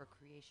work for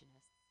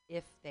creationists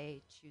if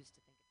they choose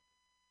to think.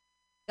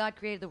 God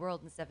created the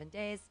world in 7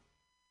 days,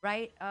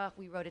 right?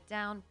 We wrote it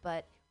down.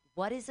 But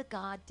what is a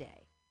God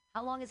day?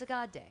 How long is a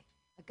God day?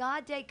 A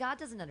God day. God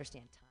doesn't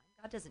understand time.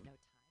 God doesn't know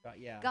time.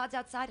 Yeah. God's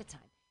outside of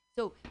time.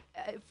 So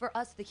for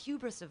us, the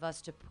hubris of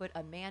us to put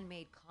a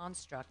man-made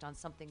construct on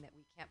something that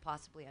we can't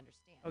possibly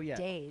understand. Oh yeah.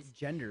 Days.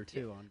 Gender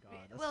too on God.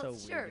 That's well,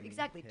 so sure, weird.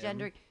 exactly. Him.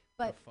 Gender. The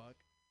But fuck.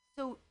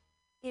 so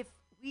if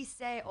we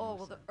say, oh,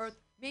 well, the sense. earth,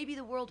 maybe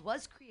the world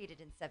was created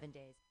in 7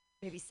 days,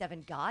 maybe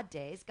 7 God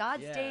days.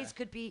 God's Yeah. days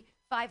could be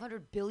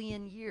 500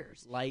 billion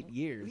years. Light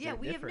years. Yeah, they're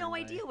we have different, no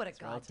right? idea what a It's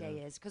God day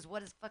relative. is because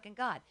what is fucking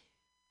God?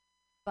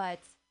 But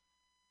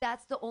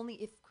that's the only,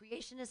 if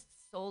creationists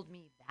sold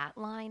me that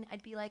line,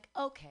 I'd be like,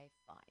 okay,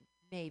 fine,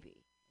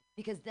 maybe.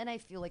 Because then I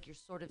feel like you're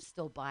sort of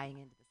still buying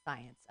into the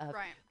science of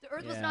Right. the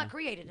earth was Yeah. not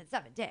created in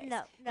 7 days.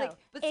 No, no. Like,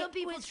 but some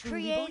people was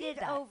truly believe created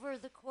that. over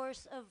the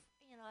course of,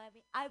 I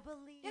mean, I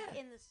believe Yeah.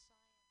 in the science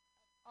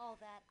of all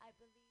that. I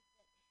believe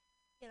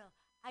that,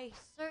 I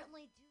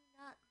certainly do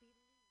not believe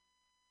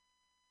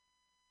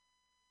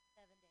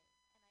 7 days.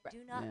 And I Right.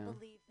 do not Yeah.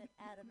 believe that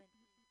Adam and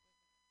Eve were.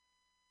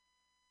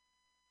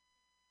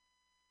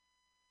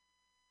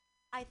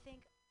 I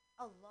think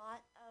a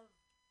lot of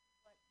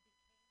what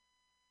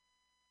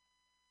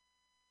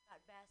got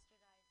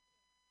bastardized.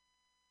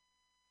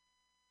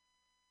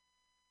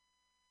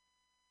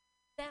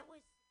 That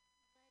was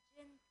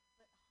legend,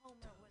 but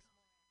Homer was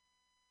more.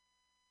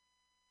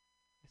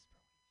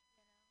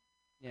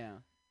 Yeah.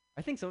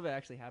 I think some of it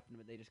actually happened,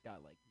 but they just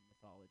got like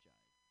mythologized.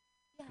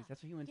 Yeah. 'Cause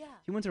that's what humans. Yeah.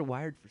 Humans are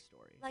wired for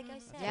story. Like I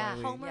Mhm. said,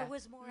 Yeah. Homer Yeah.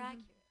 was more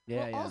accurate.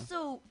 Yeah. Well, yeah.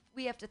 also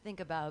we have to think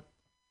about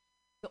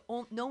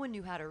no one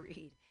knew how to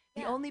read.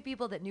 The Yeah. only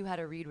people that knew how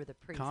to read were the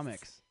priests.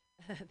 Comics.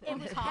 It was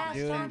Comics. passed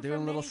Doing on doing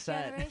for a little many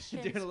set.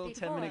 generations doing a little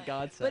 10-minute before.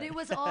 God set. But it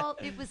was all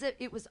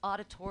it was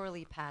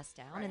auditorily passed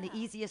down, and the Yeah.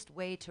 easiest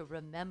way to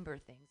remember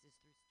things is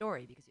through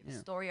story because you have Yeah.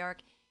 a story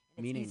arc,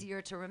 and it's Meaning.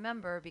 easier to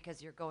remember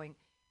because you're going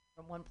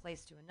from one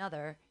place to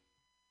another.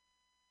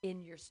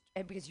 And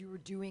because you were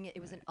doing it, it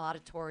was an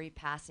auditory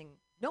passing.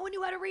 No one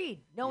knew how to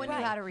read. No one knew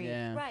Right. how to read.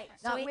 Yeah. Right.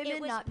 Not So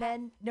women, was not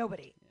men,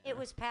 nobody. It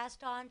was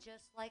passed on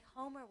just like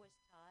Homer was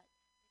taught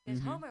because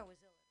Mhm. Homer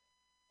was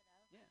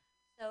illiterate. Yeah.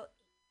 So,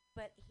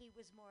 but he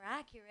was more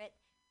accurate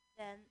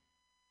than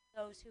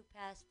those who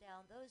passed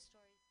down those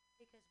stories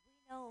because we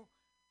know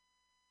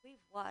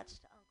we've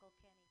watched Uncle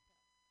Kenny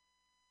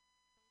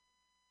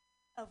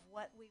tell of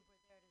what we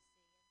were there to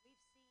see, and we've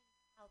seen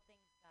how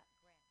things got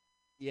grand.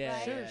 Yeah.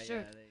 Right? Sure, yeah,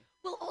 sure. yeah, they-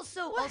 Well,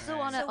 also Right.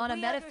 on a So on a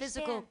we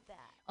metaphysical understand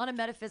that. on a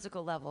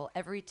metaphysical level,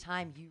 every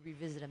time you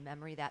revisit a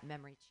memory, that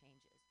memory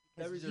changes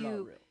because Memories are not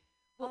real.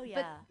 Well, Oh but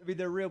yeah. I mean,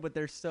 they're real, but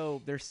they're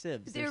sieves. they're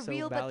so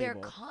real, but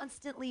valuable. they're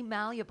constantly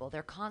malleable.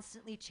 They're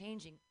constantly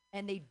changing,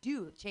 and they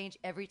do change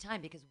every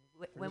time because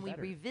when we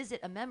better.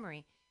 revisit a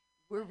memory,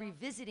 we're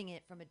revisiting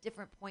it from a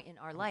different point in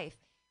our life.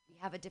 We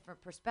have a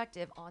different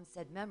perspective on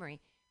said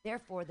memory.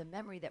 Therefore, the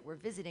memory that we're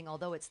visiting,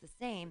 although it's the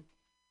same,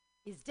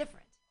 is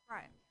different.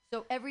 Right.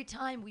 So every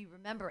time we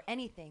remember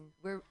anything,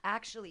 we're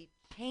actually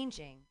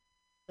changing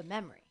the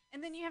memory.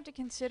 And then you have to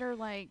consider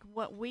like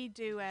what we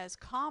do as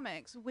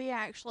comics. We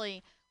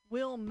actually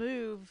will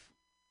move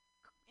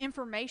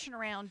information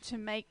around to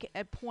make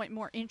a point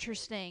more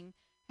interesting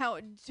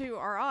to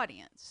our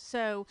audience.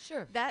 So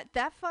Sure. that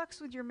fucks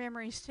with your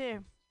memories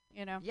too.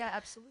 Yeah,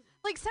 absolutely.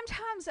 Like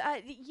sometimes,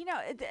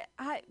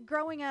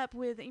 growing up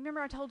with, you remember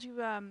I told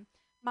you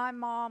my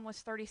mom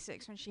was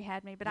 36 when she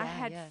had me, but I Yeah,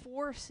 had yeah.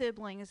 4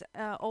 siblings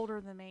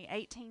older than me,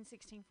 18,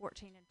 16,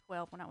 14, and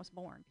 12 when I was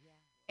born.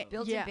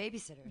 Built-in Yeah.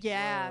 babysitters.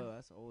 Yeah. Whoa,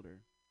 that's older.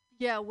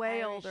 Yeah,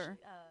 way Irish, older.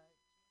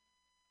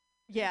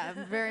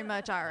 Yeah, very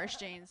much Irish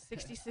genes,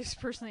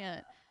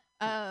 66%.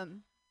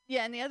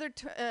 Yeah, and the other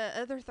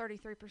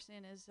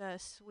 33% is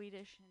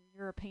Swedish and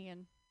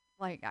European,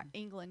 like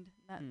England,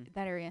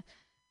 that area.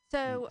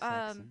 So,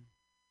 Saxon.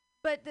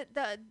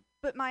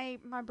 but my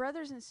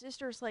brothers and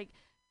sisters, like,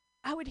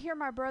 I would hear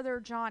my brother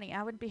Johnny.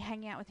 I would be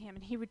hanging out with him,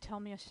 and he would tell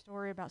me a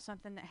story about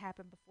something that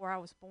happened before I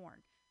was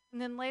born.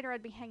 And then later,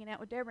 I'd be hanging out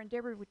with Deborah, and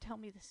Deborah would tell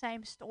me the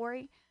same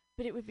story,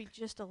 but it would be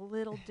just a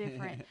little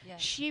different. Yeah.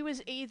 She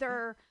was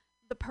either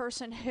the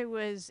person who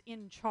was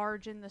in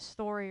charge in the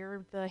story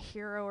or the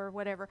hero or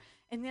whatever.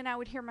 And then I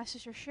would hear my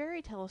sister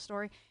Sherry tell a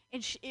story,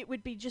 and it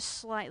would be just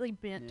slightly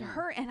bent to Yeah.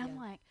 her. And I'm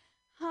Yeah. like,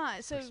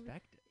 huh. So,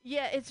 Perspective.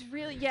 yeah, it's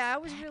really, yeah, I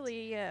was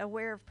really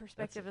aware of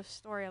perspective of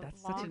story a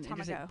That's such long an time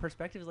interesting ago.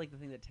 perspective is like the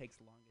thing that takes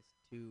longest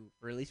to,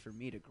 or at least for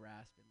me to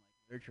grasp in like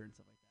literature and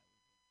stuff like that.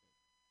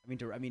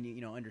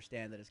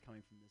 Understand that it's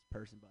coming from this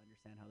person, but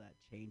understand how that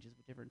changes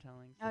with different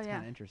tellings. Oh, It's yeah.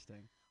 kind of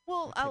interesting.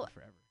 Well, It'll take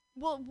forever.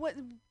 Well,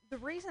 the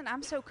reason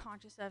I'm so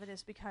conscious of it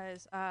is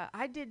because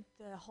I did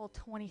the whole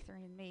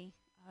 23andMe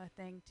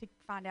thing to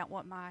find out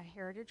what my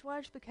heritage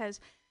was, because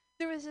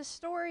there was a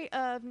story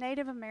of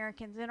Native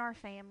Americans in our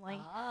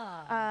family.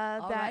 All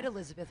that- right,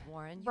 Elizabeth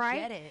Warren, you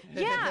right? get it.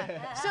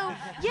 Yeah. So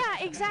yeah,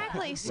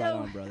 exactly. So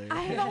on, brother.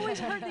 I have always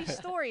heard these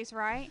stories,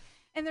 right?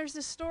 And there's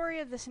the story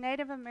of this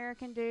Native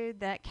American dude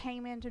that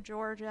came into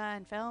Georgia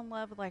and fell in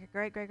love with like a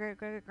great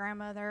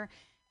grandmother,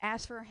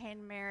 asked for her hand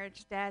in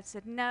marriage. Dad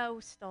said no,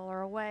 stole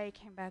her away,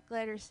 came back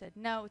later, said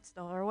no,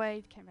 stole her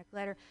away, came back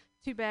later.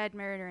 Too bad,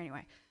 married her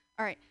anyway.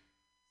 All right.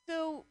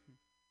 So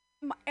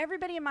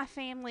everybody in my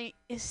family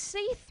is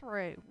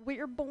see-through. We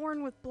are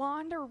born with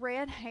blonde or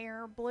red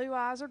hair, blue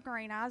eyes or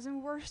green eyes,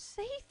 and we're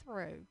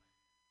see-through.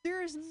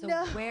 There is So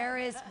no. where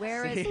is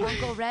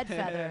Uncle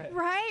Redfeather?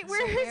 Right? So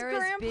Where is where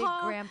Grandpa?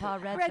 big Grandpa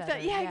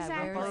Redfeather? Yeah, How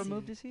exactly. far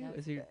removed is he?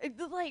 Is he?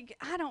 Like,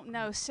 I don't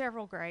know,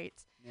 several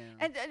grades. Yeah.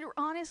 And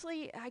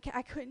honestly,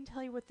 I couldn't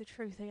tell you what the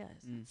truth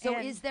is. So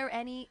And is there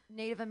any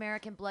Native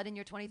American blood in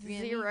your 23andMe?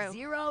 Zero.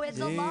 Zero. It's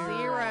a Zero. lie.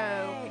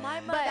 Zero. My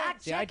But- mother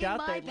back See, I checking doubt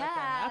my they'd let that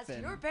past.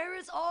 happen. Your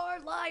parents are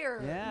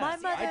liars. Yeah. My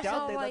See, I mother's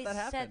doubt they let always that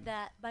happen. said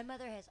that. My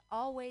mother has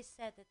always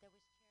said that there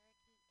was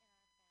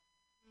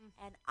Cherokee in our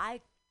family, and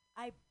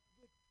I would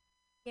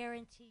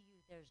guarantee you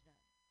there's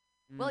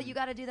none. Well, you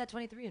got to do that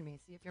 23andMe.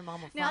 See if your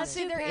mom will find Now, it.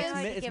 see, Too there is-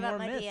 paranoid to It's give up more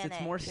my myths. It's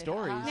DNA. more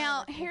stories. Now,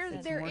 that makes here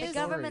sense. there More The is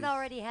government stories.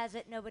 already has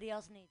it. Nobody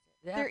else needs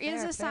it. Yeah, there is fair,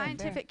 a fair,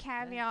 scientific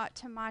fair. caveat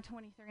to my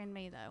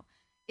 23andMe though.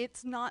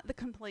 It's not the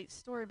complete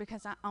story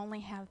because I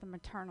only have the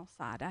maternal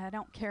side. I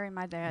don't carry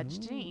my dad's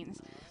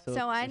genes.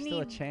 So I there's need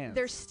still a chance.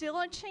 there's still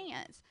a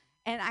chance,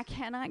 and I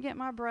cannot get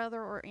my brother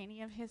or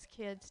any of his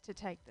kids to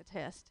take the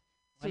test.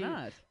 Why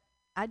not?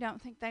 I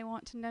don't think they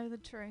want to know the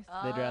truth.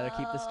 They'd rather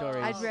keep the stories.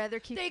 I'd rather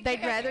keep. They They'd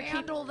can't rather keep.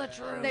 handle the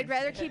truth. They'd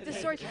rather keep the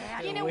story.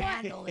 Can't You know what?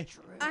 handle the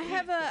truth. I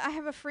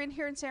have a friend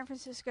here in San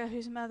Francisco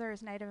whose mother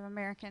is Native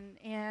American,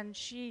 and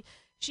she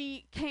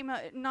came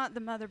up, not the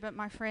mother, but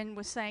my friend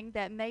was saying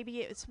that maybe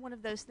it's one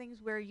of those things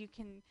where you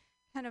can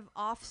kind of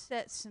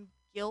offset some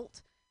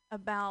guilt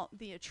about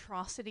the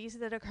atrocities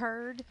that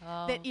occurred.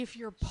 That if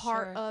you're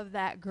part sure. of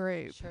that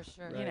group, Sure,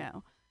 sure. you Right.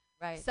 know,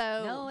 Right.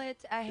 So- no,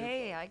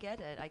 hey, I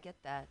get it. I get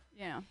that.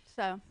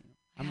 so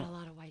I had a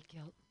lot of white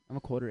guilt. I'm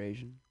a quarter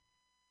Asian.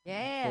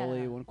 Yeah.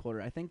 Fully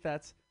 1/4. I think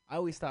that's. I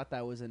always thought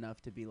that was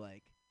enough to be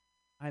like,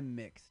 I'm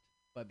mixed,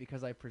 but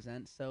because I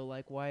present so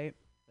like white,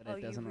 that Oh, it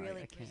you doesn't really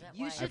like I can't. present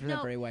You white. I should present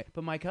know. very white.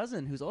 But my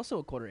cousin, who's also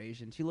a quarter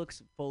Asian, she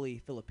looks fully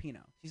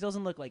Filipino. She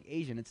doesn't look like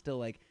Asian. It's still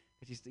like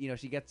she's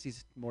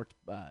she's more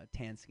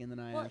tan skin than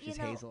I Well, am. you She's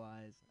know, hazel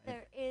eyes.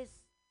 There is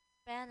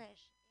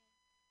Spanish.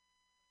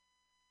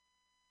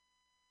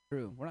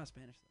 True. We're not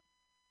Spanish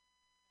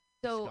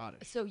though. So,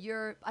 Scottish. so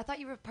you're. I thought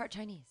you were part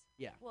Chinese.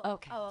 Yeah. Well,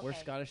 Okay. Oh, okay. We're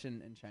Scottish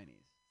and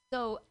Chinese.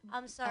 So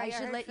I'm sorry. I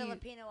should heard let you-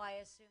 Filipino. I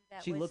assumed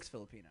that She was looks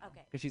Filipino.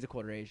 Okay. Because she's a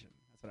quarter Asian.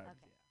 That's what I was.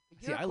 Okay.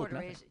 Yeah. you're See, I look quarter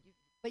nothing. Asian,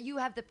 but you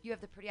have the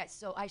pretty eyes.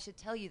 So I should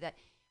tell you that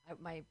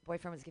my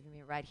boyfriend was giving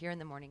me a ride here in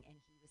the morning, and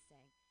he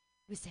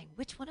was saying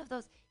which one of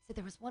those. He said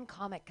there was one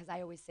comic because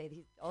I always say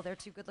they're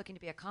too good looking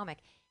to be a comic,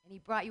 and he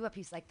brought you up.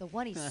 He's like the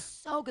one. He's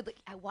so good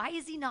looking. Why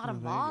is he not a thank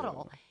you.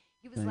 model?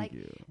 He was Thank like,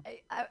 you.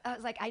 I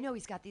was like, I know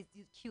he's got these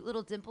cute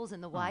little dimples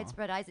and the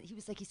widespread eyes. He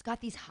was like, he's got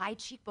these high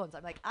cheekbones.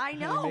 I'm like, I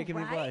know, You're making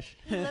right? me blush.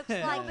 He looks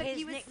like but his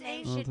he was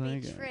nickname saying- should Oh, be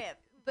thank you. Trip.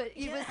 But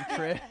he was.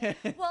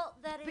 Well,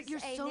 that But is you're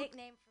a so-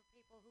 nickname for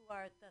people who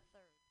are the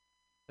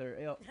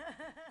third.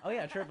 Oh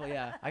yeah, triple.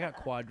 Yeah, I got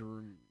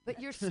quadroon. But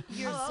you're Oh, so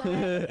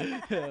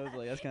I was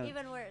like, that's kind of.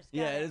 Even worse.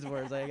 Yeah, Got it is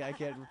worse. I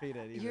can't repeat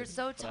it. you're even,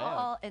 so but I am.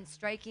 tall and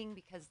striking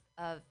because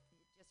of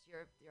just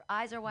your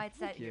eyes are wide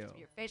set, Thank you.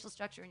 your facial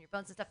structure and your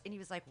bones and stuff. And he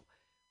was like,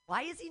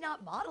 why is he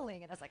not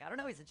modeling? And I was like, I don't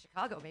know. He's in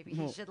Chicago. Maybe he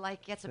Well, should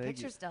like get some thank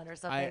you. pictures done or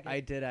something. I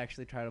did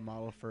actually try to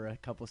model for a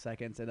couple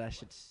seconds, and that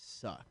shit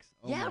sucks.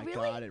 Oh Yeah, my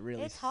really? god, it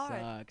really It's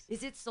hard. sucks.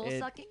 Is it soul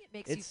sucking? It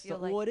makes you It's feel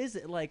like. what is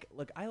it like?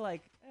 Look,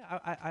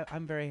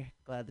 I'm very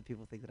glad that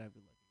people think that I'm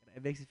good looking.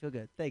 It makes me feel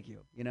good. Thank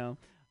you. You know.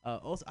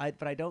 Also,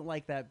 but I don't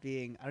like that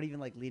being. I don't even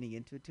like leaning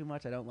into it too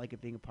much. I don't like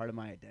it being a part of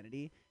my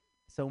identity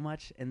so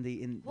much. In the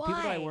people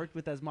that I Why? worked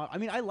with as model. I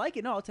mean, I like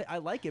it. No, I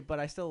like it, but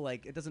I still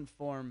like it. Doesn't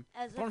form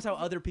As a- forms how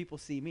other people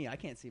see me. I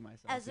can't see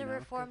myself. As you a know?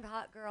 reformed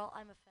hot girl,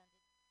 I'm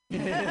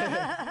offended.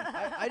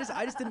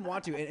 I just didn't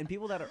want to, and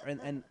people that are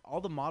and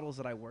all the models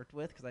that I worked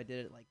with, because I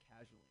did it like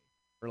casually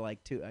for like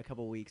a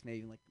couple weeks,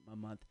 maybe like a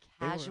month.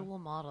 they were- Casual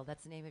model.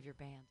 That's the name of your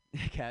band.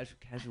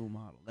 casual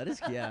model. That is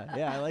yeah,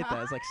 I like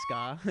that. It's like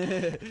ska.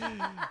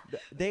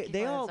 they Keep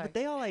going, all sorry. but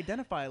they all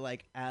identify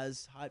like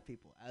as hot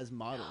people, as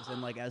models,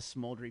 and like as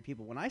smoldery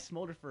people. When I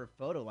smolder for a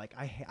photo, like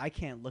I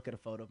can't look at a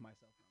photo of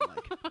myself. I'm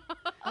like,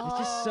 it's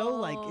just so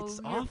like it's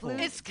Oh, your awful. blue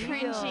It's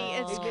cringy.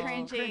 steel. It's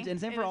cringy. cringe. And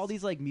same It for all is-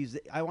 these like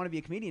music. I want to be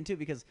a comedian too,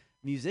 because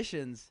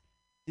musicians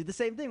do the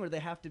same thing where they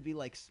have to be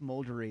like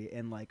smoldery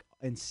and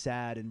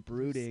sad and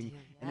brooding, steel,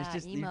 and it's yeah,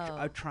 just you're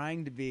emo.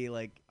 trying to be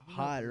like Emo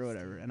hot or blue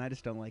whatever, steel. and I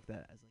just don't like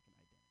that as like an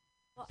identity.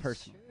 Well,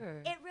 Personally.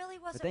 Sure. It really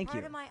wasn't thank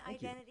part you. of my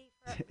Thank you. identity.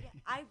 For yeah,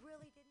 I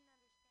really didn't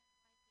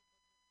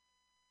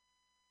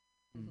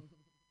understand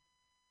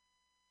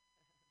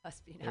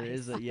Must be nice. There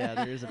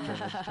is a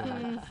privilege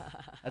to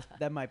it.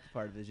 That might be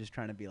part of it. Is just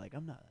trying to be like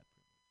I'm not that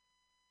privileged.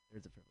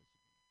 There's a privilege.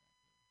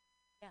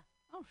 Yeah.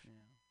 Oh.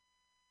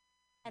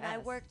 and I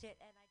Yes. worked it,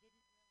 and I didn't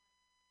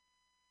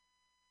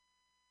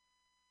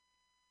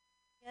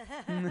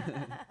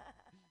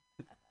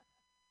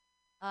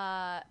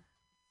realize.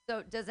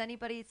 So, does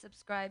anybody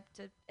subscribe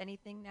to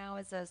anything now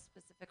as a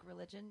specific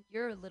religion?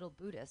 You're a little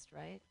Buddhist,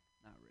 right?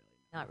 Not really.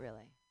 Not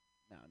really.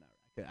 No, not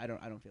really. I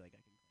don't feel like I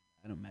can.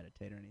 I don't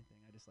meditate or anything.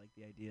 I just like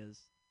the ideas.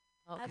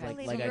 Okay.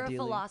 believe So in- you're a ideally-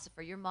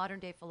 philosopher. You're a modern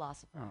day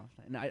philosopher. Oh,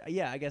 no,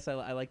 I guess I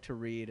like to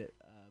read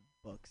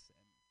books and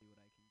see what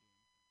I can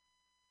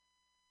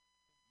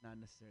do. Not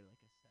necessarily like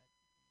a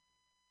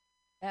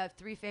set. I have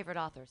 3 favorite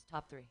authors.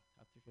 Top 3.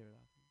 Top 3 favorite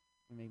authors.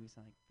 It made me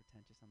sound like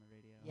pretentious on the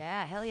radio.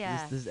 Yeah, hell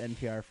yeah. This is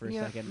NPR for a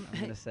Yeah. second. I'm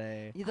gonna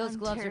say Those I'm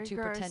gloves are Terry too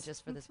Gross.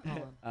 pretentious for this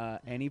poem.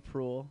 Annie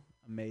Proulx,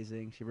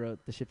 amazing. She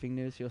wrote The Shipping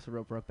News. She also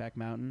wrote Brokeback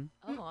Mountain.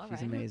 Oh, all She's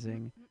right.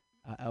 amazing.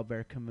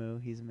 Albert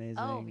Camus, he's amazing.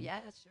 Oh, yeah,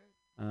 sure.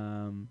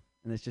 And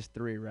it's just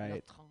 3,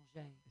 right?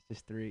 L'étranger. It's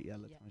just 3. Yeah,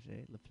 Yeah.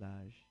 L'étranger, La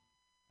Plage.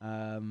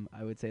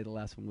 I would say the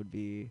last one would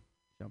be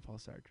Jean-Paul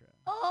Sartre.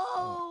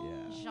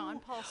 Oh, yeah.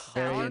 Jean-Paul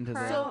Very Sartre. into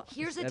the- So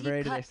here's a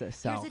very deep into cut.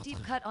 the Here's a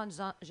deep cut on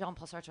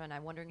Jean-Paul Sartre, and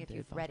I'm wondering if David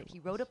you've read it. Foster He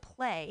wrote a Wallace.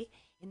 play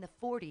in the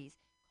 40s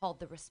called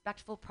The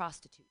Respectful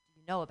Prostitute. Do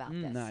you know about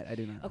this? No, I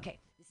do not. Okay,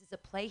 this is a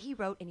play he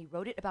wrote, and he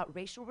wrote it about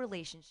racial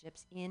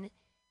relationships in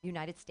the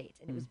United States,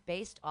 and it was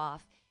based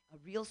off a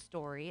real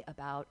story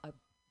about a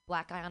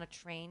black guy on a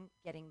train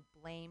getting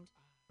blamed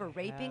for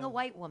raping a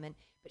white woman,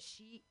 but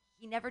he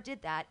never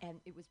did that,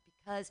 and it was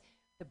because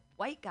the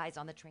white guys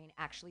on the train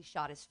actually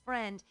shot his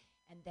friend,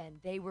 and then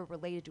they were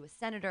related to a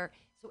senator.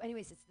 So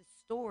anyways, it's the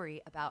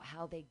story about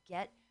how they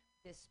get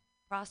this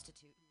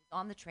prostitute who was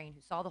on the train, who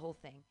saw the whole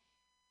thing.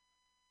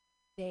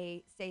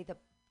 They say the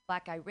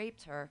black guy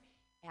raped her,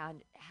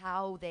 and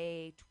how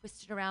they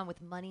twisted around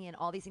with money and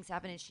all these things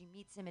happen, and she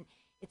meets him, and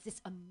it's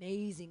this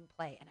amazing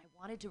play. And I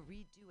wanted to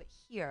redo it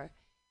here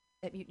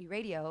at Mutiny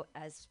Radio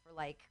as for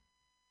like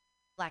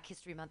Black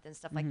History Month and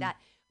stuff like that,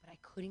 but I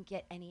couldn't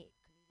get any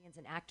comedians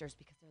and actors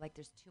because they're like,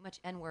 there's too much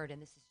N-word,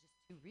 and this is just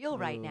too real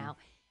right Ooh. now.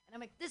 And I'm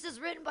like, this is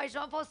written by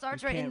Jean-Paul You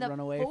Sartre in can't the run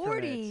away from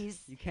it. 40s.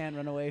 You can't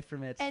run away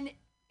from it. And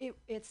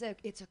it's a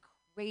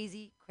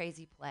crazy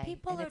play.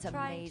 People and are it's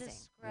trying amazing. to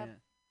scrub Yeah.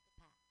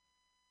 the past.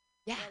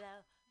 Yeah. You know,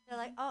 they're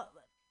like, oh,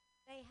 look,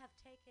 they have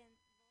taken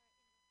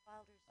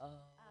Laura Wilder's Oh,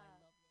 I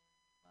love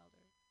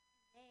Wilder.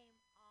 name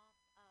off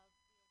of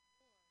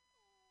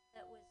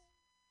the award that was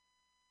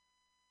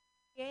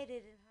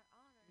created in her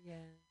honor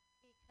Yeah.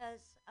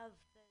 because of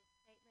the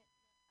statement.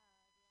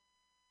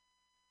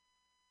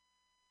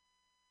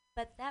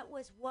 But that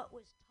was what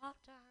was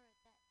taught to her at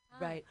that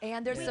time. Right,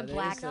 and there's Yeah, some there's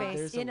blackface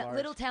there's a in large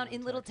Little Town.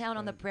 In context, Little Town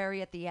on the right.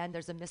 Prairie at the end,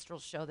 there's a minstrel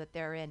show that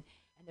they're in,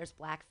 and there's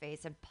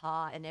blackface and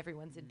Pa, and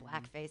everyone's in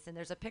blackface, and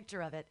there's a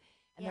picture of it,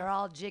 and they're Yes.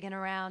 all jigging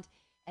around,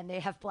 and they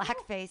have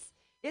blackface.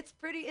 It's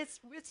pretty. It's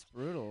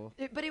Brutal.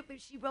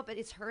 but she wrote, but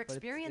it's her it's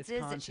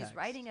experiences that she's context.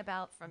 writing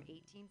about from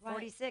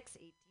 1846,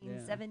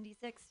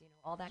 1876, you know,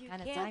 all that You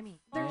kind of can't timey.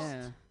 fault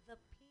Yeah. the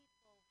people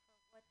for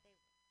what they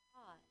were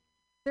taught.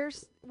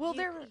 There's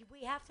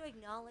We have to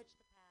acknowledge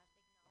the past,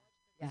 acknowledge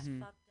that Yeah. it's Mhm.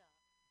 fucked up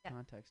Yeah.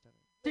 Context of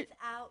it.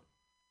 without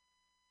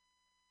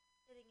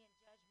sitting in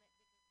judgment.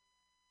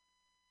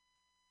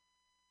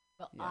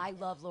 Well, Yeah. I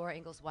love Laura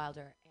Ingalls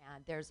Wilder,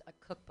 and there's a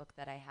cookbook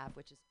that I have,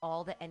 which is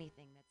all the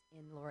anything that's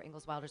in Laura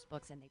Ingalls Wilder's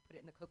books, and they put it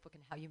in the cookbook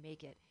and how you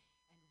make it.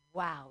 And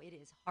wow, it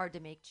is hard to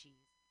make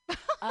cheese.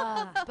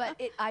 But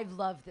I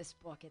love this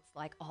book. It's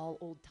like all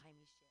old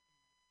timey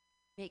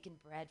shit, making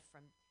bread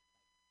from.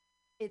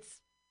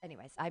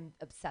 Anyways. I'm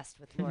obsessed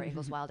with Laura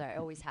Ingalls Wilder. I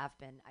always have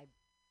been. I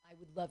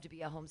would love to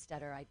be a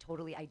homesteader. I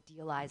totally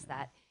idealize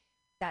that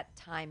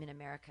time in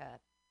America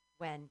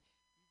when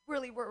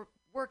really we're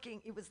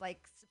working. It was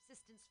like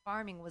subsistence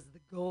farming was the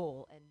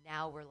goal, and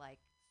now we're like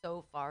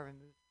so far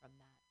removed from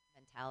that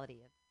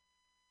mentality of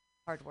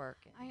hard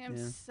work. And I am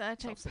Yeah. such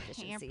a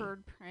Self-sufficiency.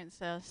 pampered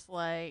princess.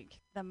 Like,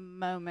 the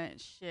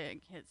moment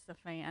shit hits the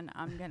fan,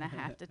 I'm going to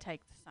have to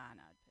take the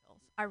cyanide pills.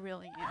 I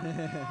really am.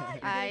 You're gonna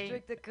I-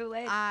 drink the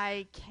Kool-Aid.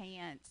 I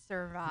can't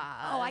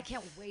survive. Oh, I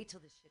can't wait till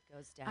this shit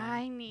goes down.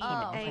 I need Oh,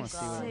 I a wanna see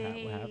what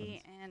C,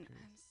 happens. and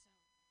Curious.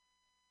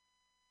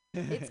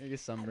 I'm so It's- You get I'm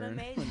sunburned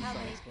amazed when the how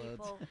sun many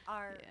explodes. people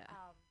are Yeah.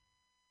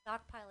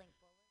 stockpiling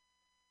bullets.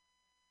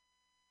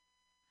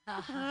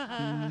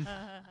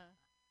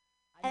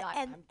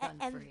 I'm gun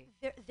and free.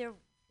 they're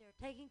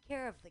taking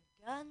care of the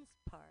guns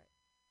part,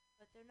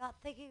 but they're not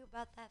thinking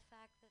about that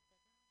fact that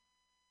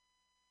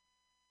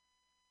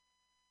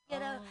you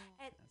know. Oh.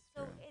 And That's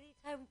so true.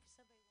 anytime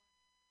somebody wants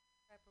to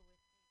prepper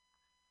with me,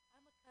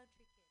 I'm a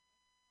country kid.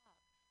 Let's talk.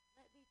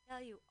 Let me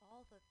tell you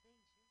all the things.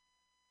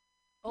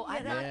 Oh, I'm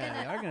I'm not not Yeah, gonna.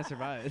 they are gonna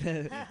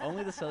survive.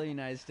 Only the southern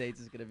United States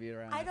is gonna be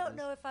around. I don't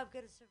this. know if I'm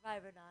going to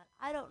survive or not.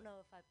 I don't know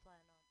if I plan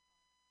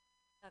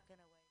on tucking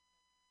away.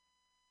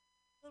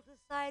 We'll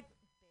decide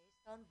based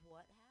on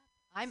what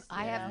happens.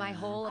 I have my Yeah.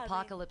 whole I mean-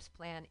 apocalypse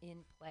plan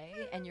in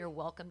play, and you're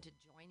welcome to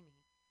join me.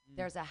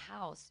 There's a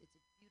house. It's a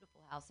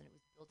beautiful house, and it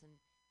was built in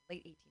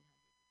late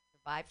 1800s. It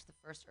survived the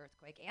first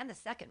earthquake and the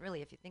second,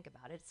 really, if you think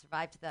about it. It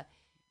survived the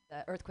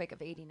earthquake of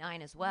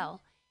 '89 as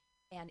well.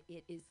 And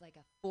it is like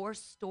a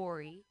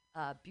 4-story,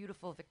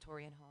 beautiful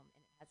Victorian home,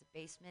 and it has a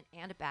basement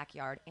and a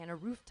backyard and a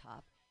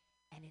rooftop,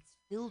 and it's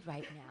filled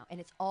right now, and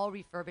it's all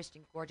refurbished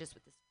and gorgeous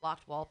with this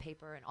blocked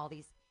wallpaper and all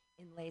these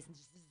inlays and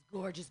just this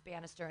gorgeous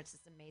banister. It's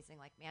this amazing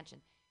like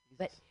mansion.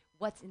 But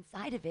what's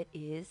inside of it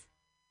is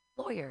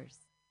lawyers.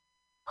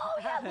 Oh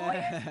yeah,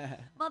 lawyers,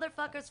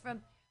 motherfuckers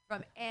from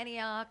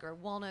Antioch or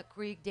Walnut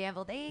Creek,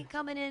 Danville. They ain't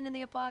coming in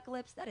the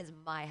apocalypse. That is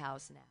my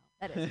house now.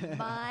 That is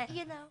my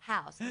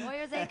house.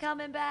 Lawyers ain't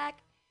coming back.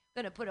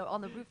 Gonna put it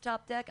on the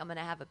rooftop deck. I'm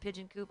gonna have a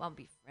pigeon coop. I'm gonna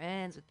be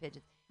friends with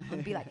pigeons. I'm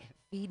gonna be like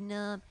feeding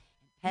them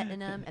and petting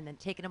them and then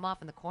taking them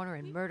off in the corner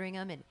and murdering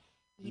them and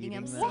eating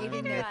them,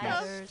 saving their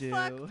feathers.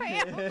 Fuck,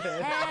 Pam.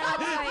 Hell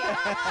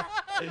yeah.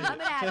 I'm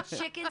gonna have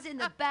chickens in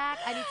the back.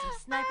 I need some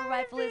sniper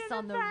rifleists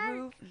on the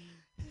roof.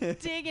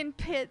 Digging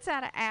pits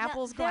out of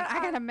apples, going, I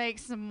gotta make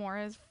some more.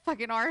 It's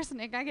fucking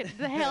arsenic. I get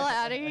the hell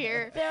out of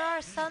here. There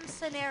are some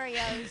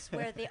scenarios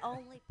where the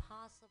only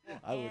possible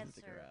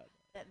answer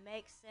that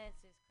makes sense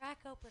is crack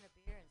open a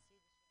beer and see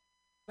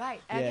the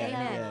Right.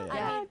 Amen.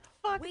 I mean,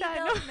 Fuck we that.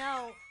 don't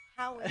know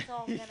how it's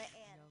all gonna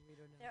end. No, we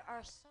don't know. There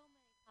are so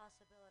many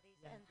possibilities,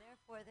 and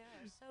therefore there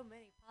are so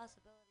many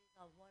possibilities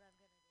on what I'm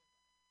gonna do.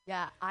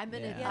 Yeah, I'm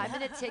gonna Yeah. I'm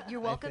gonna take. You're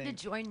welcome to think-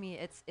 join me.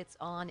 It's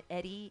on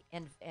Eddie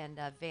and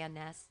Van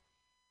Ness,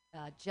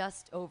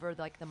 just over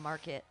like the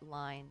market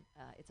line.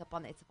 It's up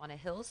on a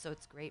hill, so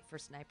it's great for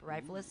sniper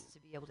rifleists to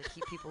be able to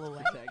keep people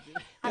away.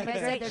 I'm Like I a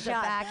said, great there's a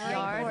shot.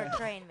 backyard. Marine Corps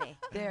trained me.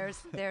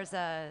 There's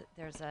a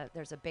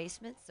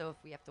basement, so if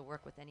we have to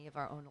work with any of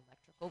our own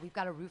electrical, we've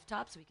got a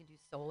rooftop, so we can do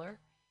solar.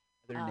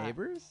 Are there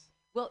neighbors?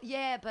 Well,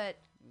 yeah, but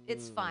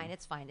it's fine.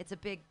 It's fine. It's a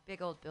big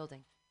old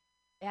building.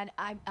 And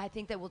I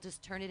think that we'll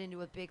just turn it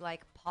into a big,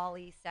 like,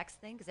 poly sex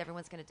thing because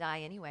everyone's going to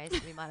die anyway, so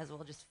we might as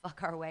well just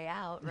fuck our way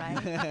out,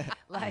 right?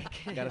 Like,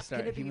 Gotta it's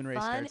start. gonna be Human race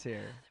fun. starts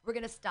here. We're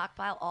going to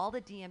stockpile all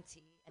the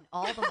DMT and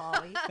all the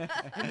Molly,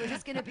 and we're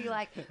just going to be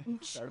like...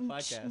 Start a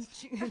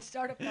podcast.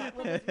 Start a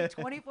podcast.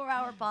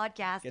 24-hour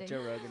podcasting. Get Joe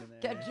Rogan in there.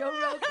 Get Joe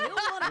Rogan. He'll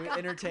wanna We're come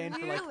entertained for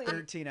clearly. like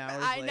 13 hours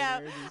I later.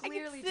 know. Just I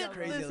Clearly can sit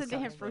crazy listen to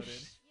him for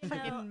exploded. You know,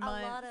 fucking a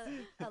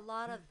months.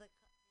 lot of the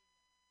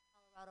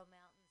Colorado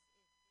mountains is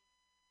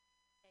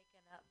being taken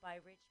up by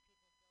rich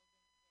people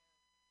building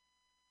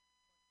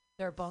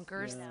Their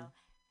bunkers. you Yeah. know.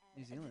 New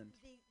and Zealand.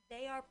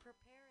 They are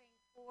preparing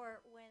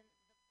for when the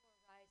poor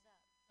rise up.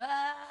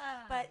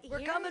 Ah, But we're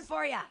coming here's-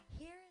 for ya.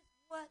 Here's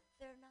what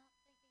they're not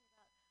thinking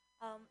about.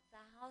 The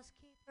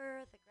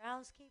housekeeper, the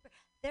groundskeeper,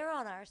 they're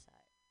on our side.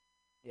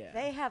 Yeah.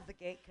 They have the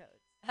gate codes.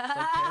 It's like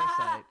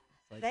Parasite.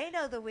 It's like, They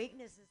know the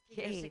weaknesses to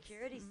your Gates.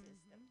 security Mhm.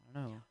 system. I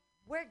don't know.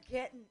 We're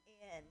getting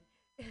in.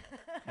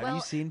 Have Well,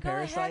 you seen go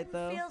ahead Parasite and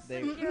though? feel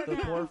They, secure the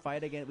now. poor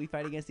fight against. We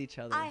fight against each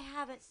other. I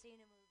haven't seen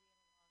a movie in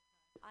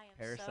a long time. I am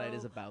Parasite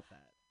is so, about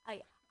that.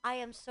 I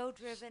am so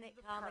driven at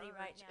comedy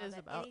right Purge now is that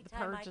about- The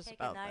anytime I Purge is take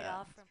about a night that.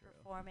 off from That's true.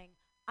 performing,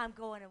 I'm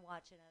going and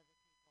watching other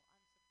people.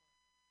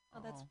 Oh,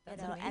 that's You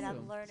that's know, amazing. and I'm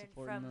Awesome. learning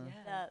Supporting from the-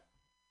 Yeah. the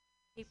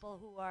people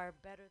who are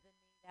better than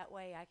me. That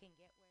way I can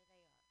get where they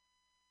are.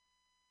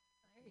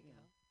 There you go.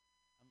 I'm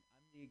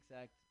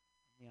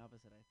the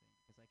opposite, I think,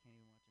 because I can't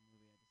even watch a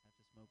movie. I just have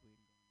to smoke weed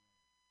and go and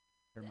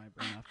turn my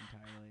brain off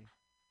entirely.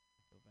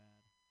 I feel bad.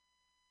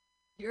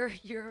 You're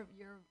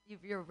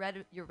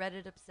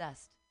Reddit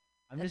obsessed.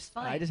 I That's just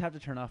fine. have to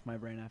turn off my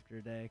brain after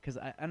a day because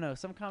I don't know,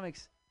 some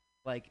comics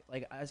like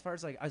as far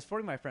as like I was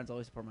supporting my friends, I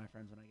always support my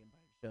friends when I get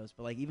invited to shows,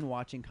 but like even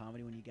watching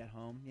comedy when you get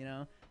home, you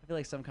know, I feel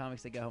like some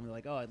comics, they get home, they're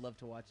like, oh, I'd love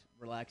to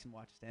relax and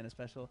watch a stand-up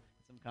special.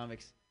 Some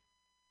comics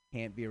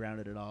can't be around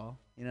it at all,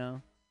 you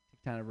know, to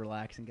kind of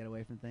relax and get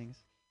away from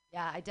things.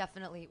 Yeah, I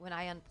definitely, when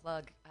I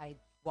unplug, I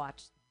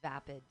watch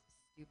vapid,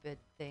 stupid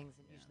things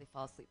and Yeah. usually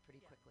fall asleep pretty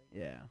quickly.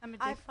 Yeah. I'm,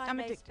 I addic- find I'm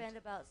I addicted. spend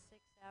about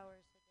 6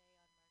 hours a day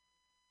on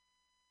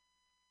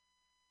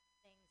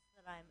marketing things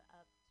that I'm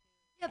up to.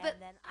 Yeah, and but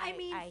then I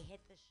mean- I hit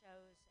the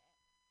shows at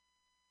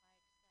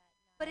mics that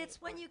But night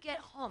it's when or- you get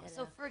home. you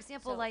So, know. for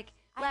example, So like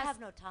I last have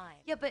no time.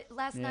 Yeah, but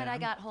last night Yeah. I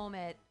got home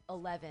at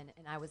 11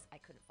 and I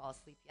couldn't fall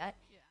asleep yet.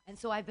 Yeah. And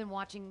so I've been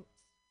watching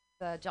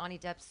the Johnny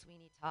Depp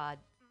Sweeney Todd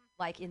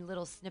like in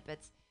little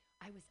snippets.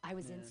 I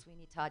was in Yeah.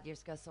 Sweeney Todd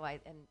years ago, so I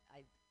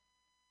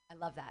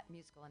love that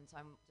musical, and so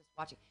I'm just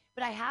watching.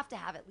 But I have to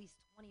have at least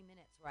 20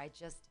 minutes where I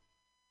just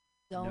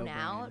zone No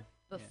out brain.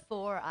 Yeah.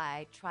 before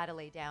I try to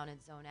lay down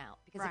and zone out.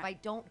 Because if Right. I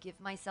don't give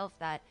myself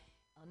that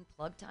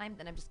unplugged time,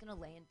 then I'm just gonna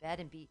lay in bed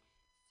and be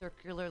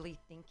circularly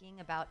thinking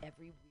about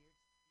every weird,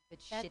 stupid,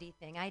 That- shit-y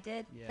thing I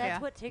did. Yeah. That's Yeah.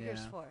 what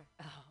Tigger's Yeah. for.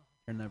 Oh.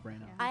 Turn that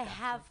brain Yeah. off. I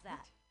have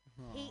that.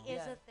 He Aw. is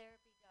Yeah. a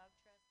therapy dog,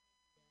 trust me.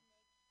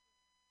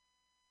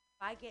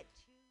 If I get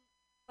too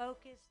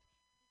focused,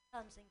 he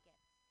comes and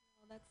gets me,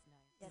 Well, that's nice.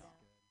 you know. Yeah.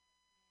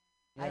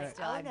 I'd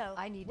still, Oh I, no,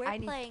 I need, we're I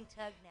need, playing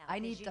tug now. I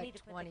 'cause need you like need to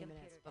put the 20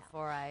 computer minutes down.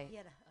 before I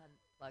You know.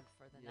 unplug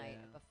for the night,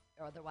 Yeah.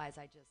 or otherwise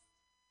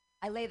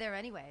I lay there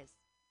anyways.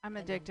 I'm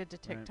And addicted to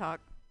Right.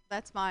 TikTok.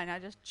 That's mine. I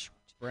just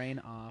Brain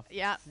off.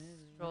 yeah.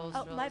 Stroll,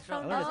 Oh, stroll, my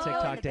stroll. phone I learned a doesn't go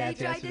TikTok into dance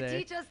He bed. tried to yesterday.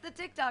 teach us the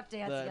TikTok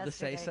dance The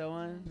yesterday. say so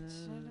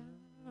one.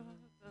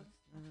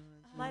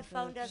 My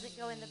phone doesn't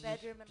go in the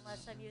bedroom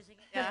unless I'm using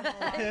it. Yeah.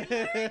 for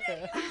a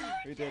while.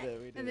 We did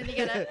it. And then you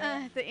gotta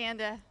at the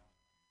end.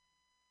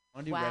 I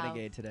want to do Wow.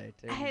 Renegade today.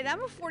 Today Hey, we do I'm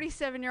a Renegade.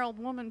 47-year-old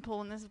woman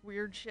pulling this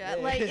weird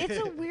shit. Like, it's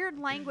a weird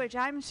language.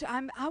 I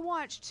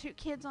watched two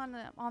kids on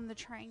the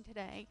train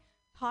today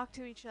talk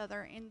to each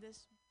other in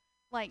this,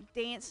 like,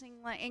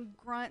 dancing, like, and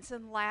grunts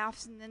and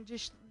laughs, and then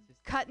just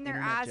cutting their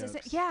internet eyes.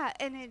 jokes. Yeah,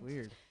 and It's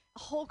weird. a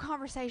whole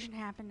conversation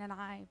happened, and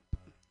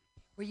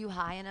Were you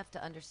high enough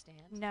to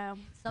understand? no.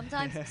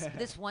 Sometimes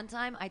this one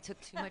time I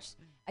took too much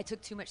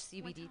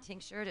CBD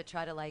tincture to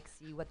try to like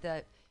see what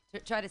the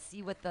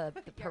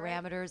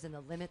parameters and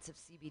the limits of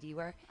CBD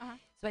were. Uh-huh.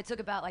 So I took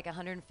about like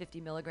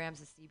 150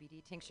 milligrams of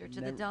CBD tincture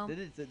to the dome.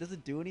 Does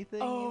it do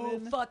anything? Oh,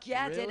 even? fuck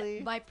yeah, it Really?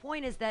 did. My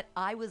point is that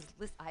I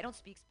don't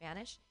speak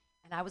Spanish,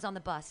 and I was on the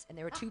bus, and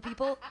there were two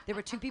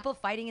people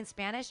fighting in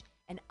Spanish,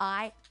 and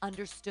I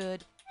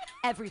understood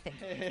everything.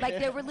 Like,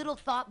 there were little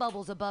thought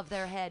bubbles above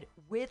their head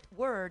with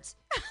words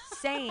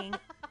saying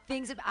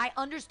things. I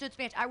understood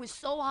Spanish. I was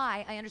so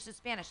high, I understood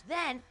Spanish.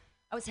 Then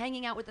I was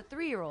hanging out with a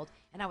 3-year-old,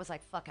 and I was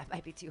like, fuck, I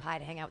might be too high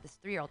to hang out with this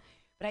 3-year-old.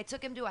 But I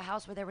took him to a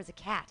house where there was a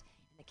cat,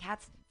 and the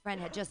cat's friend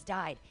had just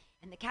died,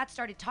 and the cat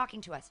started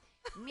talking to us.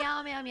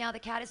 Meow, meow, meow. The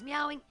cat is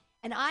meowing,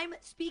 and I'm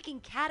speaking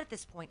cat at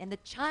this point, and the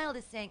child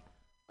is saying,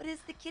 what is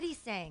the kitty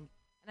saying?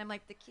 And I'm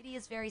like, the kitty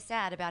is very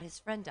sad about his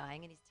friend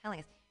dying, and he's telling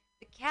us.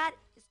 The cat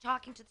is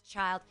talking to the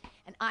child,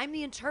 and I'm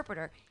the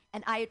interpreter,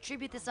 and I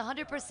attribute this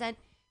 100%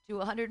 to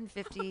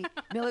 150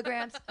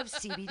 milligrams of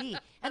CBD.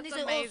 And they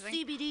say, amazing.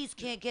 CBDs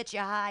can't get you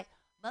high.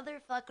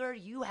 Motherfucker,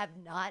 you have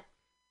not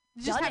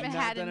You just done haven't it.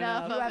 had Not done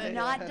enough enough. You of have it.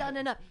 not done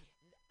enough.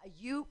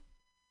 You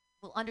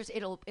will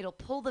understand. It'll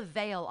pull the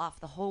veil off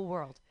the whole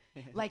world.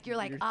 Like, you're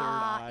like, Your third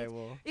eye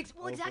will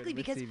well, exactly, open with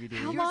because CBD.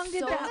 How you're long did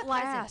so that present.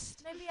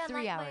 last? Maybe I 3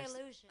 like hours. my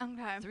illusion.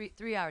 Okay.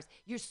 Three hours.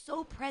 You're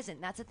so present.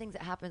 That's the things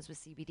that happens with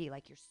CBD.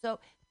 Like, you're so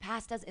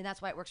past does, and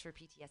that's why it works for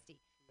PTSD.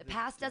 The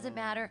past doesn't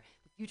matter.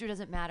 The future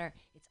doesn't matter.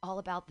 It's all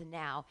about the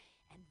now.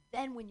 And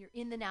then when you're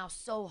in the now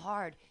so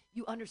hard,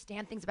 you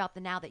understand things about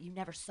the now that you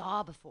never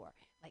saw before,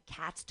 like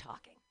cats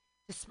talking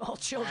to small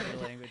children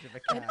Body language of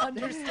a and cat.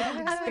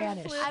 understanding I would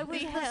Spanish. flip I was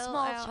the the hell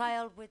small out.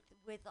 child with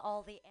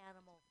all the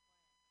animal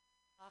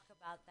friends. Talk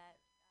about that.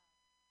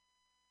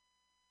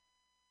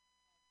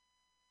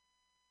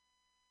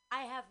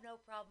 I have no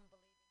problem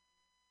believing.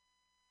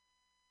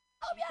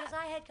 Oh, yeah. Because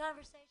I had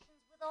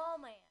conversations with all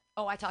man.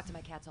 Oh, I talk to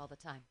my cats all the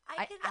time.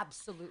 I I can-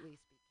 absolutely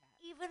speak cat.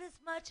 Even as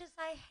much as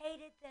I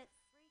hated that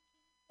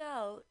freaking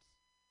goat,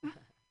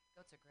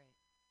 Goats are great.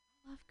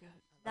 Love goats.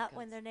 I love not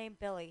when goats. they're named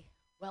Billy.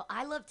 Well,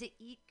 I love to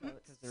eat goats.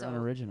 Because they're So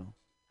unoriginal.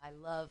 I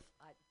love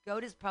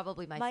goat is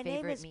probably my My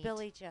favorite name is meat.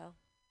 Billy Joe.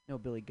 No,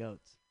 Billy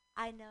Goats.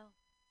 I know.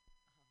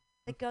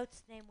 The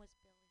goat's name was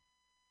Billy.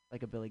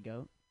 Like a Billy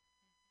Goat.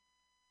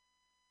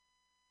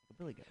 Like a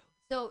Billy Goat.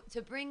 So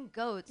to bring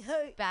goats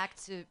Hey. back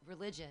to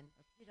religion,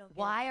 You don't get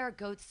why are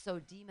goats so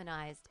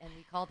demonized and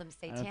we call them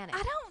satanic?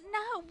 I don't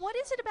know. What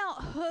is it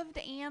about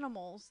hooved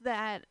animals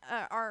that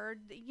are,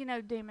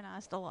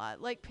 demonized a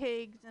lot? Like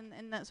pigs and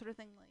that sort of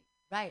thing. Like,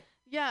 Right.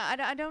 yeah,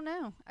 I don't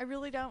know. I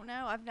really don't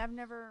know. I've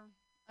never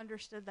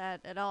understood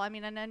that at all. I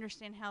mean, I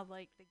understand how,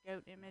 like, the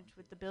goat image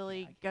with the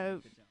Billy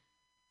goat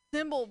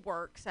symbol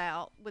works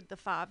out with the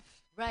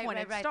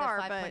five-pointed Right. star,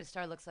 The 5-pointed but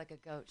star looks like a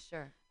goat,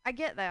 sure. I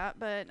get that.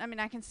 But, I mean,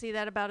 I can see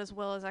that about as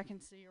well as I can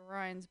see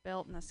Orion's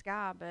belt in the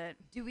sky, but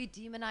Do we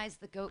demonize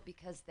the goat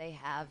because they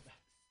have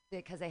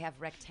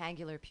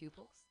rectangular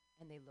pupils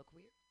and they look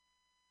weird?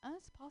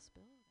 that's a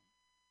possibility.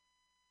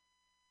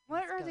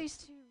 What It's are goats. these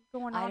two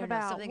going I on don't know,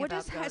 about? something What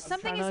about is goats. I'm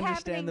something I'm is trying to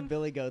understand happening? the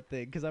Billy Goat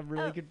thing because I'm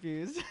really Oh.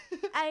 confused.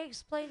 I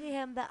explained to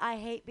him that I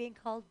hate being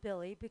called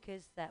Billy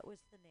because that was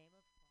the name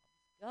of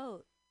Mom's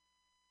goat.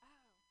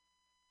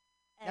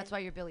 That's And why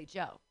you're Billy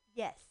Joe.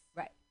 yes,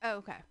 Oh,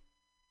 okay.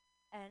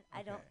 and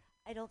I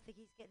Okay. don't think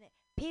he's getting it.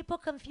 People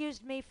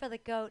confused me for the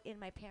goat in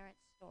my parents'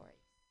 stories.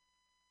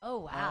 Oh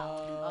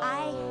wow.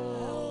 I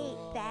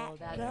Oh, hate that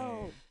that's-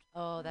 goat.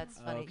 Oh, that's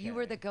funny. You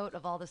were Okay. the goat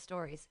of all the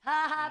stories.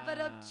 Ha ha, but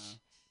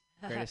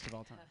Greatest of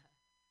all time.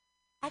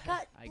 I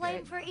got I get blamed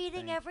it for now,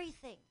 eating thanks.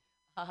 everything.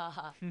 Ha ha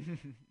ha.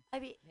 I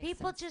mean, Makes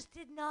people sense. just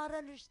did not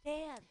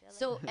understand. They're like,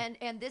 So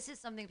and this is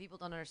something people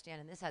don't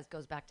understand, and this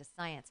goes back to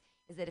science,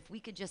 is that if we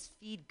could just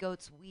feed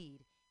goats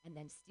weed and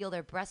then steal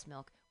their breast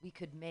milk, we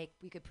could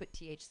put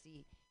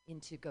THC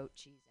into goat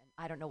cheese. And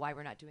I don't know why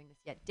we're not doing this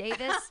yet.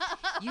 Davis,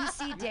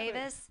 UC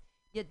Davis,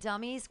 you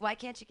dummies, why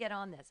can't you get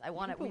on this? I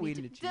want You it. can put We weed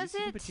need into to. cheese. Does You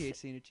can put it-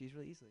 THC into cheese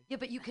really easily. Yeah,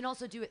 but you can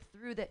also do it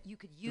through that. You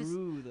could use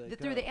Through the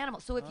goat. animal.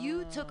 So if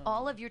you took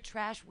all Oh. of your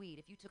trash weed,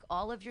 if you took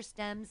all of your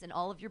stems and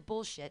all of your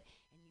bullshit,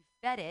 and you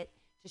fed it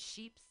to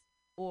sheep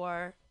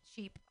or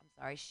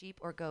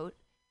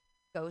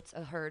goats,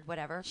 a herd,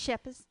 whatever.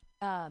 Shepherds.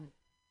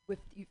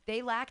 If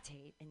they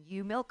lactate and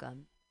you milk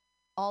them,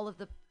 all of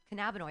the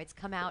cannabinoids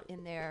come out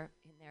in their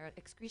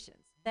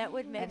excretions. that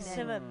would make And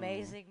some then-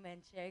 amazing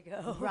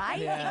manchego. Right?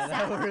 Yeah,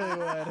 that Exactly. really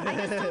would. I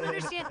just don't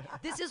understand.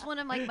 This is one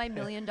of my $1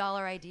 million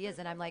ideas,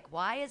 and I'm like,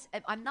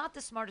 I'm not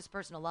the smartest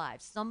person alive.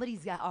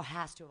 Somebody's got or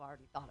has to have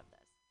already thought of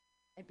this,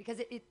 and because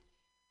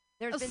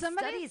There's been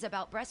somebody- studies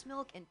about breast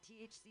milk and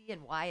THC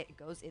and why it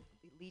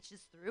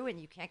leaches through and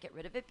you can't get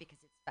rid of it because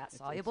it's fat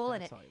soluble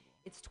and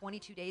it's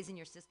 22 days in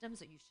your system,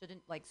 so you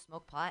shouldn't like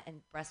smoke pot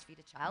and breastfeed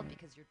a child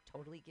because you're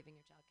totally giving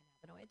your child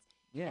cannabinoids.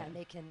 Yeah. And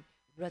they can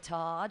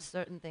retard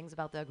certain things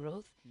about their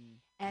growth.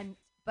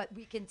 But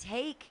we can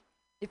take,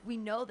 if we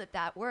know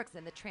that works,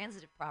 then the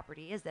transitive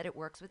property is that it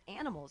works with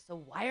animals. So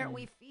why aren't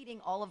we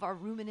feeding all of our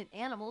ruminant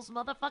animals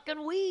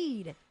motherfucking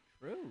weed?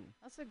 True.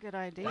 That's a good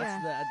idea.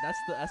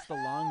 That's the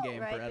long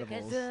game Right, for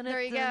edibles.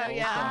 There you go. Ultra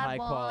Yeah. high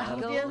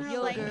quality edibles.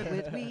 Yogurt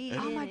with weed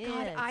Oh in my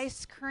God, it.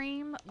 ice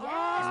cream. Yes,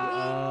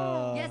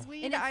 Oh. Yes,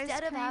 Weed and ice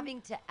instead of cream.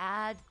 having to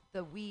add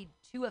the weed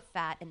to a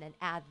fat and then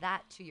add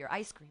that to your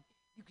ice cream,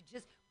 you could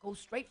just go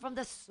straight from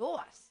the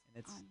source.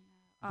 And it's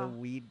Oh. the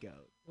weed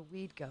goat. The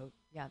weed goat,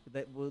 yeah.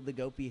 Will the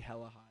goat be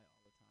hella high all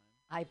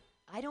the time?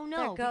 I don't They're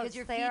know because goats.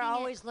 you're They feeding are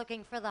always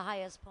looking for the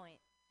highest point.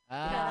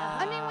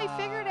 I mean, we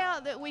figured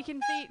out that we can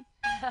feed.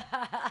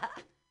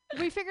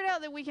 We figured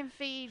out that we can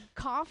feed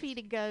coffee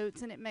to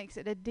goats, and it makes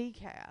it a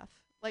decaf.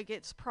 Like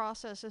it's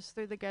processes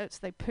through the goats.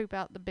 They poop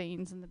out the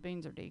beans, and the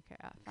beans are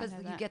decaf. because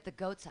you get the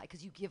goat side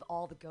because you give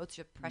all the goats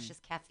your precious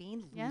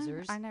caffeine,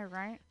 losers. I know,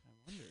 right?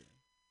 I wonder.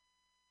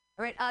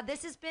 All right,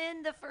 this has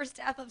been the first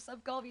half of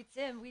Some Call Me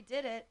Tim. We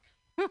did it.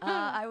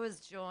 I was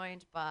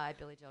joined by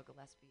Billy Joe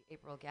Gillespie,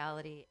 April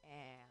Gallady,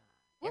 and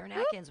Aaron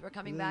Atkins. We're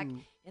coming back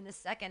in the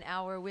second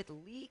hour with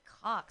Lee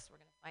Cox. We're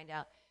going to find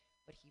out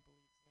what he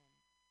believes in.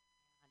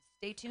 And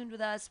stay tuned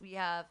with us. We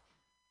have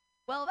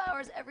 12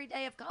 hours every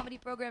day of comedy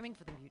programming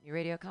for the Mutiny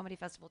Radio Comedy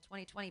Festival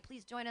 2020.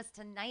 Please join us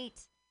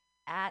tonight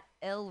at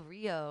El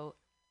Rio.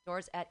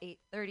 Doors at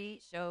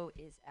 8:30. Show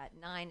is at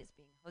 9. It's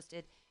being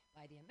hosted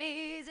by the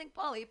amazing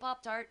Polly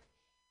Pop-Tart.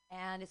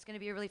 And it's going to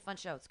be a really fun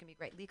show. It's going to be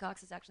great. Lee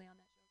Cox is actually on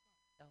that show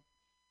as well. So,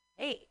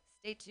 hey,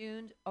 stay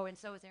tuned. Oh, and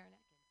so is Aaron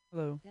Atkins.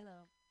 Hello.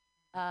 Hello.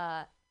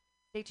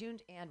 Stay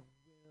tuned, and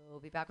we'll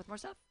be back with more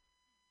stuff.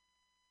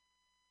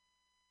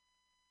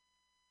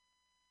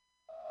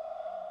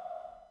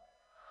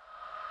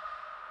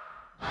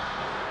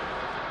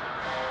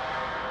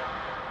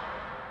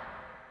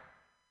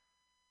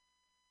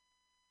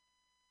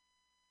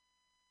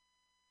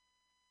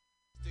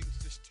 Things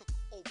just took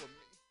over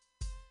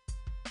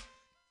me.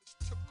 Just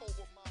took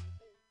over my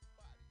whole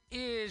body.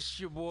 It's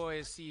your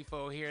boy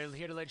CFO here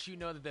to let you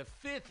know that the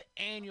 5th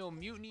annual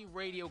Mutiny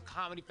Radio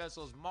Comedy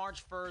Festival is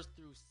March 1st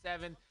through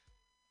 7th,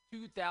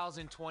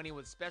 2020,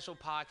 with special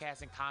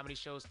podcasts and comedy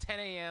shows 10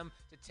 a.m.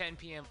 to 10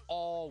 p.m.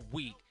 all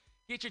week.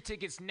 Get your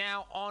tickets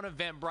now on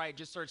Eventbrite.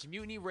 Just search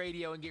Mutiny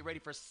Radio and get ready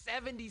for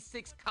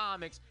 76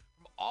 comics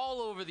from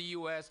all over the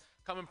U.S.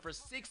 coming for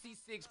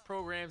 66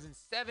 programs in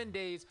 7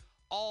 days,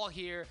 all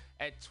here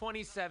at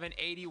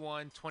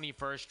 2781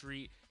 21st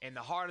Street in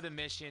the heart of the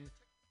Mission.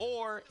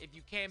 Or if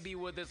you can't be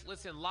with us,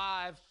 listen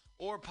live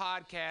or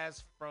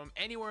podcast from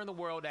anywhere in the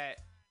world at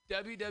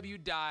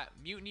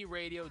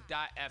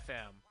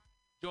www.mutinyradio.fm.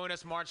 Join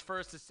us March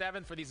 1st to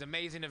 7th for these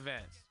amazing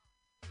events.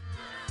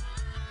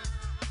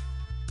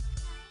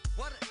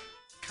 What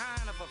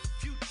kind of a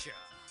future?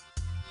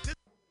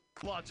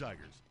 Law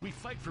Tigers, we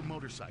fight for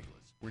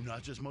motorcyclists. We're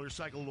not just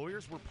motorcycle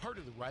lawyers, we're part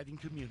of the riding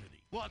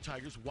community. Law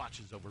Tigers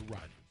watches over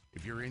riders.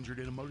 If you're injured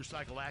in a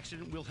motorcycle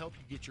accident, we'll help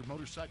you get your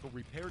motorcycle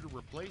repaired or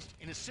replaced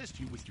and assist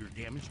you with your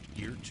damaged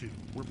gear too.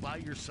 We're by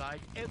your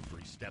side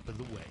every step of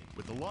the way.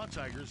 With the Law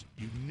Tigers,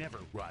 you never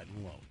ride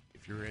alone.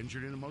 If you're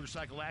injured in a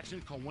motorcycle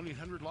accident, call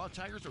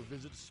 1-800-LAW-TIGERS or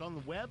visit us on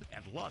the web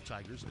at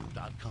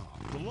lawtigers.com.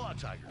 The Law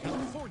Tigers,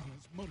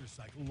 California's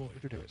motorcycle lawyer.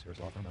 Richard Harris, Harris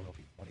Law Firm,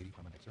 LLP, 180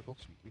 Permanent Circle,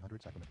 Suite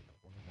 300, Sacramento,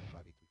 California,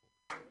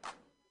 95834.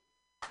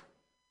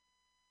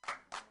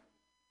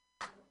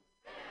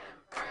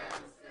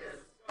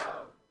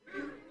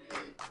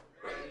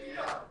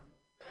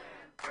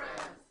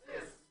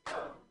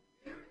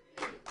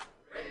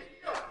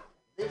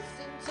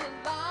 Listen to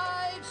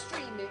live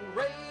streaming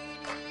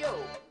radio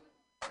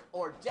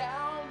or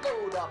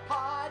download a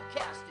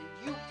podcast and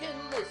you can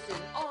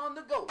listen on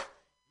the go.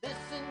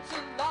 Listen to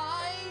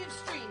live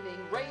streaming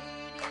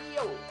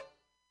radio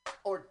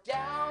or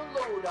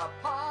download a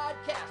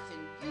podcast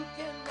and you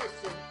can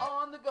listen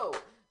on the go.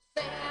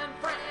 San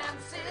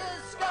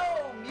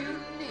Francisco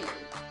Mutiny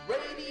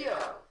Radio.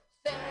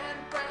 San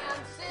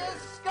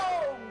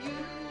Francisco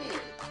Mutiny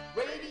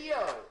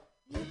Radio.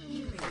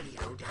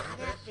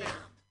 MutinyRadio.fm.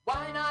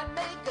 Why not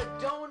make a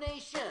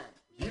donation?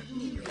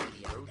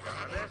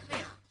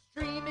 MutinyRadio.fm.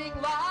 Streaming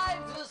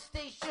live the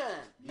station.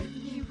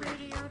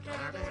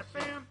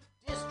 MutinyRadio.fm.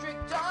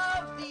 District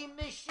of the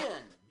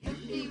Mission.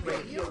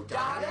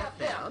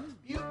 MutinyRadio.fm.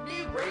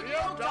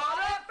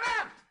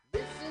 MutinyRadio.fm.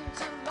 Listen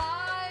to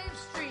live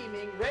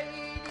streaming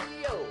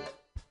radio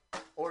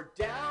or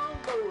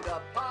download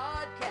a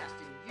podcast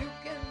and you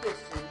can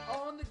listen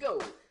on the go.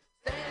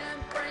 San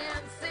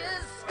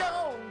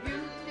Francisco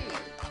Mutiny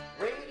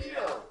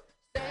Radio.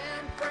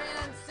 San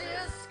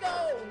Francisco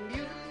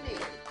Mutiny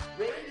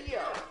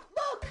Radio.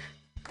 Look,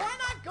 why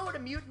not go to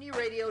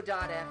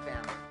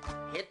mutinyradio.fm?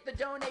 Hit the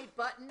donate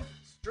button,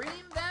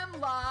 stream them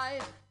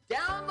live,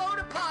 download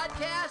a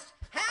podcast,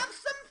 have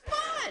some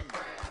fun.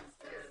 San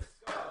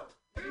Francisco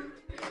Mutiny.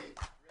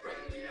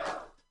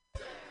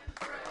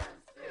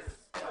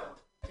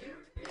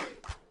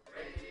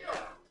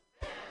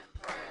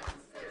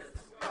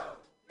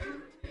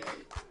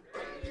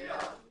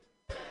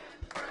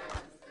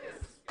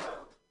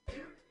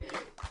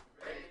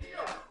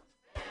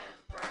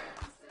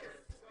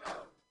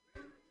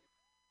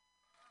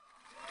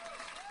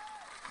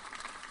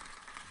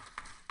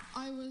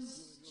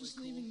 was just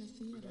leaving the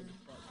theater.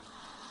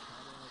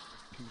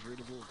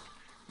 Convertible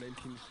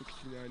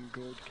 1969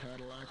 gold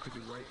Cadillac with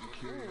the white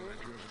interior, and I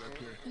drove it up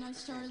here. And I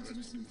started to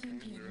do some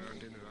thinking.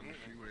 Around in it on the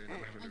freeway, and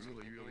I'm having a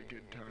really, really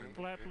good time.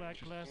 Flat black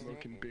plastic.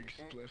 Smoking big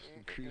spliffs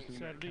and cruising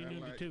that Saturday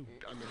noon Cadillac to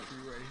 2. on the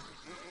freeway.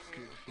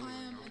 Good feeling,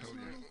 I am I'll a tell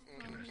you. total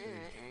Can I fan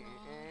say?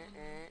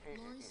 of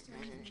Lori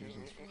Stone's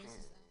Jesus. voice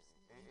is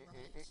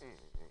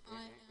absolutely right.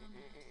 I am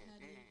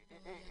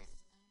Teddy, yes.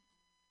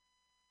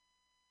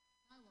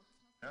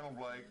 Hello,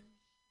 Blake.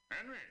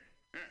 Henry?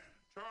 Yeah,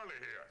 Charlie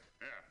here.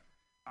 Yeah.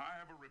 I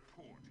have a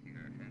report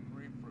here,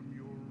 Henry, from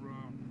your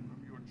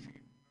chief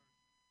nurse.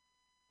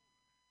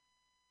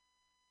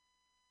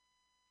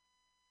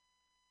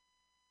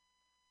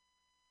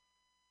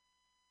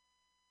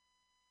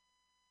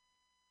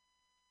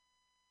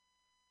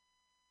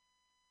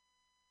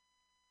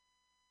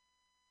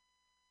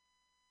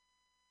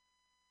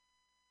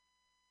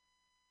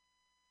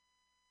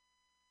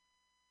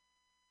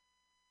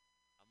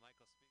 I'm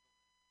Michael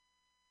Spiegelman.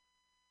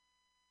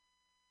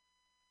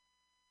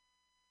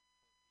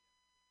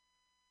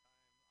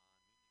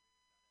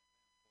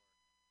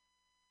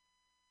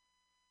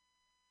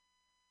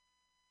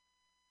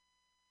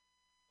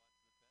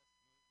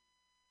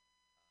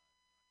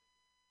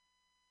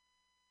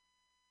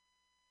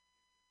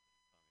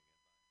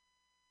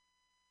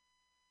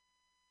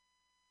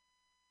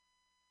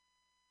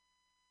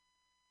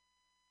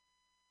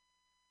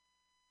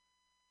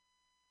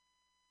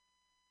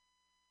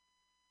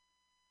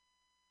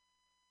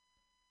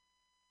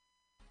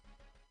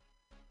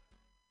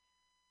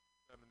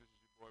 This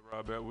is your boy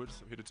Rob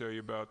Edwards. I'm here to tell you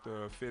about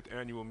the 5th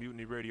Annual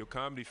Mutiny Radio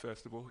Comedy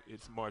Festival.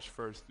 It's March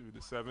 1st through the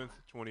 7th,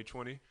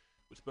 2020,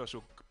 with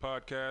special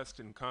podcasts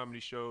and comedy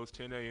shows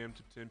 10 a.m.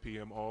 to 10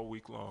 p.m. all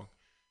week long.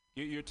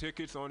 Get your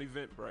tickets on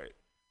Eventbrite.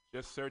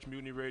 Just search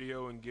Mutiny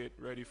Radio and get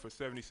ready for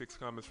 76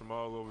 comics from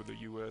all over the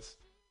U.S.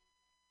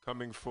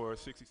 coming for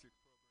 66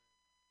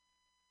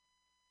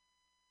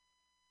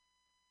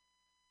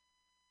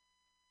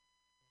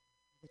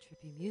 programs. The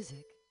trippy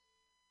music.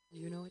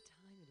 You know what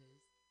time it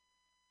is.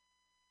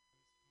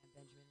 Pam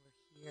Benjamin, we're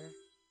here.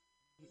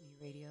 Mutiny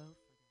Radio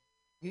for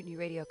the Mutiny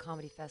Radio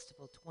Comedy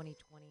Festival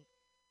 2020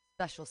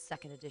 special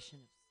second edition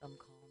of Some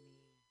Call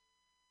Me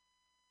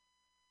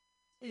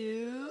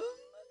Tim.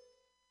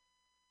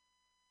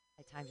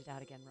 I timed it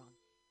out again wrong.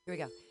 Here we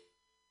go.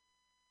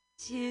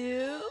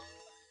 Tim.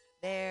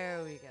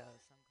 There we go.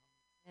 Some Call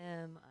Me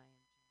Tim. I am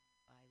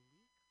joined by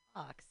Lee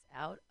Cox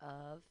out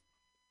of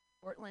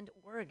Portland,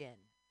 Oregon.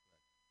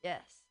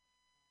 Yes.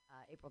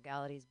 April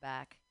Gallaty's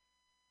back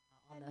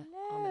on the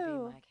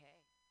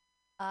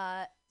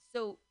BMIK.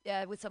 So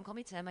with Some Call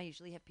Me Tim, I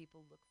usually have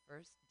people look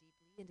first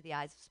deeply into the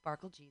eyes of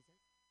Sparkle Jesus.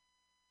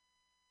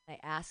 I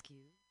ask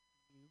you,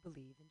 do you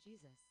believe in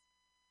Jesus?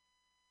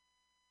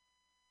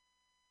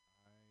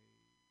 I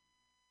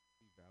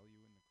see value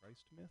in the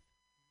Christ myth.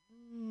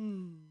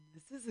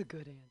 This is a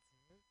good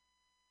answer.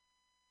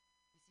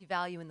 You see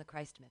value in the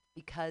Christ myth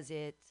because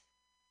it.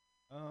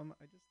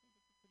 I just think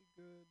it's a pretty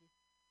good.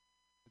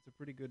 It's a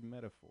pretty good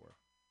metaphor.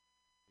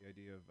 The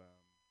idea of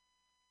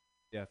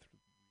death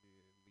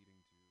leading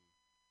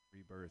to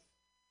rebirth,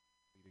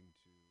 leading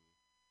to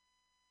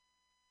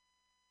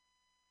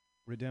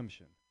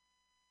redemption.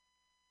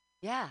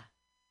 Yeah.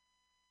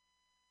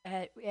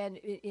 And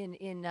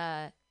in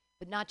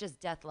but not just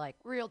death like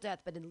real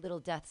death, but in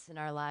little deaths in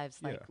our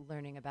lives, like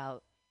learning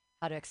about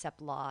how to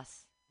accept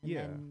loss and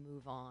then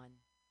move on.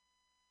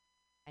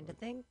 Kind of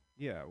thing.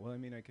 Yeah. Well, I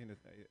mean, I kind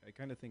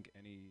of think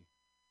any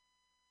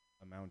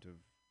amount of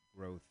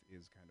growth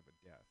is kind of a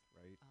death,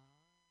 right?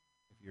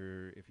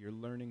 If you're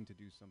learning to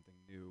do something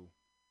new,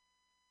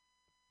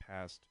 the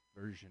past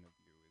version of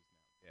you is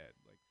now dead.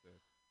 Like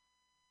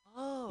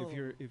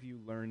if you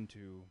learn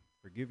to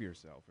forgive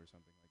yourself or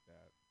something like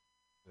that,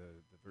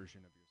 the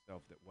version of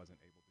yourself that wasn't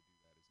able to do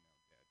that is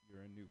now dead.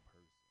 You're a new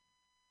person.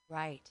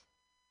 Right.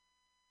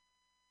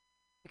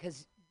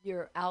 Because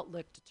your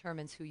outlook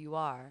determines who you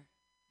are.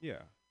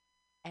 Yeah.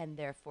 And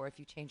therefore, if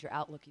you change your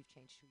outlook, you've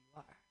changed who you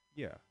are.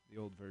 Yeah, the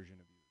old version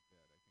of you is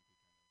dead.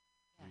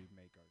 I think we kind of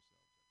remake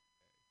ourselves every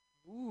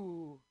day.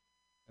 Ooh.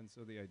 And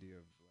so the idea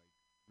of like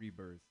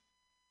rebirth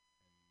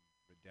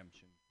and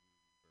redemption through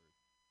birth,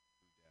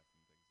 through death,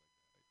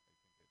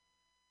 and things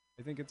like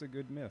that, I think it's a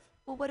good myth.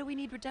 Well, what do we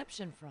need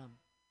redemption from?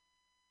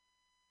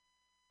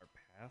 Our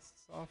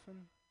pasts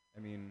often. I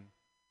mean,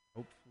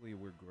 hopefully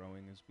we're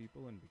growing as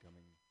people and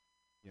becoming,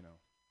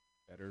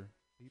 better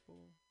people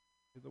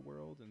to the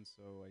world, and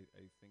so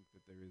I think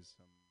that there is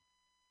some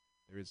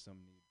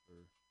need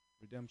for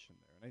redemption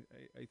there. And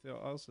I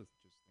also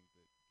just think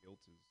that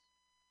guilt is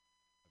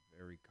a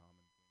very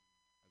common thing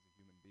as a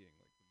human being.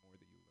 Like, the more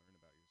that you learn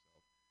about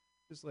yourself,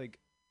 just like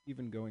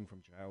even going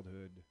from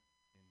childhood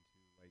into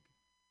like a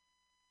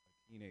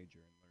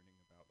teenager and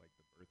learning about like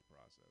the birth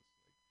process,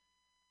 like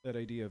that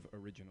idea of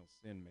original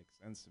sin makes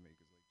sense to me,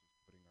 because like just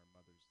putting our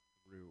mothers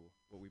through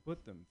what we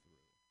put them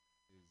through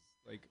is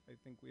like, I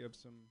think we have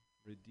some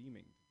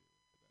redeeming to do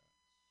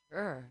for that.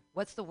 Sure.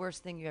 What's the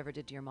worst thing you ever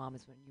did to your mom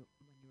is when you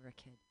were a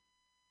kid?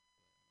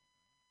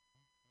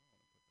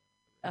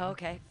 Oh,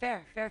 okay,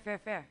 fair. Yeah,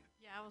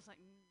 I was like,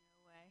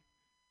 no way.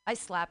 I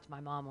slapped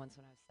my mom once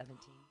when I was 17.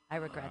 I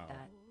regret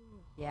that.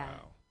 Yeah,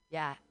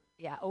 Wow.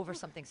 yeah, over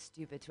something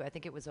stupid too. I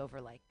think it was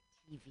over like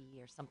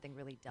TV or something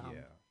really dumb.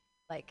 Yeah.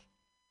 Like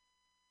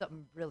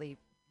something really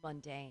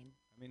mundane.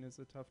 I mean, it's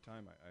a tough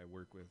time. I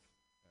work with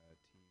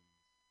teens.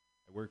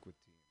 I work with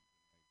teens.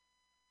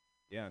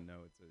 Yeah,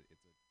 no, it's a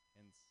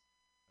tense,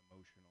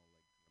 emotional,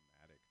 like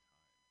dramatic time.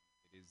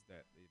 It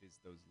is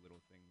those little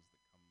things that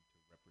come to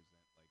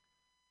represent like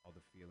all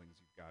the feelings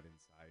you've got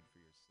inside for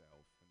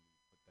yourself, and you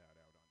put that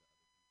out onto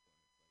other people.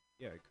 And it's like,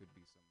 yeah, it could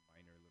be some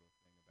minor little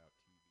thing about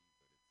TV,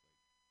 but it's like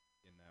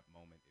in that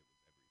moment, it was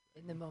everything.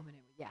 In the moment,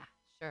 yeah,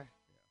 sure.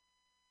 Yeah.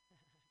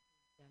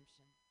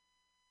 Redemption.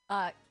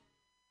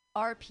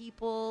 Are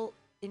people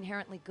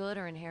inherently good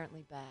or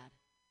inherently bad?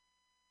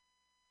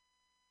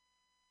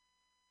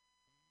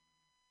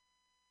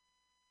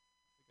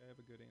 I think I have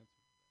a good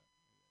answer for that. They're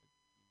just kind of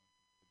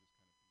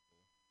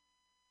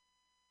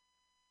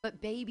people.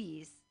 But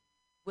babies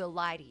will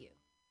lie to you.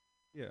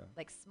 Yeah.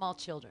 Like small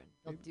children,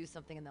 they'll do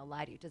something and they'll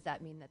lie to you. Does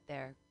that mean that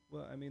they're?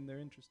 Well, I mean, they're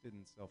interested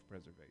in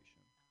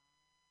self-preservation.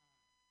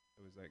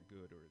 So is that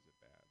good or is it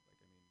bad? Like,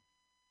 I mean,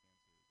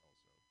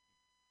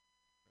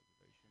 cancer is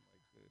also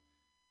preservation.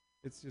 Like,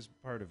 it's just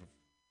part of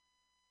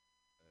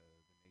the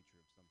nature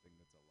of something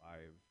that's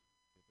alive.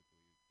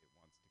 Typically, it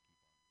wants to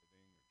keep on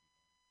living or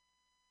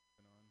keep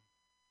on,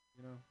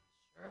 you know?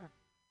 Sure.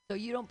 So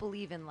you don't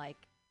believe in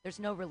like, there's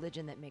no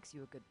religion that makes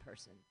you a good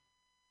person.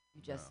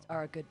 You just No.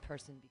 are a good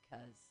person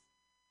because.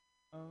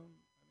 I mean,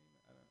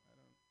 I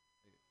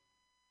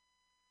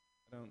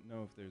don't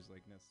know if there's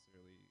like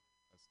necessarily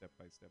a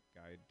step-by-step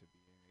guide to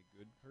being a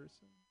good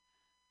person.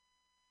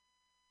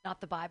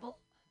 Not the Bible?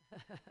 Ten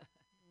Probably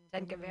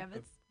not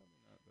Commandments? probably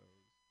not those.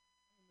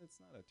 I mean, it's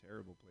not a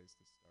terrible place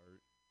to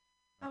start.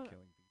 Oh. Not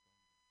killing people.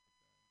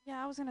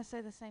 Yeah, I was gonna say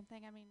the same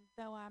thing. I mean,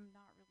 though I'm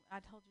not really, I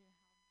told you how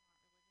not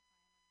religious I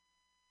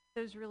am.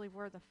 Those really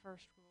were the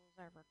first rules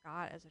I ever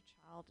got as a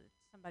child.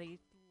 It's somebody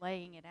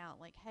laying it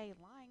out, like, hey,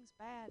 lying's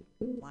bad.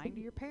 Lying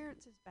to your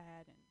parents is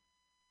bad, and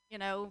you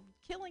know,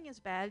 killing is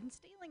bad, and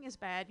stealing is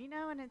bad. You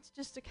know, and it's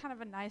just a kind of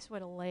a nice way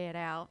to lay it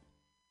out.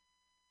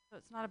 So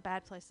it's not a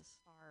bad place to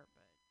start,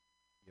 but.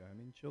 Yeah, I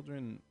mean,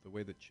 children, the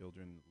way that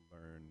children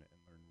learn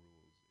and learn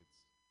rules,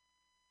 it's,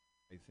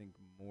 I think,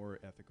 more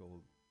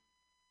ethical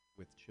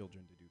with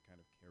children to do kind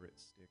of carrot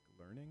stick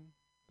learning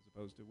as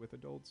opposed to with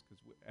adults.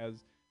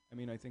 Because I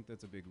mean, I think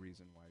that's a big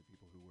reason why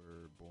people who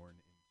were born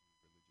into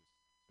religious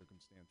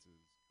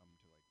circumstances come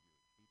to like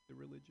really hate the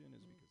religion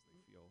is because they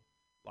feel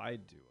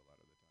lied to a lot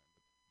of the time.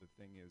 But the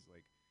thing is,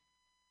 like,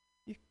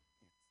 it's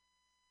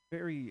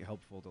very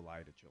helpful to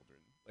lie to children.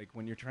 Like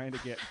when you're trying to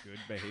get good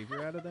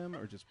behavior out of them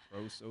or just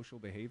pro-social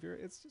behavior,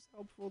 it's just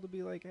helpful to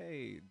be like,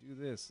 hey, do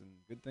this and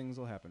good things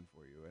will happen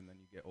for you. And then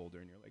you get older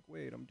and you're like,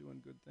 wait, I'm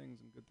doing good things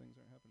and good things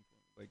aren't happening for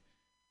me. Like,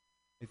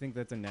 I think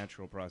that's a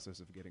natural process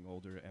of getting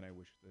older, and I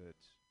wish that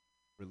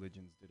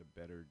religions did a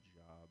better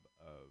job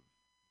of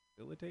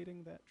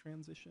facilitating that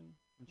transition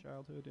from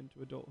childhood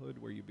into adulthood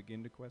where you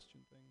begin to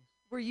question things.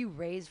 Were you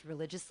raised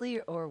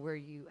religiously, or were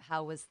you?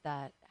 How was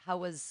that? How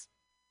was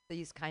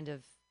these kind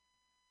of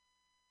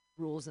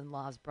rules and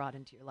laws brought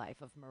into your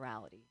life of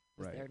morality?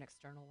 Was Right. there an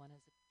external one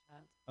as a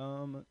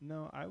child?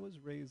 No, I was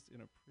raised in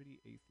a pretty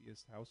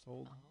atheist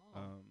household,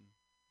 Oh.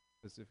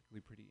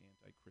 specifically pretty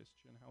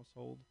anti-Christian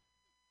household.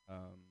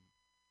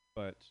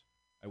 But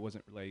I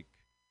wasn't really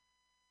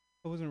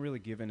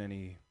given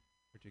any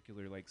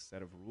particular like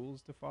set of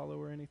rules to follow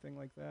or anything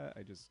like that.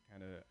 I just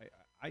kind of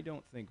I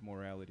don't think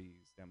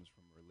morality stems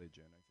from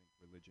religion. I think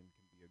religion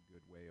can be a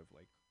good way of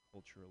like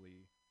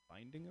culturally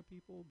binding a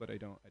people, but I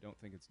don't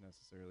think it's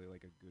necessarily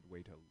like a good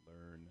way to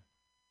learn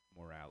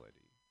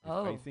morality.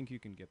 I think you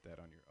can get that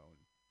on your own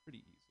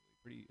pretty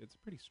easily. It's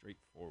pretty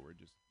straightforward.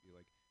 Just be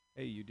like,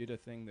 hey, you did a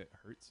thing that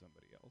hurt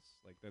somebody else.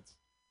 Like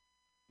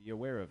be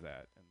aware of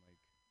that, and like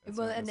that's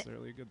not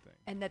necessarily a good thing.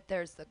 And that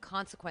there's the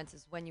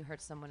consequences when you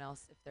hurt someone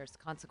else. If there's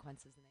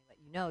consequences, and they let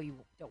you know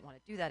you don't want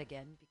to do that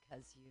again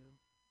because you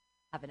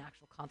have an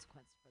actual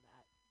consequence for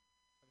that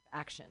sort of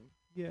action.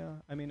 Yeah,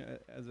 I mean,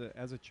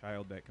 as a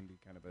child, that can be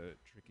kind of a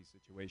tricky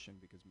situation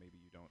because maybe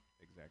you don't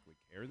exactly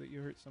care that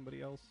you hurt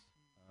somebody else,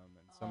 and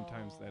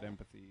sometimes that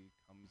empathy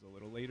comes a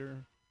little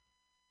later.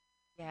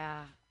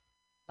 Yeah,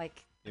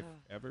 like if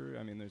ever.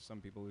 I mean, there's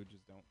some people who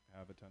just don't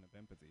have a ton of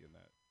empathy in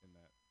that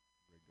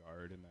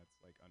regard, and that's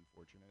like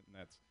unfortunate. And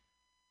that's,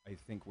 I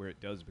think, where it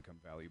does become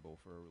valuable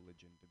for a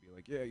religion to be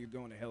like, yeah, you're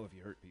going to hell if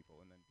you hurt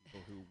people, and then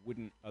people who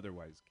wouldn't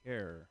otherwise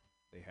care,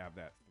 they have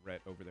that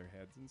threat over their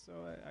heads, and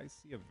so I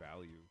see a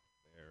value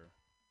there.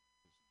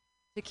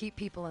 To keep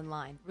people in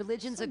line.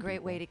 Religion's a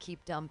great way to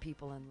keep dumb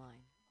people in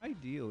line.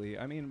 Ideally,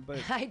 I mean,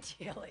 but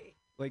ideally,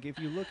 like if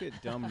you look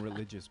at dumb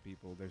religious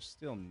people, they're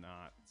still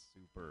not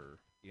super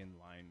in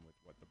line with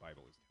what the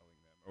Bible is telling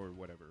them or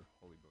whatever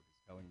holy book is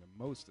telling them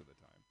most of the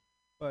time.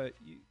 But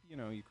you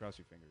know, you cross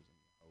your fingers and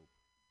you hope.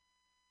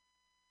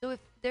 So if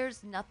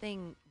there's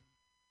nothing,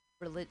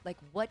 like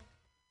what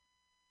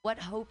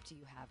hope do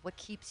you have? What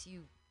keeps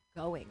you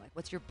going? Like,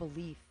 what's your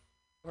belief?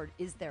 or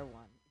is there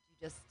one? You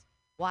just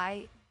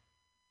why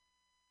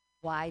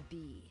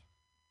be?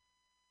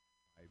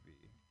 I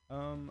be.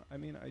 I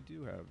mean, I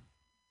do have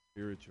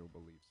spiritual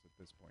beliefs at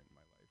this point in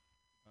my life.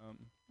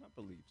 Not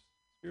beliefs,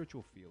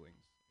 spiritual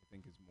feelings. I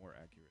think is more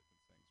accurate than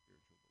saying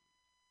spiritual beliefs.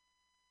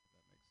 If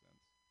that makes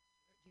sense.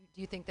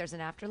 Do you think there's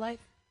an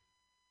afterlife?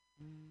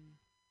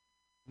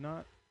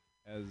 Not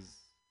as,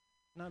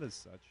 not as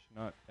such.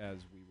 Not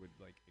as we would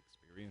like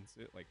experience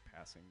it, like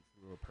passing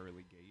through a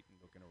pearly gate and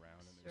looking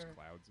around and there's Sure.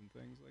 clouds and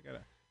things. Like,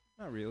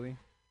 not really.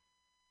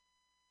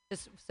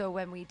 Just so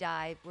when we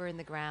die, we're in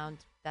the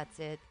ground. That's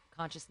it.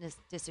 Consciousness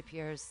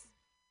disappears.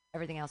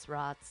 Everything else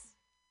rots.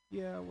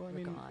 Yeah, well, I We're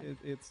mean, gone.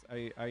 it's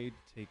I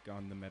take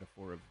on the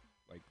metaphor of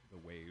like the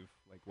wave,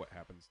 like what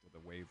happens to the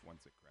wave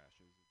once it crashes.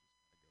 It just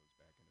kind of goes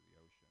back into the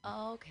ocean.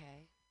 Oh,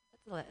 okay.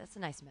 That's a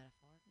nice metaphor.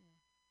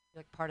 You're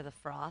like part of the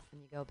froth,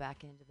 and you go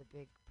back into the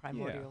big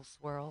primordial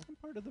swirl. I'm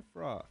part of the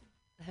froth.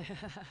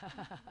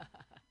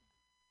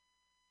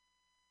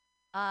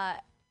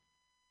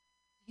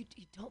 You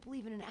don't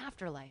believe in an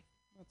afterlife.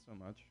 Not so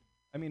much.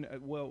 I mean,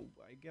 well,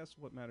 I guess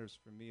what matters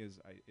for me is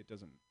I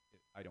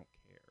don't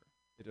care.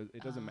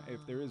 It doesn't matter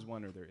if there is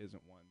one or there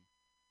isn't one.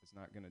 It's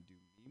not going to do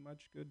me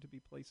much good to be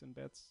placing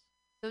bets.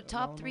 So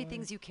top along the 3 way.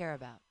 things you care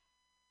about.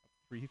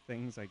 3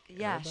 things I care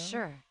Yeah, about?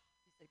 sure.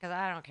 Because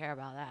I don't care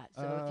about that.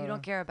 So if you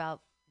don't care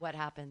about what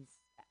happens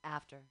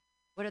after,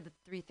 what are the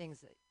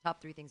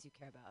top 3 things you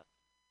care about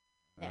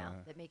now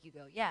that make you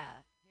go, yeah,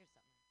 here's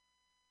something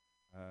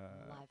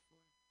I'm alive for?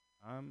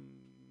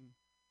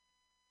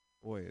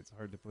 Boy, it's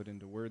hard to put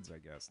into words, I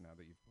guess, now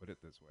that you've put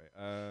it this way.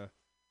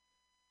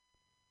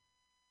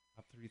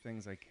 Top 3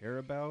 things I care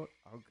about.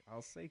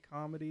 I'll say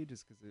comedy,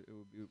 just because it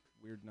would be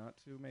weird not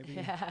to, maybe.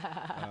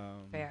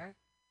 Fair.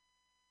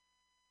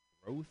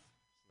 Growth,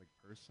 like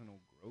personal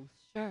growth.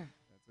 Sure.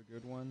 That's a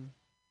good one.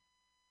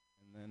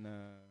 And then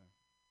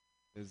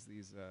there's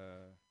these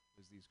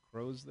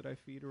crows that I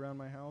feed around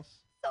my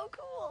house. So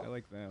cool. I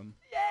like them.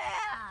 Yeah.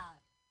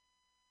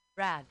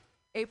 Brad,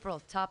 April,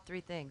 top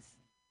 3 things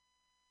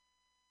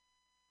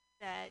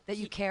that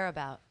you care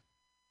about.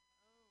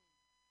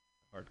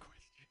 Hard question.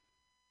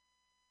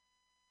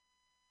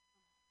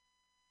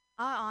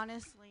 I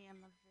honestly am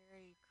a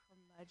very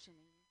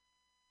curmudgeon-y,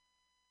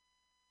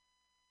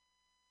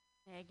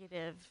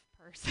 negative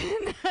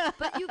person.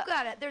 But you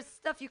got it. There's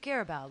stuff you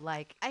care about,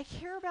 like I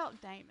care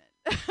about Damon.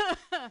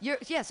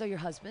 So your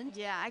husband.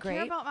 Yeah, I Great.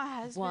 care about my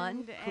husband.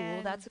 One, cool.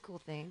 and That's a cool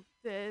thing.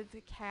 The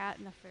cat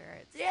and the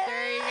ferrets. Yes,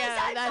 there you go.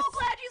 I'm That's, so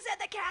glad you said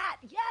the cat.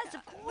 Yes,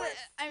 of course.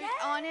 I mean,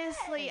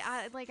 honestly,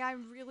 I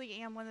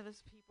really am one of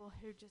those people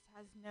who just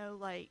has no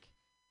like.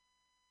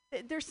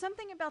 There's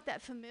something about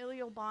that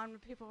familial bond when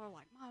people are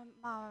like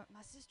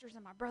my sisters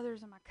and my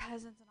brothers and my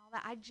cousins and all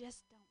that. I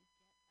just don't get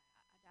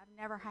that. I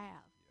never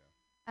have,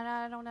 and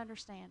I don't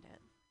understand it.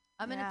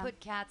 I'm gonna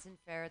put cats and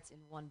ferrets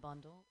in one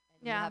bundle,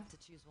 and you Yeah. have to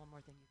choose one more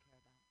thing you care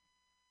about.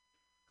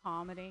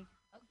 Comedy.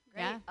 Oh,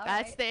 great. Yeah, All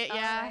that's right. the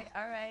yeah.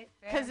 All right.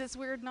 Because it's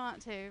weird not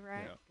to,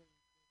 right? Yeah.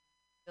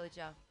 Billy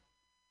Joe.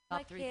 My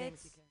Top 3 things you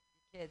kids, care.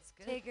 Your kids.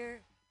 Good.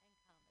 Tigger,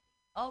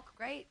 Oh,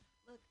 great.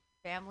 Look,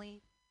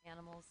 family,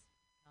 animals,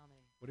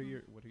 comedy. What are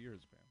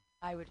yours, Pam?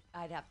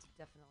 I'd have to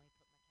definitely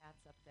put my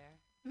cats up there.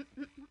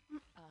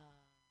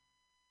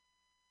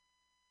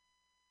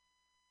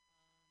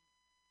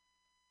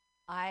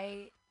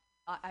 I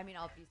mean,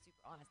 I'll be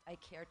super honest. I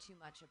care too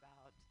much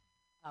about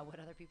what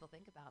other people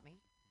think about me.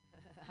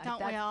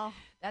 Don't we all?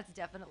 That's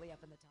definitely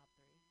up in the top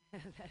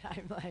 3. That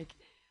I'm like,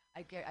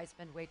 I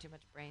spend way too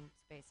much brain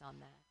space on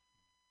that.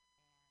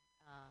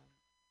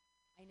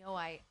 And I know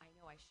I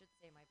should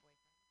say my boyfriend.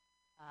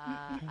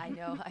 I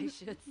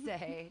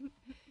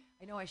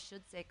know I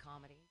should say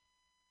comedy,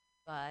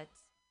 but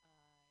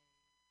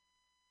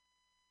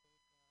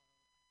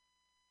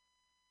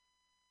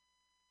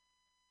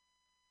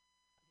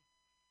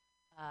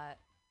I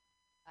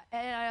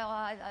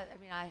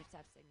mean, I have to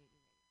say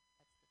Mutiny Radio.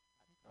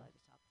 That's probably the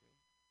top 3.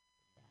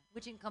 Yeah.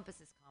 Which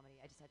encompasses comedy.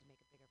 I just had to make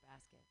a bigger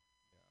basket.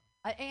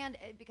 And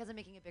because I'm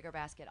making a bigger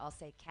basket, I'll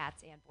say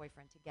cats and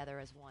boyfriend together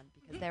as one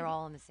because they're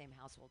all in the same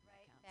household.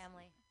 right? Counts.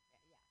 Family. Yeah.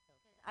 So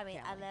I mean,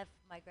 I family. left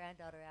my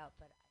granddaughter out,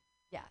 but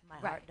my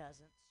right. heart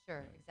doesn't.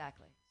 Sure,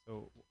 exactly.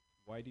 So,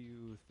 why do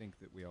you think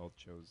that we all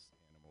chose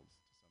animals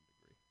to some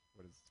degree?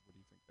 What do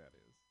you think that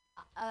is?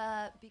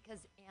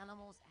 Because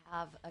animals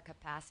have a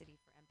capacity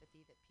for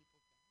empathy that people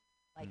don't.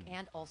 Like,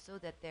 and also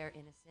that they're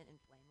innocent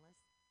and blameless.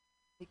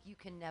 Like, you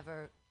can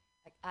never,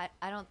 like, I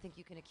don't think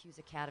you can accuse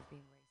a cat of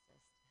being racist.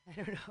 I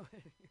don't know.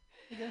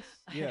 I guess.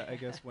 Yeah, I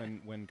guess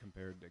when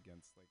compared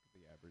against like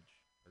the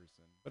average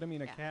person, but I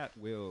mean, a cat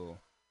will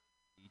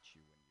eat you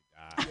when you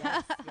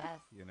die. Yes.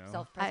 You know. I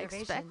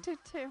Self-preservation. expect it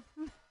to.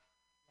 Yeah.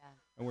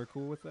 And we're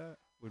cool with that.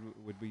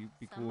 Would we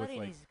be cool Somebody with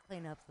like? needs to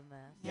clean up the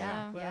mess.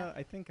 Yeah. Well,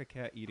 I think a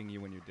cat eating you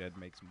when you're dead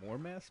makes more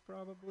mess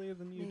probably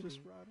than you just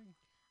Maybe. rotting.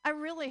 I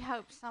really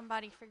hope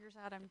somebody figures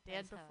out I'm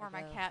dead Depends how before it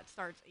my goes. cat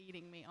starts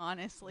eating me,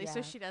 honestly, so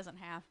Yeah. she doesn't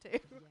have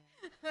to.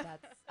 Yeah.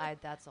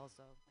 That's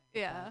also.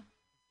 Yeah.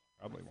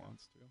 Probably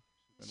wants to.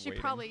 been She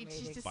waiting, probably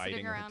she's just biding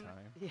sitting her around.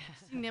 time. Yeah.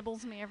 She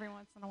nibbles me every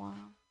once in a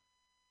while.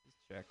 Just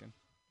checking.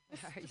 Are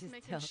Just you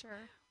making still-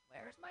 sure.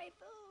 Where's my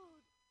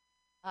food?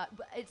 But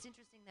it's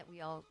interesting that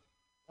we all,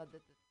 the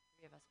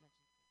three of us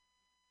mentioned.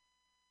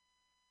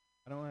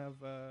 I don't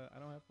have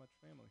much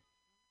family.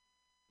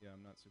 Yeah,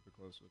 I'm not super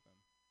close with them.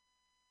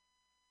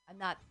 I'm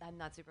not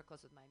super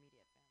close with my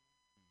immediate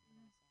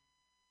family.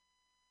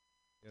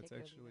 Yeah, it's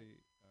Take it or leave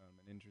actually an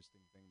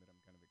interesting thing that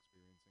I'm kind of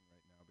experiencing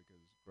right now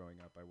because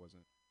growing up I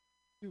wasn't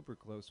super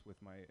close with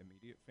my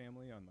immediate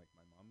family on like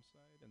my mom's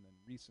side, and then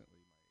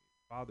recently my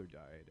father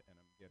died, and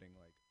I'm getting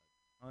like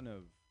a ton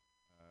of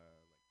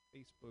like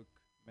Facebook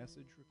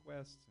message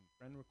requests and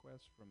friend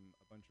requests from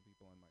a bunch of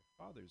people on my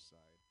father's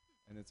side,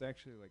 and it's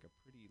actually like a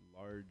pretty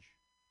large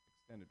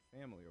extended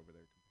family over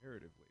there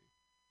comparatively,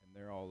 and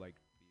they're all like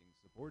being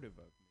supportive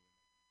of me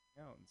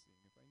and out and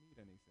seeing if I need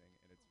anything,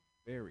 and it's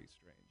very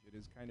strange. It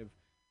is kind of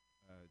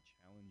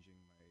challenging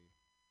my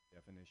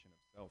definition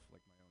of self, like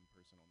my own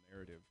personal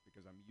narrative,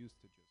 because I'm used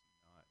to just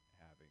not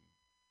having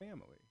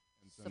family,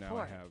 and so now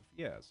I have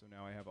so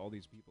now I have all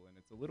these people, and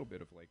it's a little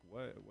bit of like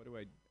what do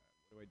I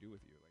do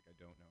with you? Like I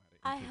don't know how to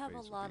interface I have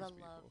a with lot these of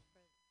people. love for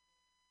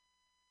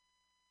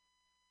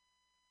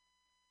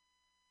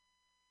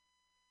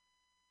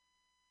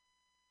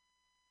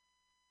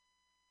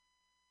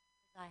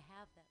I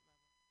have that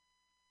love.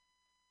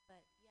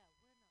 But yeah,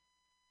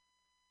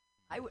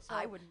 we're not.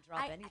 I wouldn't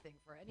drop anything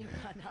for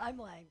anyone. I'm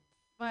like,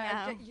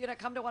 Wow. you're gonna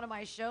come to one of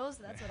my shows?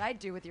 That's what I'd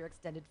do with your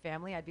extended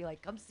family. I'd be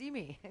like, come see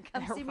me,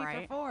 come see me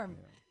Right. perform.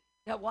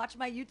 Yeah, watch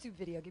my YouTube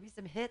video. Give me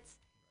some hits.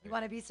 You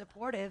want to be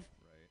supportive?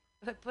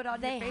 But put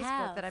on They your Facebook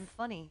have. that I'm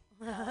funny.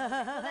 Well,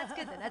 that's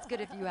good then. That's good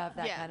if you have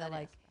that Yeah, kind of that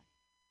like.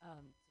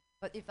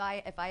 But if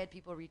I had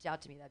people reach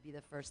out to me, that'd be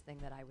the first thing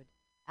that I would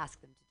ask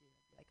them to do.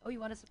 I'd be like, oh, you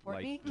want to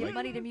support me? Give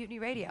money to Mutiny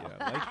Radio.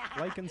 Yeah,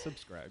 like and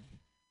subscribe.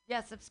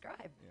 Yeah,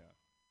 subscribe. Yeah.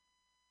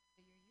 To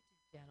your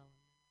YouTube channel.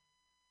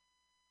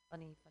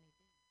 Funny things.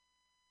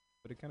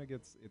 But it kind of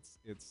gets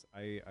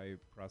I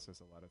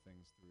process a lot of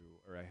things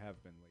through, or I have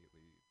been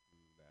lately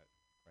through that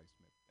Christ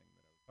myth thing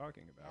that I was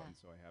talking about, and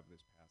so I have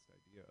this past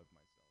idea of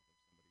myself of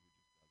somebody who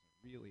just doesn't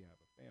really have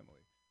a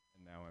family,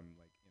 and now I'm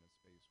like in a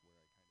space where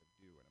I kind of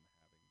do, and I'm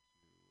having to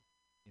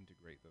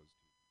integrate those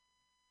two.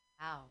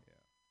 Wow.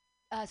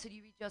 Yeah. So do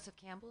you read Joseph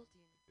Campbell?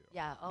 Do you? Do.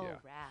 Yeah. Oh, Yeah,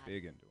 rad.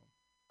 big into him.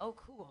 Oh,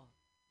 cool.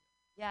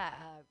 Yeah,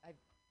 I've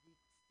studied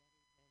him in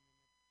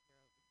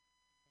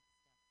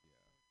the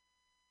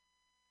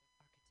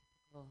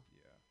hero archetypical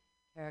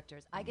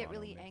characters. I get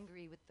really Monomyth.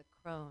 angry with the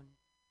crone.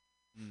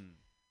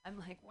 I'm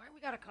like, why we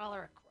gotta call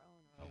her a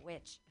crone or a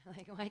witch?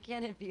 Like, why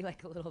can't it be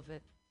like a little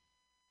bit?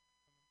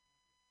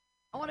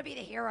 I want to be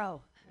the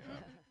hero.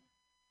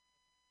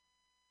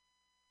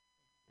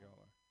 We all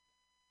are.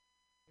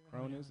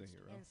 Crone is a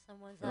hero. in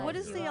someone's What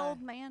eyes. is the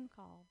old man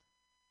called?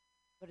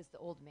 What is the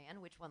old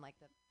man? Which one? Like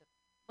the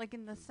Like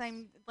in the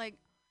same, like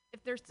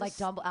if there's like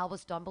this,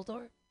 Albus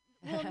Dumbledore?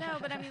 well, no,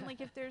 but I mean,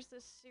 like if there's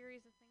this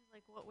series of things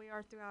like what we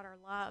are throughout our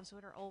lives,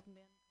 what are old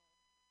men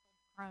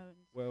called?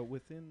 Crones. Well,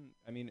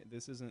 I mean,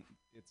 this isn't.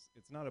 It's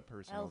not a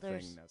personal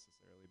Elders. thing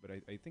necessarily, but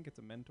I think it's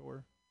a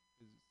mentor.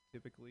 Is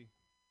typically,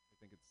 I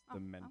think it's the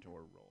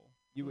mentor role.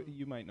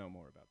 You might know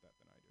more about that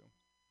than I do,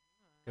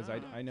 because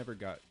I never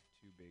got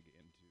too big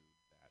into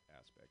that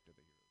aspect of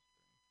the hero's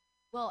journey.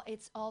 Well,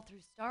 it's all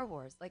through Star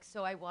Wars. Like,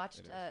 so I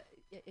watched.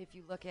 If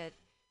you look at,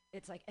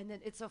 it's like, and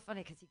then it's so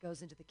funny because he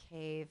goes into the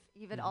cave,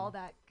 even all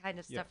that kind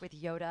of stuff with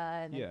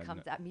Yoda, and then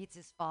comes out, meets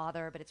his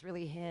father, but it's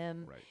really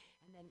him. Right.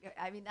 And then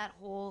I mean that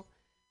whole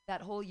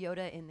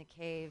Yoda in the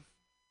cave,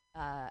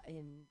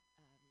 in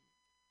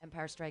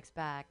Empire Strikes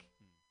Back,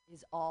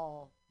 is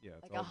all Yeah,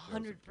 it's like all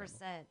Joseph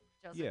 100%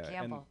 Joseph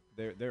Campbell.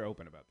 And they're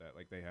open about that.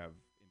 Like they have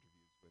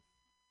interviews with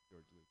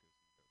George Lucas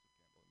and Joseph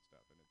Campbell and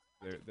stuff, and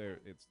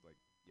it's like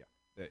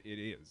it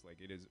is like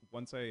it is.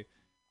 Once I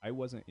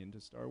wasn't into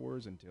Star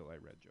Wars until I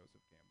read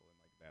Joseph Campbell, and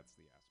like that's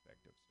the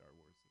aspect of Star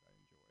Wars that I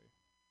enjoy.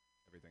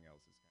 Everything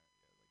else is kind of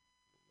like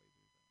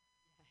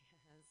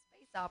lasers.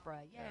 Space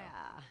opera,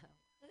 yeah.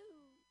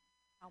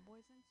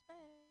 Cowboys in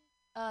space.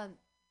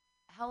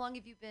 How long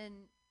have you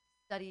been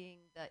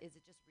studying is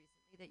it just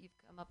recently that you've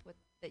come up with,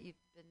 that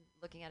you've been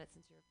looking at it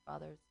since your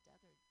father's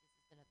death, or this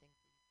has been a thing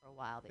for you for a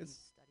while that you've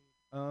studied?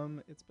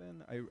 It's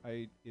been,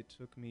 it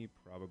took me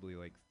probably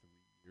like 3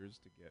 years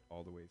to get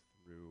all the way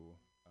through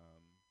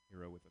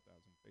Hero with 1,000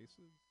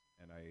 Faces,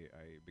 and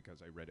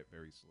because I read it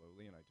very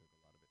slowly and I took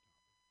a lot of it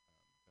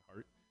to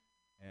heart,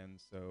 and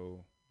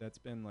so that's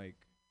been a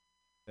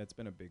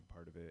big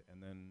part of it.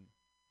 And then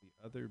the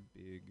other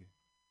big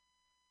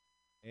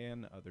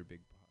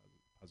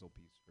puzzle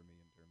piece for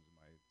me in terms of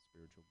my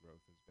spiritual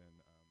growth has been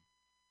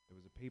there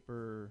was a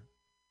paper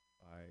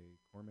by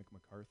Cormac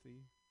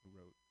McCarthy who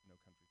wrote No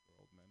Country for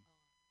Old Men.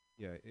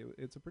 Yeah,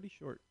 it's a pretty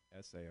short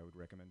essay. I would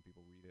recommend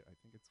people read it. I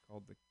think it's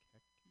called the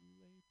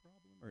Kekule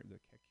problem, or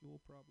the Kekule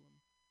problem,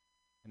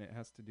 and it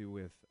has to do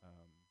with if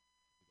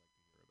you'd like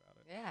to hear about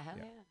it. Yeah, hell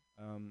yeah.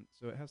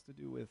 So it has to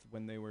do with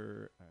when they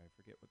were, I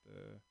forget what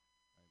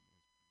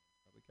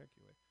probably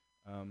Kekule.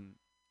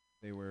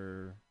 They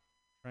were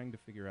trying to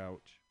figure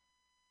out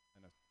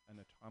an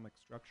atomic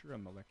structure, a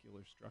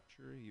molecular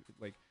structure.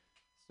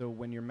 So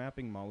when you're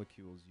mapping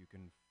molecules, you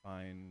can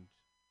find,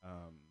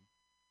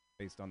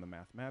 based on the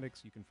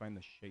mathematics, you can find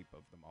the shape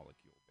of the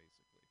molecule,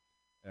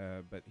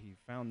 basically. But he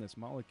found this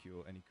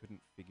molecule, and he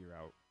couldn't figure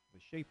out the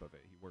shape of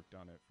it. He worked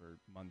on it for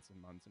months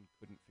and months and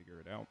couldn't figure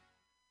it out.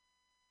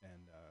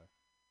 And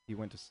he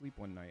went to sleep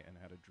one night and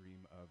had a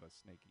dream of a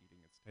snake eating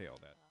its tail,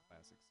 that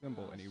classic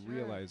symbol, and he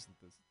realized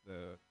that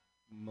the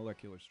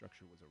molecular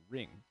structure was a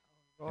ring.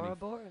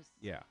 Ouroboros.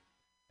 Yeah.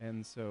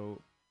 And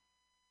so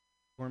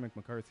Cormac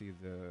McCarthy,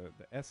 the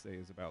essay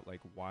is about,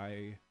 like,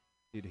 why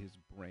did his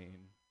brain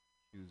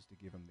choose to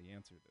give him the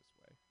answer this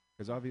way?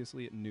 Because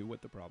obviously it knew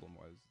what the problem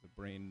was. The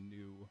brain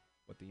knew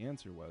what the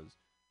answer was,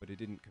 but it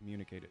didn't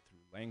communicate it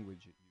through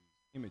language. It used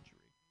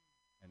imagery,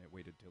 and it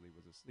waited till he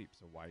was asleep.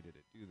 So why did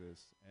it do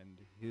this? And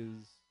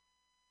his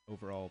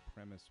overall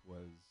premise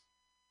was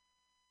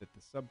that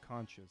the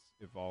subconscious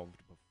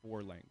evolved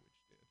before language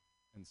did,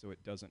 and so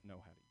it doesn't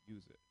know how to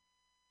use it.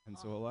 And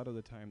so a lot of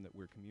the time that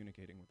we're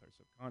communicating with our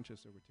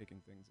subconscious, or we're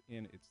taking things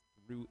in, it's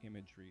through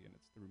imagery and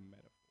it's through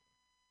metaphor.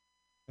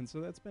 And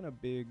so that's been a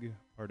big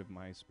part of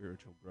my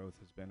spiritual growth,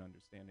 has been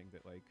understanding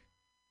that, like,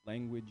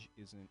 language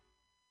isn't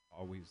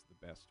always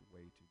the best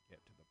way to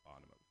get to the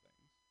bottom of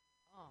things.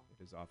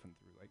 It is often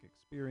through, like,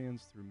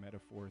 experience, through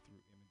metaphor,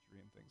 through imagery,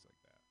 and things like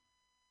that.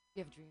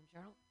 You have a dream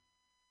journal?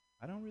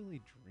 I don't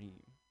really dream.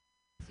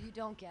 So you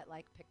don't get,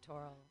 like,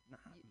 pictorial.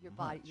 Your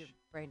body, your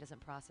brain doesn't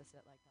process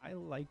it like that. I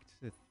like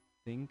to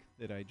think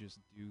that I just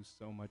do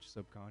so much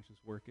subconscious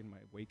work in my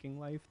waking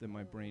life that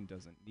my brain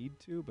doesn't need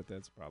to, but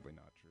that's probably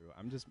not true.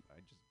 I just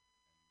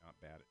not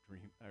bad at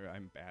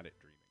I'm bad at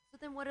dreaming. So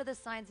then what are the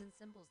signs and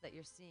symbols that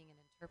you're seeing and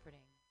interpreting?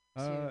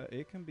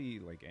 It can be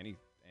like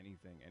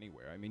anything,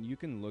 anywhere. I mean, you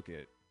can look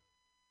at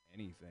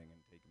anything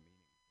and take a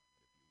meaning from it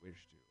if you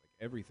wish to. Like,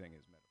 everything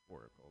is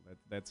metaphorical.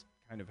 That's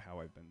kind of how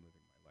I've been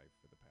living my life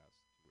for the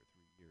past 2 or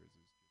 3 years,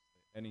 is just that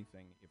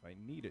anything, if I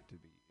need it to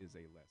be, is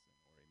a lesson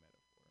or a metaphor.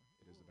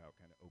 It is about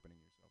kind of opening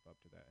yourself up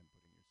to that and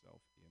putting yourself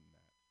in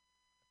that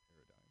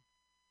paradigm.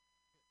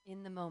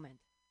 In the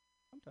moment.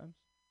 Sometimes.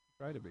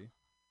 Try to be.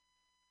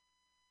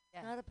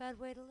 Yeah. Not a bad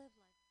way to live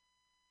life.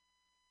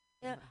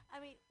 Yeah, I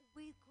mean,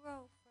 we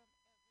grow from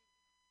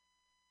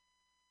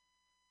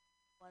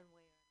one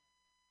way or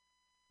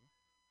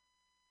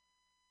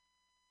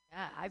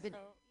another. Yeah, I've been.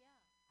 So,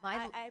 yeah,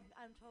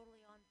 I'm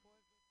totally on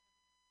board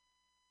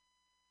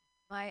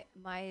with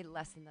My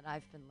lesson that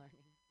I've been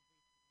learning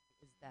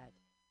is that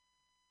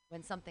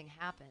when something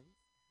happens,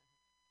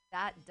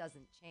 that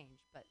doesn't change,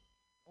 but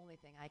only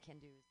thing I can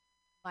do is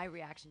my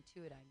reaction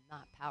to it. I'm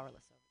not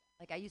powerless over that.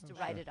 Like, I used to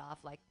write it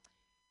off like,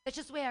 that's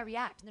just the way I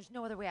react, and there's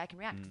no other way I can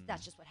react, 'cause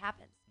that's just what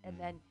happens. And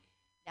then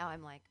now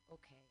I'm like,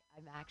 okay,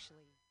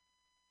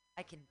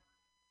 I can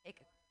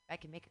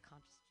make a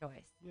conscious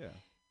choice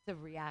to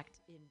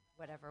react in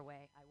whatever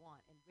way I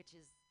want, and which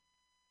is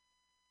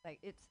like,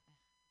 it's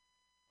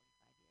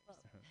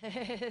 45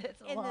 years.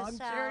 It's a in long the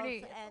South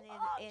journey. and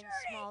in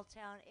small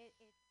town.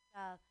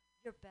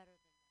 You're better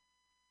than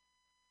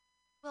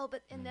that. Well,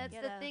 but and that's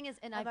the thing is,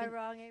 and am I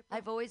wrong, April?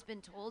 I've always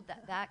been told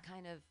that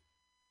kind of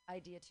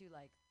idea too,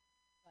 like,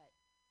 but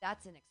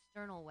that's an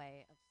external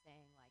way of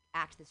saying, like,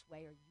 act this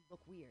way or you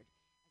look weird,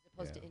 as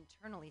opposed to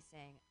internally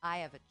saying, I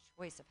have a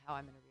choice of how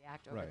I'm going to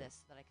react over this,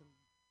 so that I can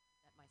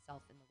set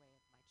myself in the way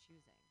of my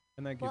choosing.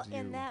 And that gives well,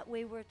 in that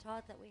we were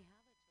taught that we have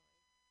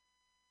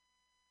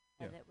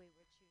a choice, and that we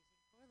were choosing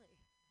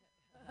poorly.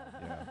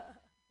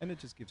 And it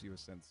just gives you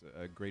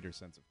a greater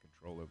sense of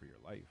control over your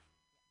life.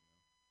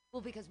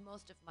 Well, because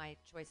most of my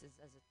choices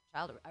as a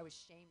child, I was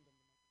shamed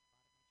into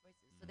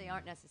making a lot of my choices. So they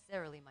aren't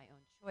necessarily my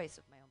own choice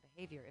of my own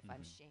behavior if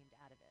I'm shamed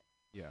out of it.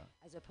 Yeah.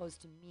 As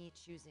opposed to me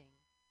choosing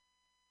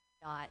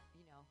not,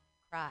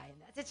 cry in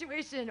that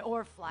situation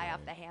or fly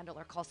off the handle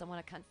or call someone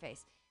a cunt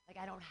face. Like,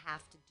 I don't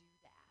have to do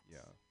that.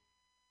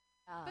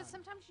 Yeah. But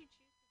sometimes you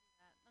choose to do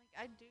that. Like,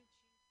 I do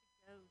choose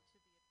to go to the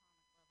atomic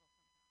level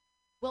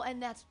sometimes. Well,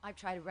 and that's, I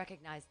try to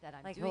recognize that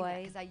I'm Like doing that,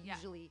 Hawaii? because I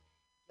usually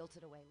guilt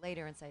it away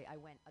later and say I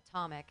went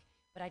atomic,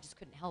 but I just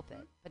couldn't help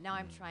it. But now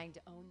I'm trying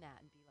to own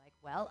that and be like,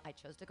 well, I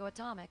chose to go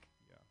atomic.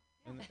 Yeah.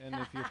 And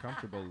if you're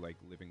comfortable, like,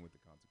 living with the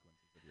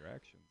consequences of your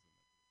actions,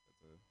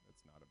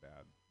 that's not a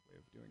bad way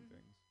of doing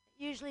things.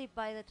 Usually,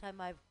 by the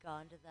time I've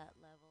gone to that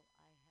level,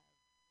 I have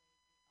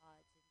weighed the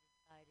odds and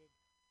decided,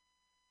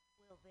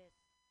 will this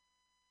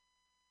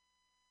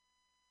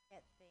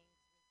get things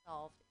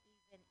resolved,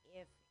 even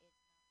if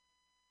it's not.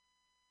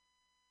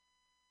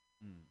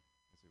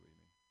 I see what you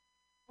mean.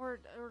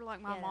 Or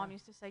like my mom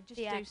used to say, just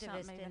The do activist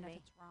something in even me. if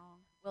it's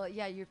wrong. Well,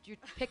 yeah, you're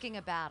picking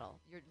a battle.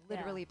 You're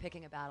literally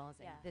picking a battle and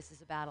saying, Yeah. this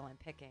is a battle I'm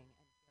picking.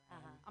 And here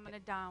I am I'm going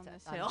to die on so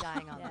this I'm hill.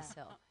 dying on this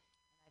hill.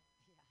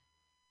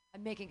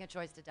 I'm making a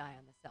choice to die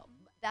on this hill.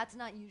 That's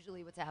not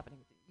usually what's happening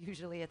with you.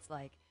 Usually it's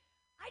like,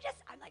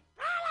 I'm like,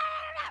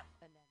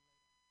 and then.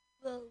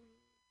 Well,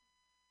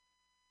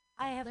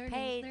 I have Learning,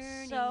 paid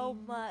so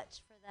learning.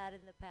 much for that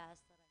in the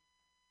past that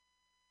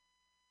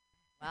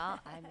Well,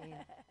 I mean,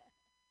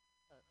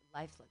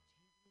 life's like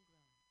changing and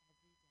growing every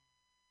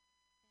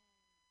day.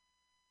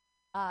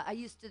 I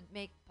used to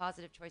make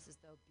positive choices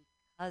though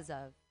because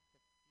of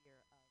the fear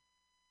of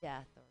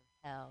death or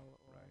hell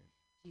or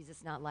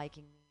Jesus not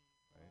liking me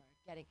or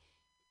getting.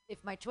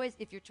 If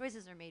your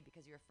choices are made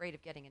because you're afraid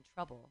of getting in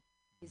trouble,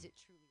 is it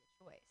truly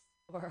a choice,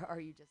 or are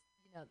you just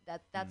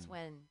that's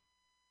when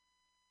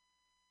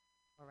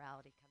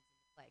morality comes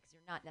into play because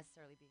you're not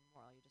necessarily being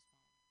moral, you're just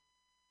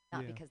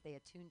following, not because they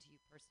attune to you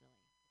personally.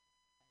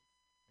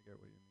 I get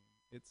what you mean.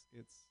 It's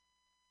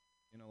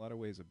in a lot of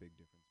ways a big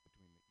difference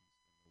between the East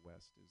and the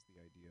West is the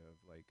idea of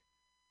like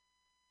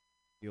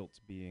guilt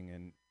being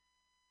an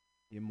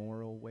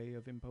immoral way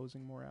of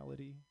imposing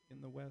morality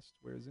in the West,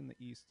 whereas in the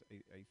East,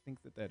 I think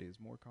that is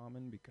more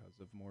common because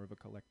of more of a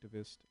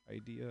collectivist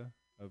idea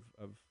of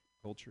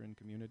culture and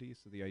community.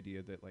 So the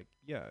idea that like,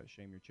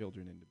 shame your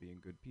children into being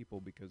good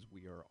people because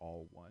we are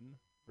all one,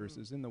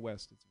 versus in the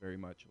West, it's very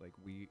much like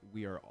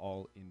we are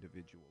all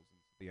individuals.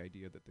 And so the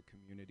idea that the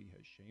community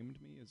has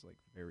shamed me is like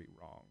very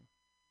wrong.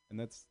 And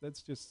that's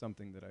just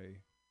something that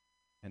I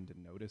tend to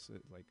notice.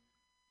 It like,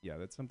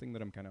 that's something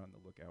that I'm kind of on the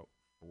lookout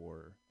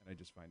for, and I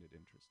just find it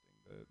interesting,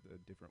 the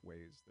different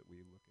ways that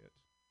we look at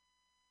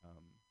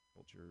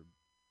culture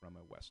from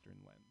a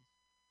Western lens.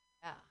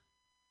 Yeah.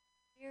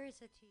 Fear is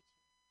a teacher.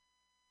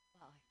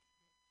 Well, it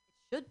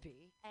should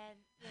be. And,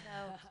 you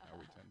know, That's how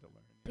we tend to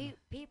learn.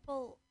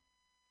 People,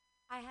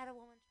 I had a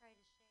woman try to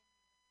shame me.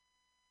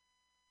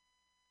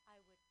 I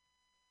would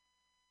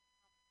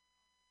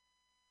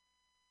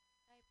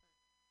diaper.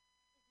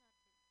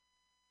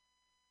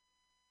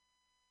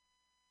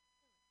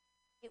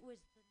 It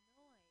was the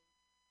noise that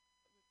would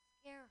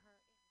scare her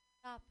into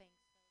stopping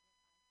so that I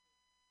could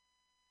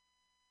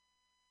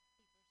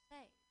keep her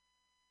safe.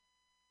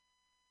 Doing something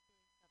that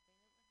would hurt her.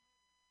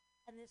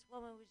 And this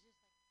woman was just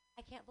like,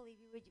 I can't believe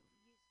you would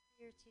use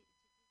fear to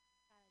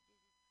kind of do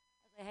this.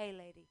 I was like, hey,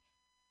 lady,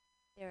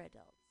 they're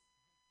adults.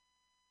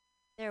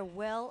 They're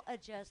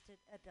well-adjusted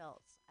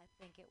adults. I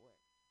think it worked.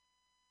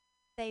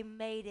 They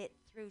made it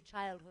through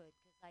childhood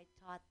because I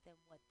taught them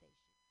what they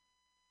should do.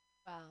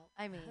 Well,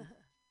 I mean,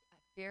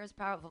 fear is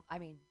powerful. I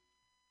mean,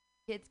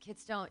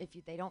 kids don't,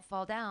 they don't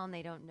fall down,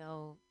 they don't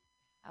know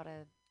how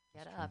to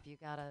get up. You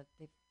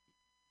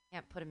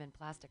can't put them in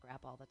plastic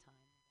wrap all the time.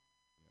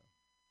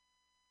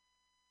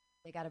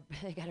 They gotta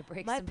break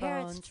my some bones. My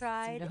parents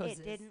tried. Some it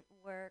didn't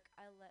work.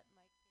 I let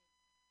my kids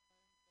learn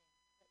things.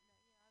 But no,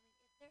 I mean,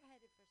 if they're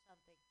headed for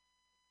something,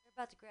 they're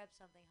about to grab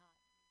something hot.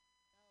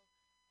 No,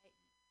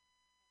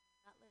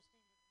 not listening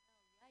to them.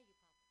 No, you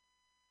pop it.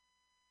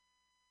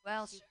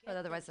 Well, sure,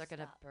 otherwise they're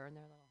gonna burn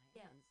their little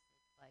hands.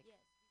 It's like,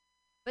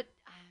 but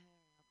I don't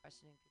know,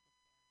 questioning people's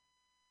parents.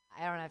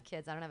 I don't have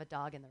kids. I don't have a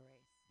dog in the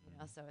race. You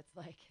know, so it's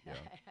like,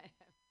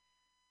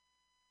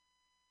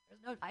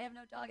 I have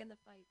no dog in the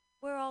fight.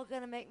 We're all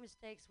gonna make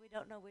mistakes. We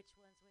don't know which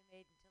ones we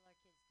made until our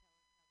kids tell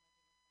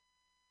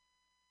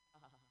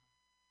us how much it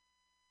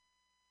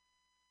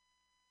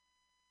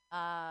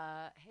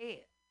was.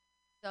 Hey,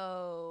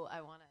 so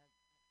I want to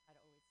try to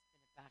always spin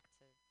it back to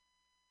something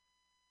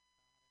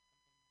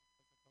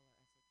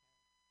physical or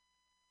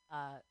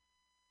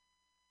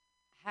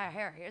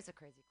esoteric. Here's a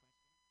crazy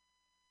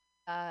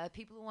question.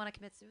 People who want to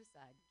commit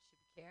suicide,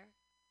 should we care?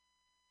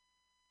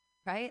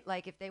 Right?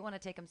 Like if they want to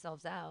take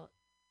themselves out,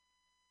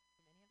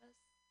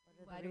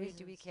 why do we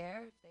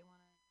care if they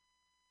want to?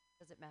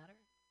 Does it matter?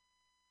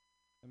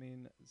 I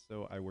mean,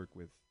 so I work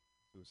with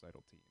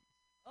suicidal teens.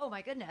 Oh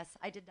my goodness,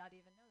 I did not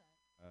even know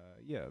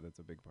that. That's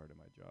a big part of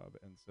my job,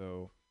 and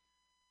so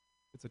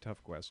it's a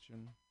tough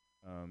question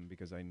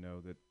because I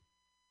know that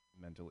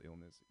mental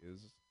illness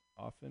is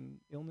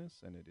often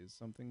illness, and it is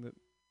something that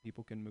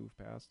people can move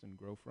past and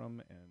grow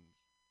from. And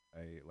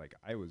I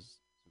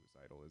was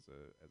suicidal as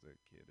a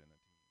kid and a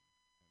teen,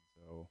 and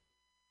so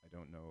I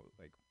don't know,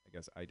 like, I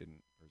guess I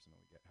didn't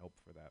personally get help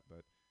for that,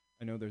 but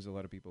I know there's a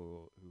lot of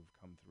people who've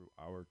come through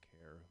our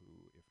care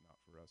who, if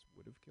not for us,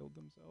 would have killed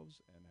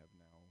themselves and have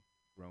now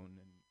grown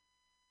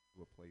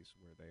into a place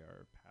where they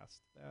are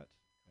past that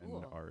and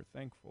are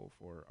thankful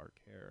for our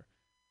care.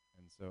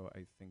 And so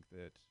I think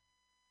that,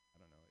 I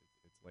don't know,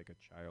 it's like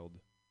a child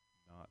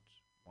not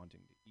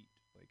wanting to eat.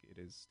 Like, it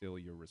is still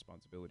your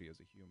responsibility as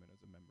a human,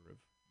 as a member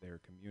of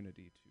their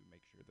community, to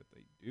make sure that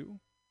they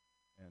do.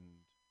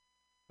 And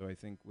so I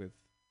think with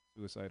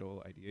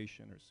suicidal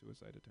ideation or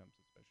suicide attempts,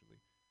 especially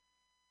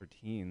for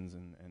teens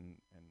and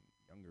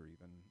younger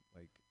even,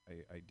 like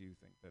I do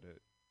think that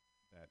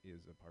that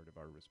is a part of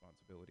our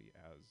responsibility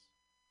as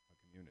a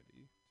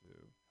community to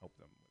help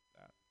them with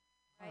that.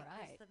 Right, All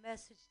right. that's the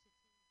message to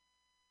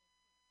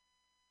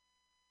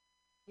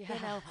teens. Yeah.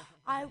 You know,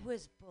 I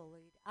was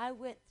bullied. I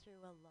went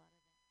through a lot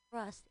of that.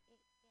 Trust, it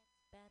gets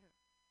better.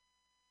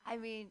 I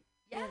mean,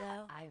 yeah. You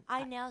know,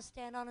 I now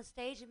stand on a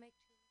stage and make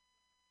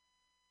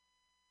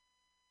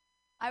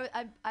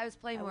I was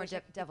playing more wish I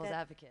could devil's get-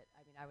 advocate.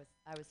 I mean, I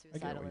was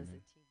suicidal as a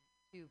teen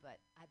too, but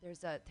there's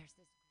this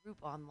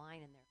group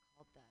online, and they're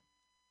called the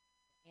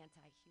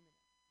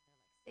anti-humanists. They're like,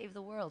 save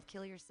the world,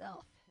 kill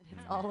yourself, and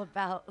it's all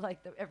about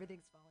like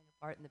everything's falling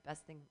apart, and the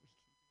best thing we can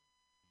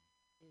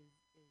do is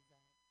take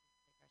ourselves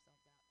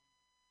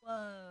out.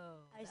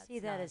 Whoa! I see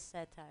that as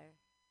satire.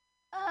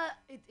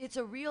 It's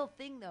a real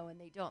thing though, and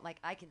they don't like.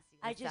 I can see.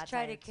 It I as just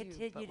try to satire, too,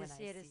 continue but to when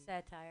see I it as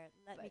satire.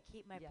 Let me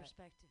keep my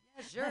perspective.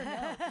 Yeah, sure. No,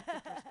 keep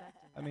the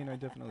perspective. I mean, I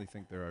definitely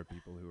think there are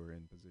people who are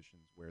in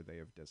positions where they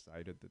have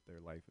decided that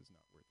their life is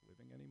not worth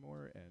living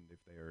anymore, and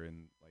if they are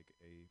in like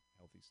a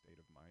healthy state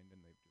of mind and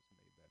they've just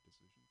made that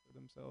decision for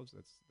themselves,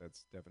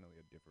 that's definitely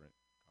a different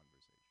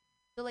conversation.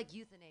 So like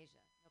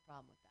euthanasia, no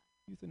problem with that.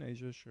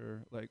 Euthanasia,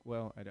 sure. Like,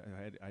 well, I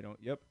don't.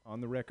 Yep,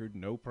 on the record,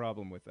 no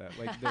problem with that.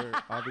 Like, there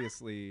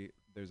obviously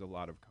there's a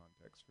lot of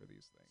context for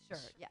these things.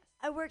 Sure. Yes.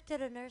 I worked at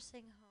a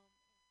nursing home.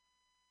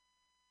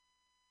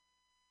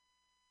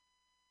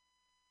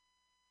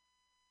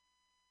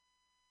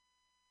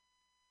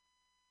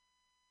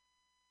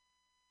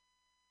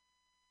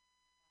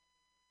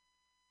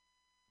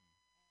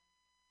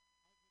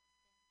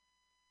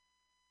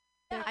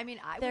 I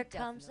mean, I there would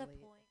comes a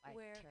definitely, point if I had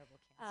where terrible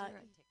cancer,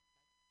 I'd take.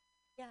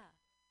 yeah,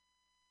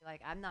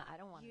 Like I'm not. I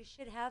don't want. you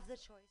should have the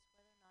choice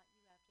whether or not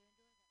you have to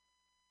endure that.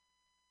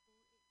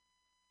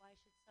 Why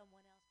should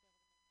someone else be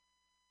able to make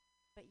it?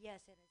 But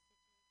yes, in a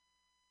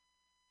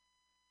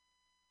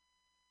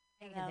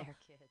Hang situation, in there,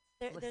 kids.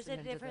 there's a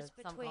Listening to difference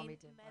the Some Call between Me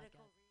Tim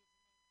medical podcast. reasoning.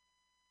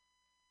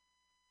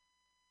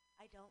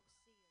 I don't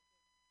see it.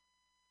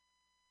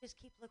 Just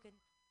keep looking.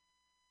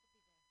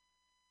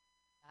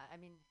 I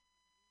mean,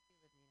 we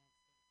live in the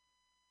United States.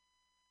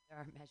 There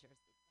are measures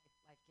that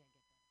life can't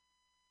get better.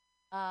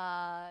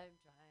 I'm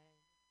trying.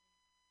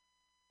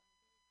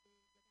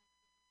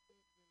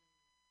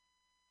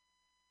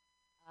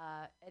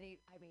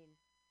 I mean,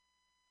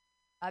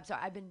 I'm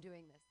sorry. I've been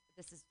doing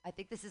this. I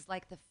think this is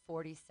like the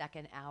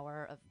 42nd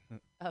hour of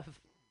That's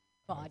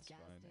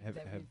podcasting fine.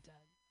 that we've done.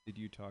 Did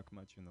you talk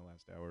much in the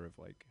last hour of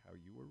like how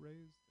you were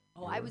raised?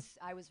 Oh, I was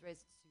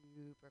raised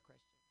super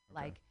Christian,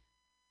 like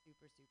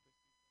super.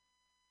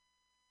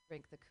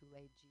 Drink the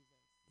Kool-Aid, Jesus.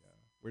 Yeah.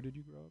 Where did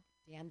you grow up?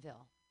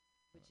 Danville,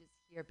 which is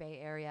here, Bay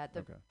Area,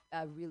 the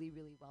really,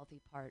 really wealthy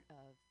part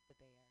of the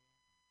Bay Area.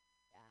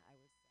 Yeah, I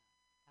was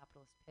a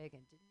capitalist pig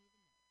and didn't even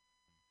know.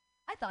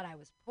 I thought I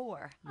was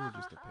poor. You were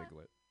just a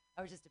piglet.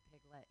 I was just a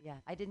piglet,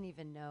 yeah. I didn't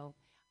even know.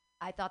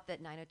 I thought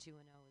that 90210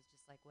 was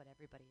just like what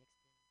everybody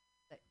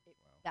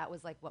experienced. That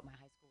was like what my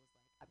high school was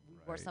like. We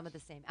wore some of the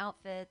same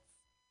outfits.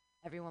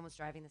 Everyone was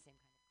driving the same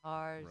kind of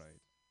cars.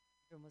 Right.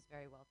 Everyone was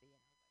very wealthy.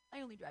 And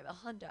I only drive a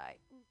Hyundai.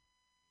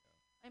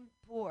 I'm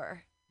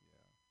poor.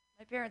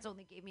 My parents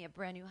only gave me a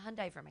brand new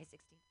Hyundai for my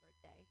 16th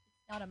birthday.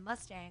 It's not a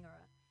Mustang or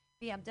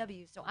a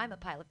BMW, so I'm a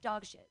pile of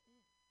dog shit.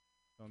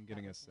 So I'm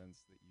getting a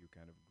sense that you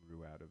kind of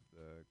grew out of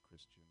the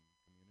Christian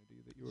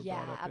community that you were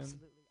brought up in. Yeah,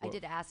 absolutely. I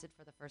did acid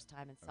for the first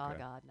time and saw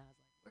God, and I was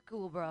like, "We're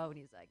cool, bro." And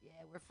he's like,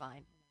 "Yeah, we're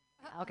fine."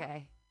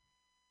 Okay,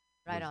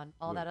 right on.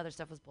 All that other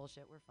stuff was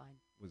bullshit. We're fine.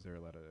 Was there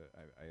a lot of?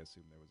 I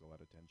assume there was a lot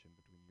of tension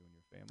between you and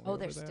your family. Oh,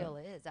 there over that? still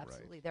is.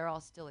 Absolutely, they're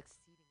all still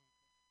exceedingly.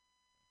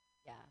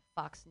 Yeah,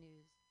 Fox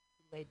News,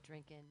 Kool-Aid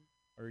drinking,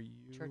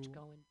 church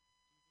going.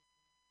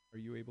 Are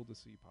you able to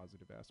see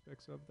positive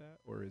aspects of that,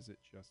 or is it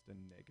just a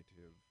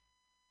negative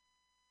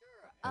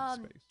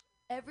headspace?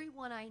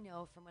 Everyone I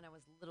know from when I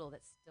was little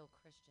that's still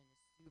Christian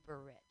is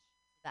super rich.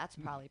 That's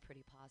probably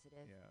pretty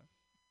positive.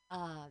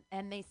 Yeah.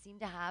 And they seem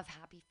to have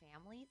happy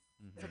families,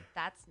 so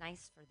that's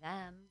nice for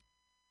them.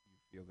 Do you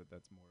feel that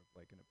that's more of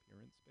like an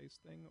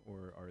appearance-based thing,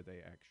 or are they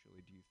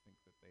actually? Do you think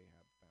that they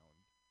have found?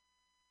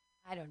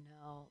 I don't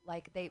know.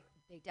 Like they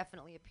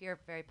definitely appear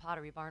very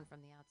Pottery Barn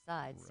from the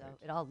outside, so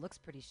it all looks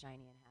pretty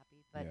shiny and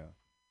happy. But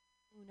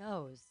who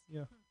knows?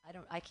 Yeah.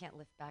 I can't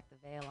lift back the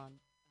veil on.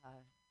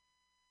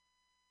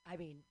 I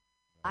mean,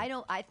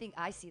 I think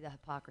I see the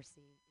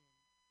hypocrisy in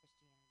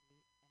Christianity, and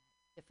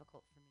it's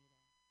difficult for me to.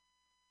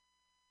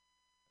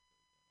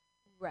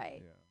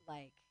 Right. Yeah.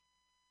 Like,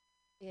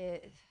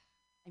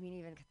 I mean,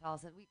 even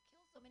Catholicism, we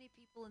kill so many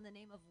people in the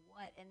name of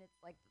what? And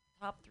it's like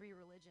the top 3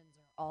 religions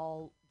are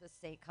all the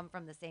same, come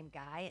from the same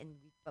guy,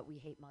 but we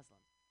hate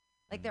Muslims.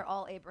 Like they're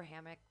all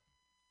Abrahamic,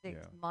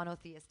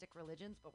 monotheistic religions, but